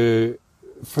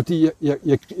 Fordi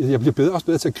jeg bliver også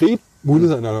bedre til at gribe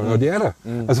mulighederne, når de er der.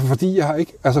 Altså fordi jeg har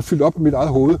ikke fyldt op i mit eget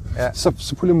hoved.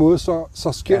 Så på den måde,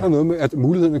 så sker der noget med, at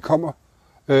mulighederne kommer.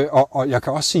 Og jeg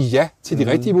kan også sige ja til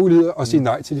de rigtige muligheder, og sige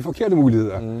nej til de forkerte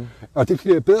muligheder. Og det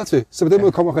bliver jeg bedre til. Så på den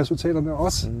måde kommer resultaterne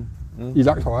også i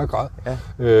langt højere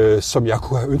grad, som jeg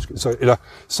kunne have ønsket. Eller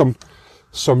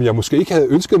som jeg måske ikke havde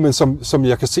ønsket, men som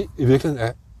jeg kan se i virkeligheden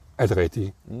er det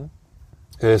rigtige.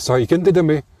 Så igen det der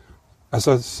med,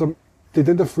 det er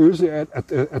den der følelse af,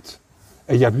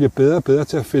 at jeg bliver bedre og bedre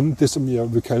til at finde det, som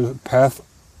jeg vil kalde path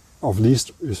of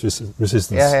least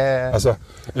resistance.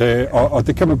 Og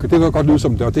det kan godt lyde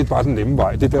som det, og det er bare den nemme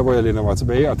vej. Det er der, hvor jeg læner mig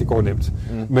tilbage, og det går nemt.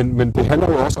 Men det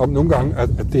handler jo også om nogle gange, at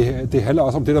det handler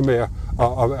også om det der med at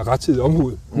rettidig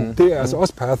omhu. Det er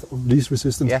også path of least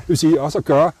resistance. Det vil sige også at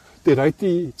gøre det er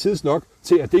rigtig tidsnok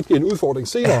til, at det bliver en udfordring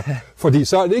senere. Fordi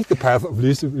så er det ikke the path of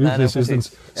least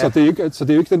resistance. Så det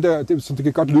er jo ikke den der, så det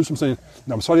kan godt lyde som sådan,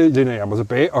 så læner jeg mig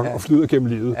tilbage og flyder gennem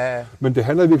livet. Men det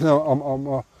handler virkelig om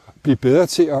at blive bedre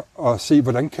til at se,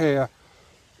 hvordan kan jeg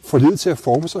få livet til at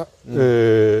forme sig,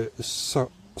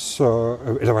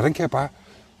 eller hvordan kan jeg bare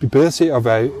blive bedre til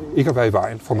ikke at være i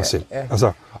vejen for mig selv,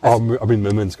 og mine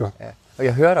medmennesker. Ja. Og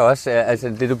jeg hører da også, altså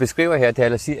det du beskriver her,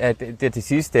 at det til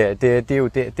sidst, det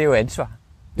er jo ansvar.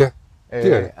 Ja,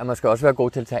 det er det. At man skal også være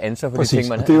god til at tage ansvar for præcis. De ting,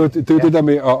 man har. Det er jo det der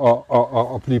med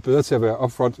at blive bedre til at være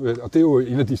upfront, og det er jo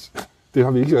en af de, det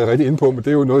har vi ikke været rigtig inde på, men det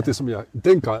er jo noget af det, som jeg i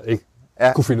den grad ikke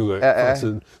kunne finde ud af for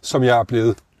tiden, som jeg er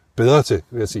blevet bedre til,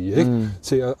 vil jeg sige, ikke?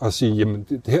 Til at sige, jamen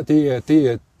det her,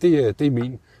 det er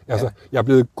min. Altså, jeg er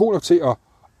blevet god nok til at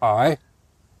eje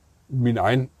mine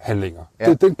egne handlinger.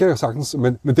 Ja. Den kan jeg sagtens,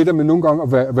 men det der med nogle gange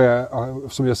at være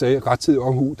som jeg sagde, rettidig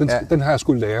omhu, den har jeg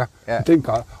skulle lære i den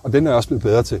grad, og den er jeg også blevet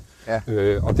bedre til. Ja.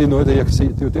 Og det er noget af det, jeg kan se,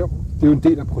 det er jo en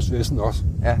del af processen også.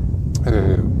 Ja.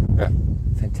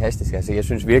 Fantastisk. Altså, jeg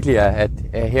synes virkelig, at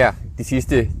her de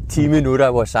sidste 10 minutter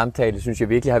af vores samtale, synes jeg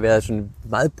virkelig har været sådan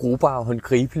meget brugbar og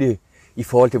håndgribelig i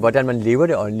forhold til, hvordan man lever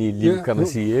det åndelige liv, kan man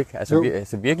sige. Ikke?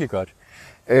 Altså virkelig godt.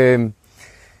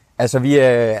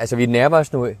 Vi nærmer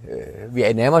os nu,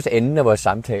 vi nærmer os enden af vores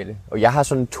samtale, og jeg har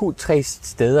sådan 2-3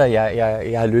 steder,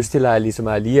 jeg har lyst til at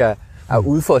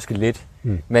udforske lidt.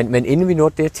 Men inden vi når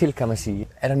det til, kan man sige,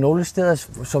 er der nogle steder,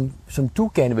 som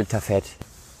du gerne vil tage fat?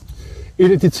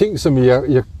 En af de ting, som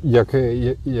jeg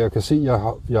kan se,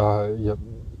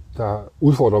 der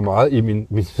udfordrer meget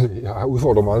jeg har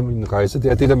udfordret meget i min rejse,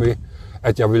 det er det der med,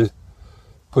 at jeg vil,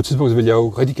 på et tidspunkt vil jeg jo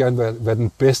rigtig gerne være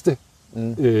den bedste.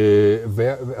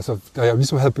 Da jeg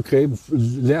ligesom havde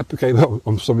lært begrebet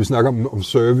om, som vi snakker om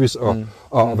service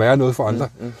og være noget for andre,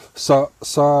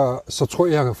 så tror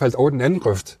jeg har faldt over den anden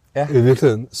grøft i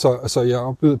virkeligheden. Så jeg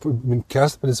oplevede på min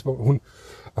kæreste på det tidspunkt,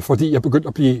 fordi jeg begyndte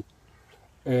at blive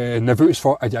nervøs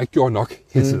for, at jeg ikke gjorde nok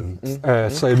hele tiden.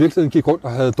 Så jeg i virkeligheden gik rundt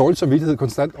og havde dårlig samvittighed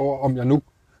konstant over, om jeg nu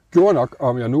gjorde nok, og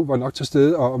om jeg nu var nok til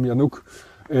stede, og om jeg nu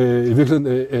i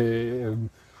virkeligheden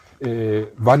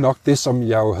var nok det, som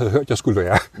jeg jo havde hørt, jeg skulle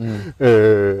være.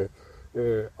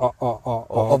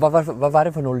 Og hvad var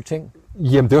det for nogle ting?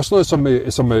 Jamen, det var sådan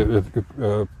noget som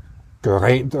gøre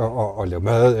rent og lave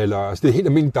mad, eller altså, det er helt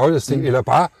almindelige dagligdags ting, eller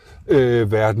bare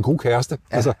være den gode kæreste.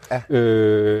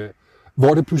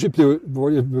 Hvor det pludselig blev, hvor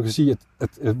jeg kan sige,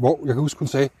 hvor jeg kan huske, hun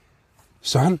sagde,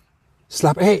 Søren,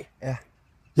 slap af. Ja.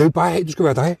 Jeg vil bare have, at du skal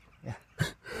være dig. Ja.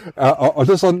 og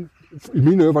det er sådan, i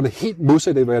mine ører var det helt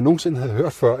modsat af, hvad jeg nogensinde havde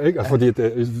hørt før, ikke? Altså, fordi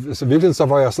virkelig så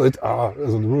var jeg så lidt,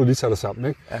 nu må du lige tage dig sammen,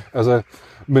 ikke? Ja. Altså,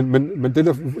 men det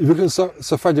der, i virkeligheden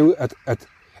så fandt jeg ud,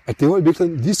 at det var i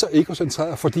virkeligheden lige så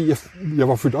egocentreret, fordi jeg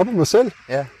var fyldt op af mig selv,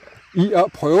 i at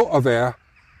prøve at være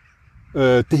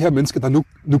det her menneske, der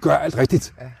nu gør alt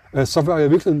rigtigt. Ja. Så var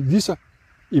jeg virkelig lige så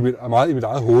meget i mit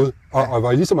eget hoved, og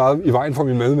var lige så meget i vejen for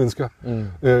mine medmennesker,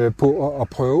 på at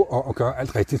prøve at gøre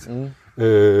alt rigtigt.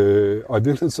 Og i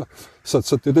virkeligheden,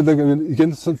 så det der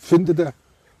igen, så finde det der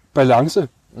balance,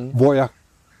 hvor jeg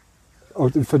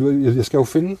skal jo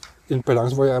finde en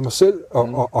balance, hvor jeg er mig selv,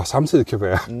 og samtidig kan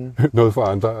være noget for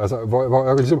andre. Altså,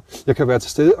 hvor jeg kan være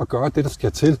til stede og gøre det, der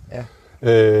skal til.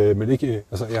 Ja. Men ikke,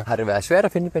 altså, ja. Har det været svært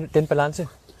at finde den balance?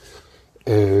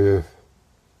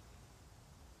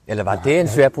 Eller var det en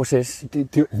svær proces?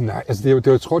 Nej, altså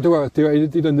jeg tror, det var et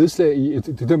af de der nedslag i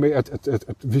det der med, at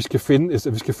vi skal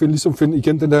finde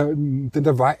igen den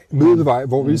der vej, middelvej,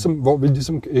 hvor vi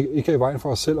ligesom ikke er i vejen for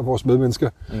os selv og vores medmennesker,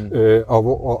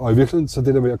 og i virkeligheden så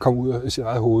det der med at komme ud af sit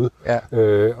eget hoved,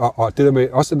 og det der med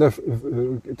også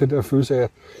den der følelse af, at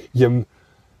jamen,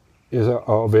 altså,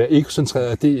 at være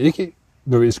egocentreret, det er ikke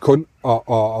nødvendigvis kun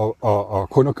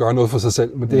at gøre noget for sig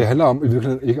selv, men det handler om i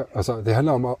virkeligheden ikke, altså det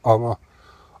handler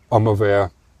om at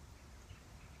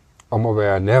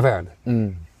være nærværende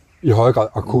i høj grad,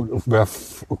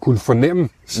 og kunne fornemme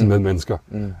sine medmennesker.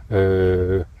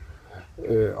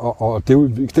 Og det er jo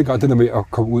i den grad det der med at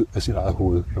komme ud af sit eget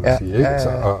hoved, kan man sige. Ikke? Altså,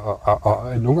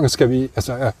 og nogle gange skal vi,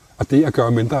 altså, og det at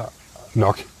gøre mindre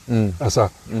nok. Altså,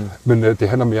 men det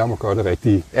handler mere om at gøre det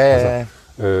rigtige.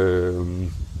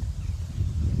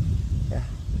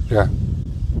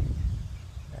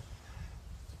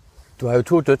 Du har jo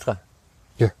 2 døtre.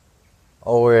 Ja.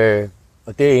 Og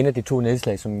det er en af de 2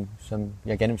 nedslag, som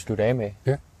jeg gerne vil slutte af med.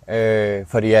 Ja.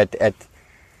 Fordi at et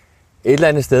eller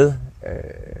andet sted,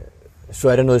 så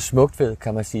er der noget smukt ved,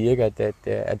 kan man sige, ikke?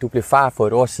 At du blev far for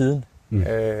et år siden,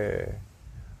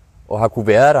 og har kunne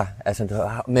være der, altså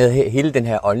med hele den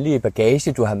her åndelige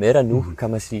bagage, du har med dig nu, kan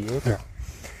man sige. Ikke? Ja.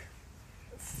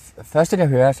 Først jeg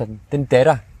hører sådan, den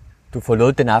datter, du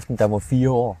forlod den aften, der var 4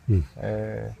 år.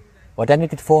 Hvordan er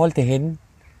dit forhold til hende?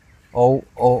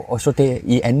 Og så det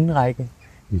i anden række.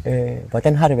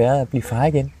 Hvordan har det været at blive far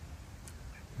igen?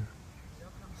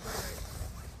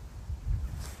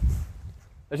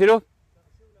 Hvad siger du?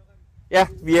 Ja,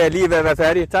 vi er lige ved at være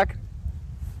færdige. Tak.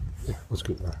 Ja,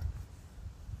 undskyld mig.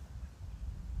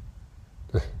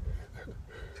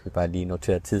 Skal vi bare lige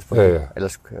notere tidspunkt? Ja.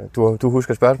 Ellers, du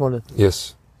husker spørgsmålet?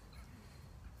 Yes.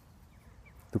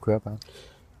 Du kører bare.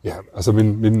 Ja, altså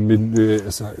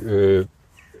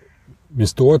min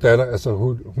store datter,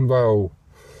 altså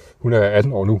hun er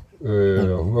 18 år nu,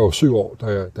 og hun var jo 7 år,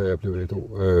 da jeg blev lidt år.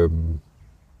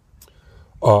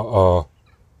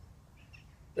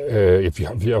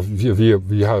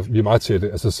 Vi er meget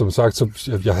tætte. Altså som sagt,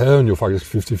 så jeg havde hende jo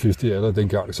faktisk 50-50 allerede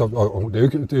dengang. Så,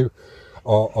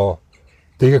 og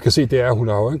det jeg kan se, det er, at hun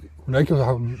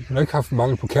har ikke haft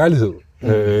mangel på kærlighed.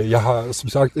 Jeg har som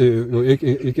sagt jo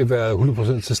ikke været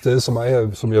 100% til stede så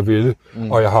meget, som jeg ville,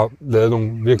 og jeg har lavet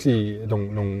nogle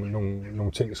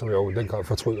ting, som jeg jo den grad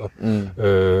fortryder.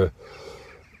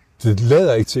 Det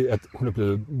lader ikke til, at hun er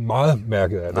blevet meget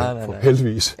mærket af det, nej.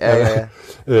 Heldigvis. Ja.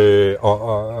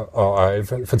 Og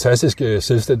er en fantastisk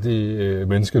selvstændig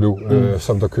menneske nu,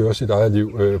 som der kører sit eget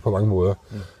liv på mange måder.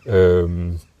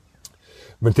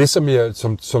 Men det,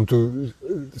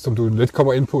 som du lidt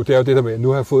kommer ind på, det er jo det der med, at nu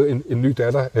har jeg fået en ny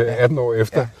datter 18 år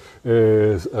efter.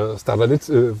 Starter lidt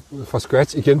fra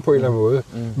scratch igen på en eller anden måde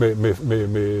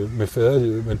med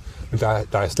faderlivet. Men der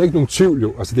er slet ikke nogen tvivl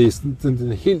jo. Altså det er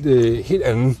en helt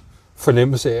anden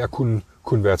fornemmelse af at kunne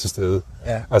være til stede.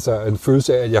 Ja. Altså en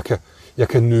følelse af, at jeg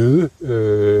kan nyde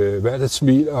hvert et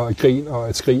smil og et grin og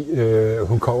et skrig,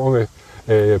 hun kommer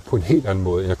med på en helt anden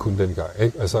måde, end jeg kunne dengang.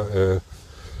 Ikke? Altså,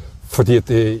 fordi at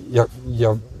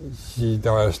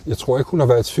jeg tror ikke, hun har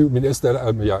været i tvivl. Min ældste datter,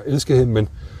 at jeg elsker hende,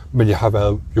 men jeg har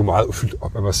været jo meget fyldt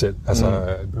op af mig selv. Altså,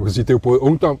 man kan sige, det er jo både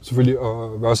ungdom selvfølgelig,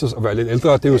 og versus at være lidt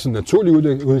ældre. Det er jo sådan en naturlig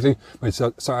udvikling, men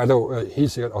så er der jo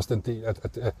helt sikkert også den del,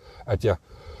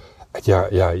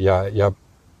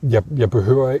 jeg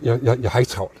behøver, jeg har ikke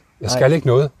travlt. Jeg skal ikke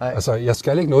noget. Altså, jeg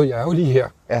skal ikke noget. Jeg er jo lige her.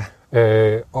 Ja.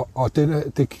 Og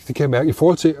det kan jeg mærke, i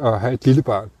forhold til at have et lille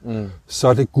barn, så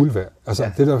er det guld værd.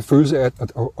 Altså, det der følelse af,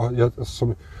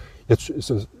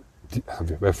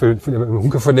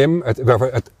 hun kan fornemme, at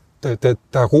der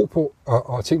er ro på,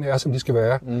 og tingene er, som de skal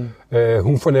være.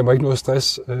 Hun fornemmer ikke noget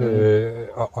stress,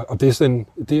 og det er sådan,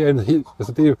 det er en helt,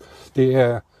 altså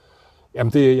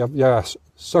jeg er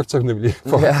så taknemmelig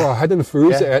for at have den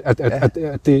følelse af,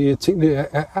 at tingene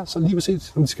er så lige præcis,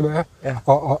 som de skal være,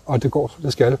 og det går, som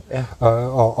det skal.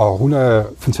 Og hun er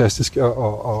fantastisk,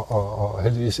 og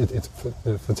heldigvis et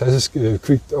fantastisk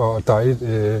kvikt og dejligt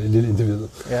lille individ,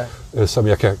 som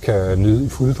jeg kan nyde i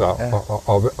fulde drag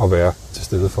og være til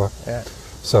stede for.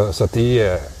 Så det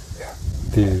er,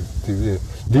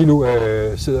 lige nu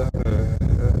sidder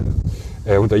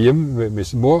er hun derhjemme med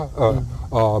sin mor,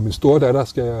 og min store datter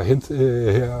skal jeg hente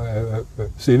her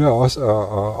senere også,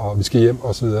 og vi skal hjem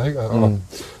og så videre, ikke?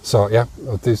 Så ja,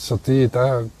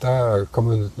 der er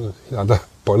kommet helt andre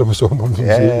boller på summen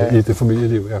i det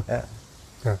familieliv,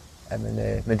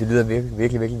 men det lyder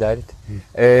virkelig dejligt.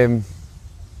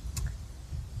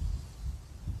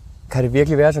 Kan det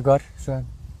virkelig være så godt, Søren?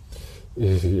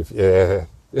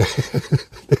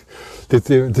 Det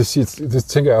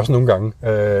tænker jeg også nogle gange,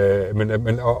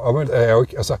 men omvendt er jeg jo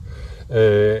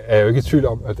ikke, i tvivl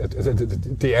om, at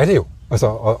det er det jo. Altså,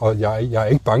 og jeg er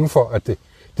ikke bange for, at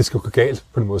det skal gå galt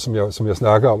på den måde, som jeg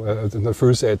snakker om. Den der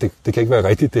følelse af, at det kan ikke være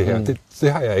rigtigt, det her.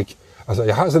 Det har jeg ikke. Altså,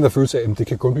 jeg har sådan en følelse af, at det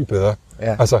kan kun blive bedre.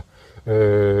 Ja. Altså,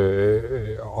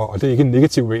 og det er ikke en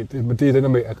negativ men det er den der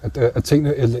med, at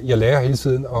tingene, jeg lærer hele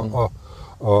tiden, og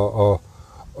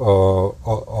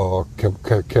kan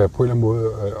på en eller anden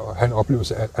måde have en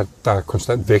oplevelse af, at der er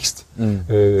konstant vækst.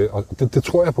 Og det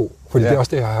tror jeg på, fordi det er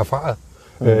også det, jeg har erfaret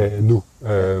nu.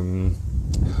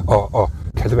 Og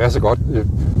kan det være så godt?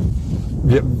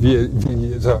 Jeg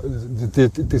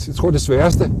tror, det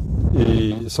sværeste,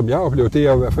 som jeg oplever, det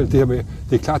er i hvert fald det her med,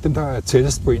 det er klart dem, der er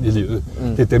tættest på en i livet.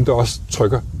 Det er dem, der også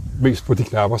trykker mest på de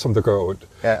knapper, som der gør ondt.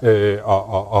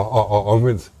 Og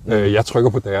omvendt. Jeg trykker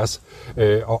på deres.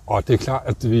 Og det er klart,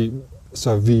 at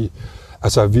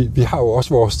vi har jo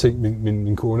også vores ting,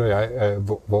 min kone og jeg,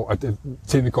 hvor at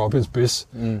tingene går op i en spids.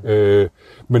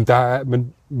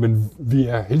 Men vi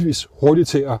er heldigvis hurtige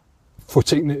til at få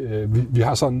tingene. Vi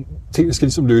har sådan, tingene skal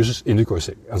ligesom løses, inden vi går i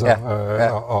seng. Altså,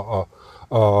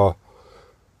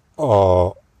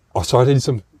 og så er det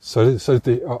ligesom, så er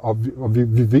det, og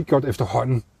vi ved godt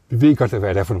efterhånden, vi ved godt, hvad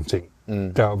det er for nogle ting.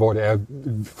 der hvor det er,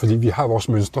 fordi vi har vores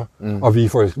mønstre, og vi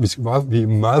er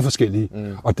meget forskellige.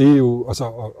 Og det er jo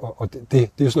det er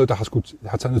jo sådan noget, der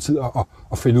har taget noget tid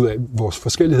at finde ud af vores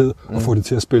forskellighed og få det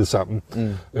til at spille sammen.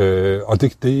 Og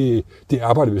det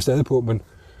arbejder vi stadig på,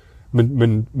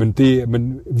 men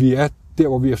vi er der,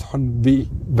 hvor vi efterhånden ved,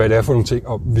 hvad det er for nogle ting,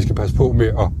 og vi skal passe på med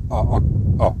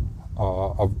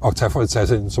at tage for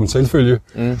det som selvfølge.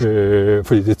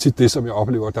 Fordi det er tit det, som jeg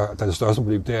oplever, der er det største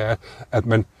problem, det er, at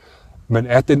man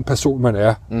er den person, man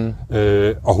er,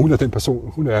 og hun er den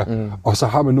person, hun er, og så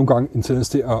har man nogle gange en tendens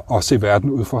til at se verden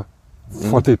ud fra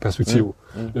det perspektiv.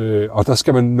 Og der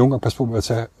skal man nogle gange passe på med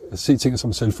at se tingene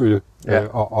som selvfølge,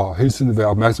 og hele tiden være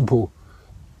opmærksom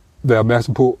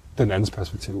på den andens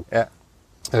perspektiv. Ja.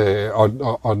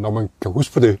 Og når man kan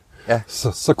huske på det,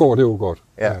 så går det jo godt.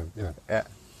 Ja.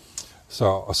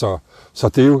 Så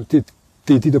det er jo det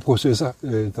er de der processer,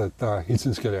 der hele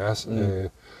tiden skal læres.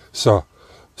 Så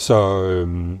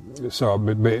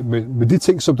med de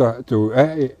ting, som der jo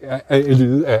er i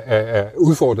livet af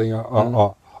udfordringer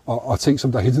og ting,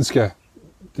 som der hele tiden skal,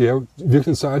 det er jo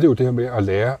virkelig, så er det jo det her med at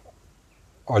lære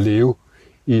at leve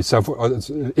i et samfund, og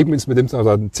ikke mindst med dem,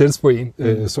 der er den tættest på en,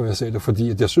 som jeg sagde det, fordi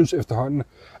at jeg synes efterhånden,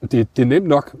 at det er nemt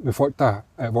nok med folk,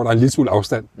 hvor der er en lille smule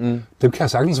afstand. Dem kan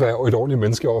sagtens være et ordentligt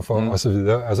menneske overfor, og så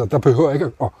videre. Altså, der behøver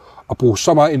ikke at bruge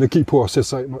så meget energi på at sætte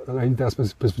sig ind i deres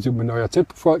perspektiv, men når jeg er tæt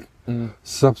på folk,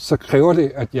 så kræver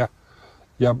det, at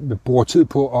jeg bruger tid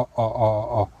på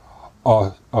at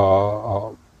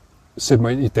sætte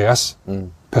mig ind i deres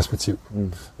perspektiv,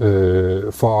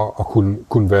 for at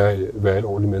kunne være et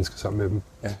ordentligt menneske sammen med dem.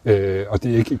 Ja. Og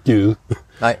det er ikke givet.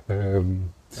 Nej.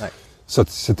 Nej.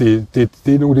 Så det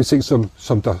er nogle af de ting,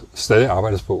 som der stadig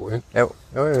arbejdes på. Ikke? Jo.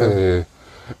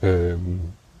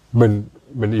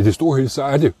 Men i det store hele, så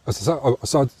er det,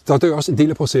 så er det også en del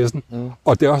af processen.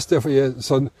 Og det er også derfor, jeg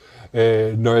sådan,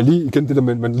 når jeg lige, igen det der,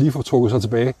 man lige får trukket sig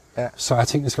tilbage, så er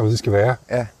tingene, som det skal være.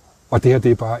 Ja. Og det her,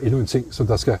 det er bare endnu en ting, som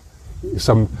der skal,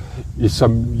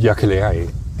 som jeg kan lære af.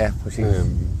 Ja, præcis.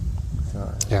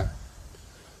 Ja.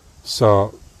 Så,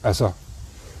 altså,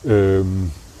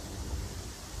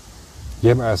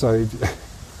 jamen altså,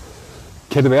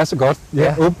 kan det være så godt?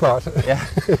 Ja, åbenbart. Ja.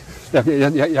 Jeg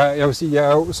vil sige, jeg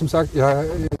er jo, som sagt, jeg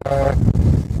er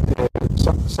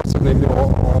så taknemmelig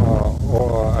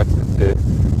over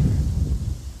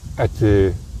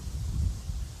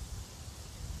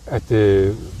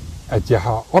at jeg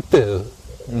har opdaget,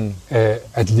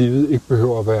 at livet ikke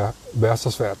behøver at være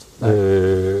så svært,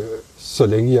 så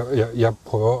længe jeg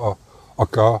prøver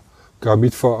at gøre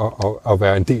mit for at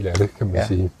være en del af det, kan man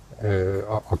sige,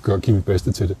 og give mit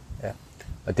bedste til det. Ja.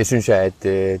 Og det synes jeg er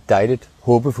et dejligt,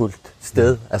 håbefuldt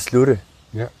sted at slutte.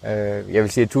 Ja. Jeg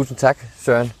vil sige tusind tak,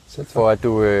 Søren, for at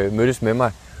du mødtes med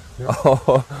mig. Ja.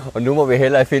 Og nu må vi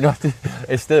hellere finde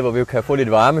et sted, hvor vi kan få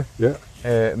lidt varme. Ja.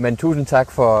 Men tusind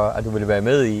tak for, at du ville være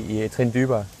med i et trin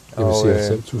dybere.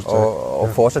 Og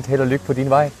fortsat held og lykke på din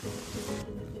vej.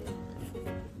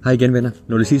 Hej igen, venner.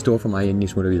 Nu er det sidste ord for mig, inden I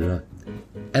smutter videre.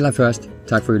 Allerførst,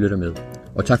 tak for at I lytter med.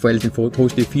 Og tak for al den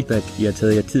positive feedback, I har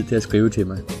taget jer tid til at skrive til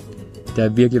mig. Det har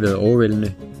virkelig været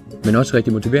overvældende, men også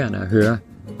rigtig motiverende at høre,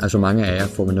 at så mange af jer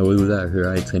får man noget ud af at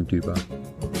høre et trin dybere.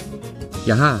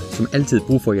 Jeg har som altid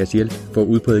brug for jeres hjælp for at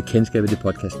udbrede kendskabet til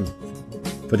podcasten.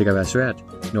 For det kan være svært,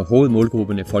 når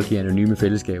hovedmålgruppen er folk i anonyme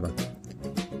fællesskaber.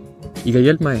 I kan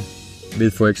hjælpe mig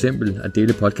ved for eksempel at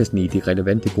dele podcasten i de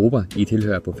relevante grupper, I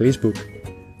tilhører på Facebook,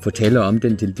 fortælle om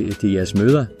den til jeres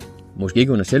møder, måske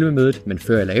ikke under selve mødet, men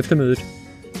før eller efter mødet.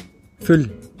 Følg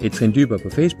et trin dybere på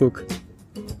Facebook,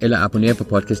 eller abonner på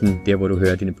podcasten der, hvor du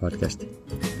hører dine podcast.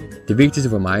 Det vigtigste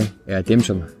for mig er, at dem,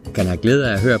 som kan have glæde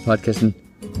af at høre podcasten,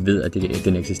 ved, at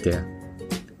den eksisterer.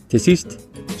 Til sidst,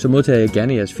 så modtager jeg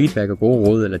gerne jeres feedback og gode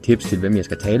råd eller tips til, hvem jeg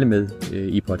skal tale med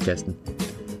i podcasten.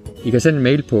 I kan sende en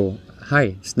mail på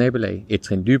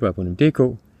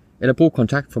hej@etrindybere.dk eller brug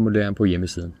kontaktformulæren på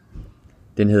hjemmesiden.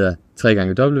 Den hedder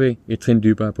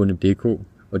www.etrindybere.dk,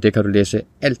 og der kan du læse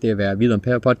alt det at være videre om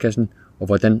podcasten, og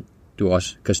hvordan du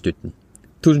også kan støtte den.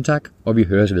 Tusind tak, og vi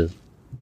høres ved.